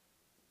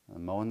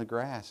 And mowing the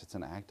grass, it's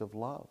an act of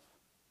love.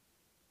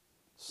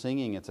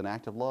 Singing, it's an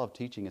act of love.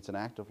 Teaching, it's an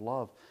act of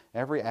love.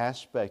 Every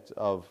aspect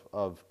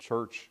of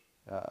church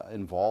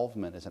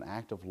involvement is an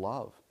act of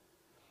love.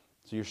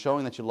 So you're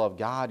showing that you love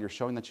God. You're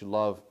showing that you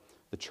love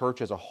the church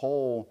as a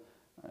whole.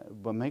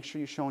 But make sure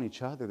you're showing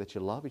each other that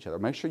you love each other.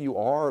 Make sure you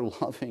are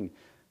loving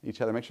each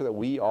other. Make sure that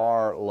we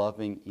are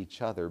loving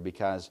each other,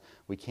 because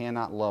we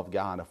cannot love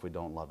God if we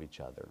don't love each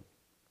other.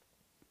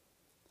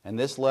 And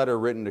this letter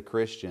written to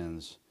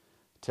Christians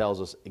tells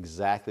us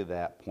exactly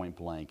that, point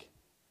blank,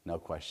 no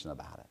question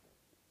about it.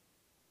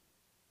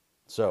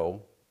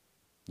 So,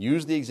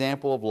 use the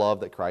example of love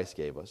that Christ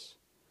gave us.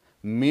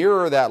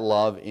 Mirror that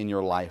love in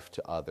your life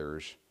to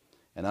others.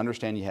 And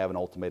understand you have an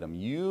ultimatum.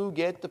 You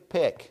get to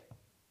pick.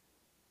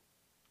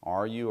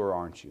 Are you or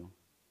aren't you?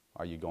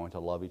 Are you going to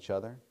love each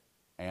other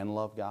and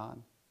love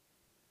God?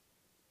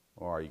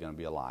 Or are you going to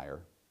be a liar?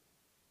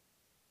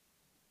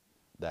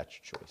 That's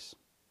your choice.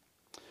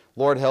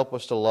 Lord, help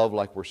us to love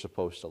like we're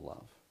supposed to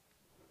love.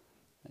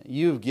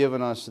 You've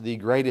given us the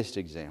greatest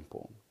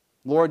example.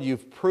 Lord,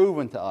 you've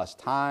proven to us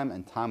time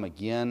and time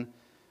again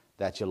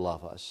that you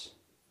love us.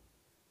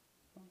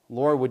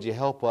 Lord, would you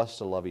help us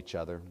to love each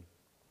other?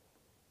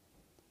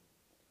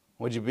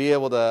 Would you be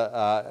able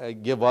to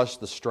give us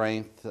the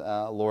strength,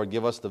 Lord,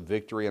 give us the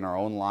victory in our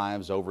own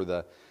lives over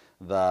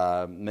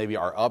the maybe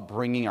our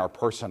upbringing, our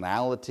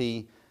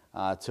personality,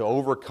 to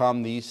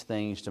overcome these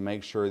things, to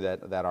make sure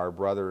that our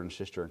brother and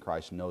sister in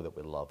Christ know that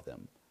we love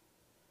them.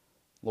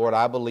 Lord,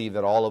 I believe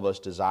that all of us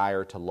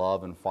desire to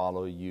love and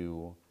follow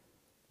you,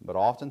 but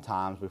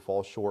oftentimes we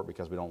fall short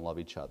because we don't love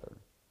each other.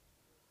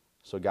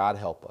 So God,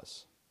 help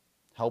us.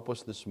 Help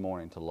us this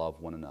morning to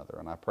love one another.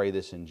 And I pray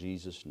this in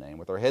Jesus' name.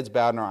 With our heads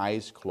bowed and our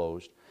eyes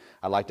closed,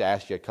 I'd like to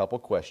ask you a couple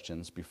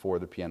questions before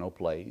the piano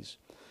plays.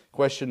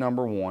 Question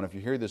number one, if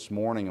you're here this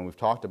morning and we've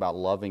talked about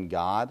loving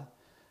God,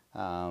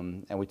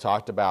 and we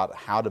talked about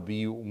how to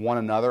be one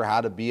another,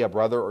 how to be a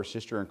brother or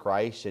sister in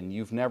Christ, and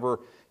you've never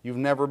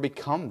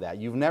become that.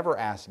 You've never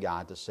asked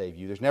God to save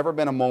you. There's never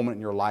been a moment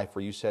in your life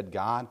where you said,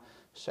 God,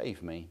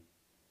 save me.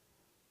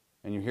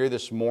 And you're here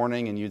this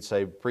morning and you'd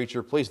say,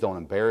 preacher, please don't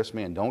embarrass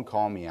me and don't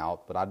call me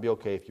out, but I'd be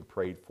okay if you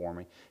prayed for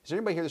me. Is there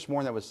anybody here this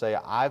morning that would say,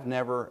 I've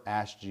never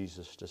asked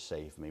Jesus to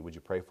save me? Would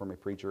you pray for me,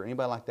 preacher?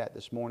 Anybody like that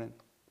this morning?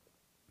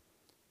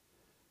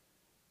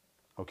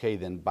 Okay,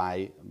 then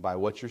by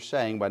what you're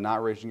saying, by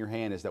not raising your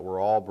hand, is that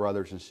we're all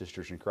brothers and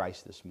sisters in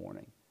Christ this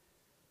morning.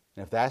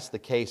 And if that's the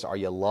case, are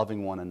you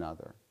loving one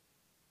another?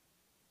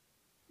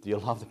 Do you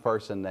love the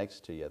person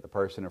next to you, the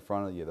person in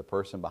front of you, the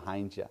person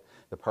behind you,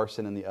 the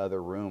person in the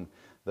other room,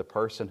 the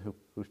person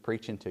who's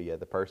preaching to you,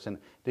 the person?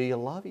 Do you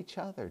love each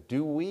other?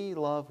 Do we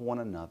love one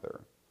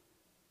another?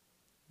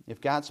 If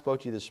God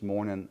spoke to you this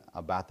morning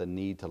about the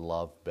need to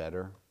love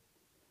better,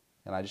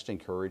 and I just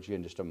encourage you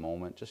in just a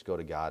moment, just go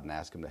to God and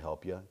ask Him to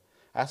help you.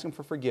 Ask Him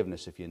for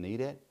forgiveness if you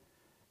need it,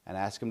 and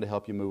ask Him to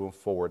help you move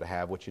forward, to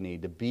have what you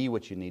need, to be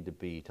what you need to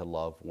be, to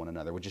love one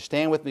another. Would you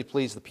stand with me,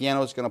 please? The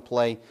piano is going to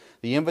play.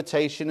 The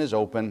invitation is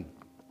open.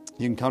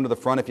 You can come to the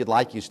front if you'd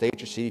like. You stay at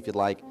your seat if you'd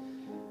like.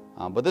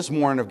 But this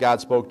morning, if God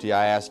spoke to you,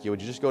 I ask you,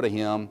 would you just go to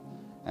Him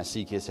and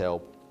seek His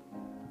help?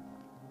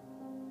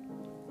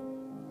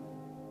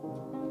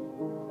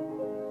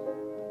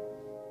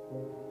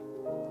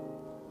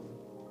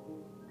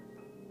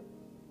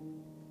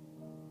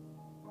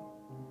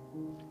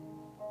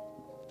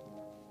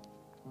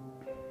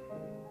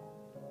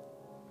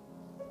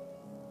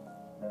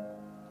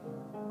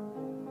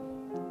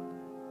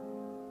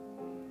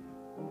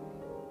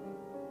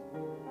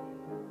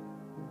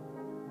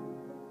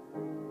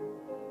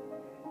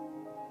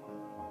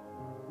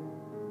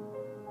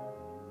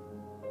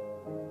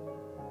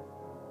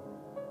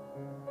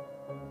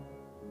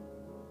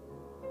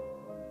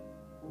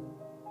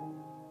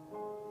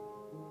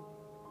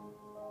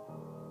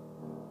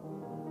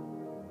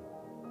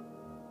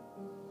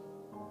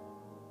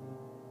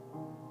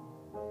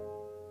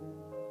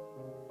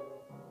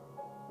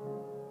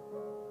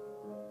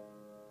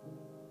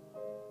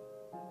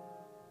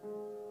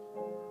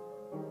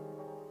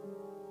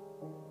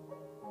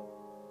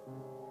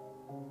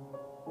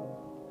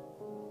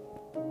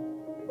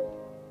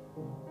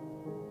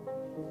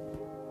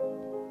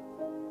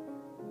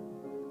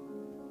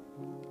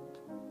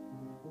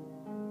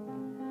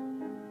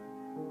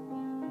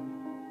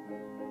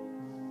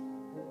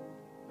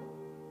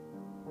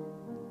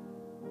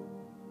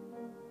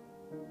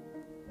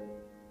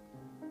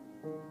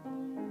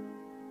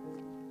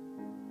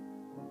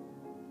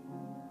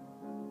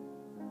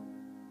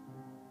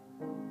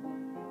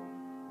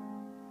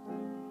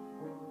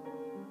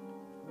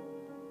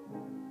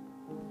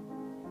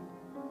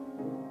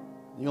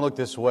 You can look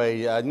this way.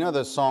 You know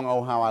the song,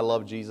 Oh, How I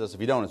Love Jesus?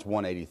 If you don't, it's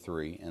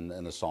 183 in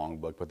the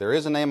songbook. But there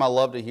is a name I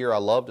love to hear. I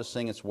love to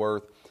sing its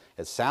worth.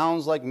 It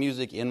sounds like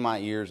music in my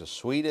ears, the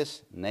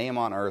sweetest name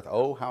on earth.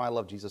 Oh, how I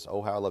love Jesus.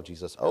 Oh, how I love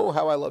Jesus. Oh,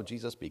 how I love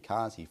Jesus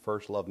because He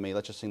first loved me.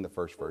 Let's just sing the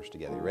first verse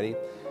together. You ready?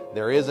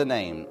 There is a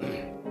name.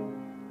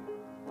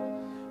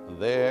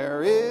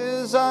 There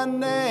is a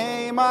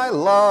name I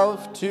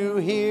love to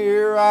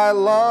hear. I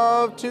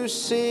love to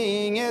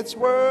sing its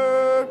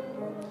word.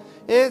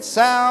 It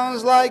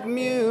sounds like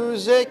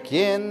music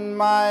in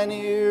mine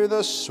ear,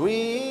 the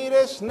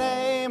sweetest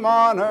name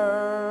on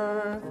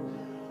earth.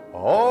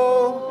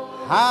 Oh,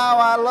 how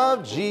I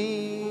love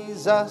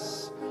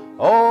Jesus.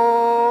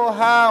 Oh,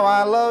 how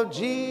I love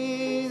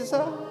Jesus.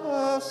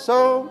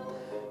 Oh,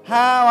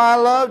 how I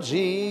love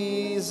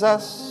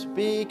Jesus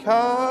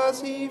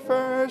because He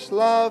first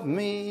loved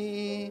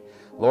me.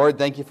 Lord,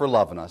 thank You for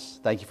loving us.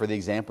 Thank You for the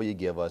example You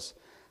give us.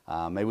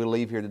 May we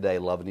leave here today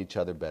loving each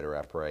other better,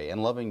 I pray,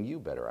 and loving You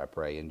better, I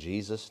pray. In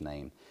Jesus'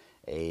 name,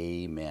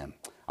 amen.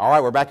 All right,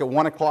 we're back at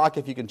 1 o'clock.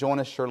 If you can join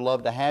us, sure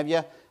love to have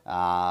you.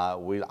 I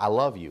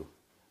love you.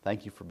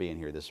 Thank you for being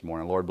here this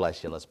morning. Lord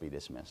bless you. Let's be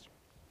dismissed.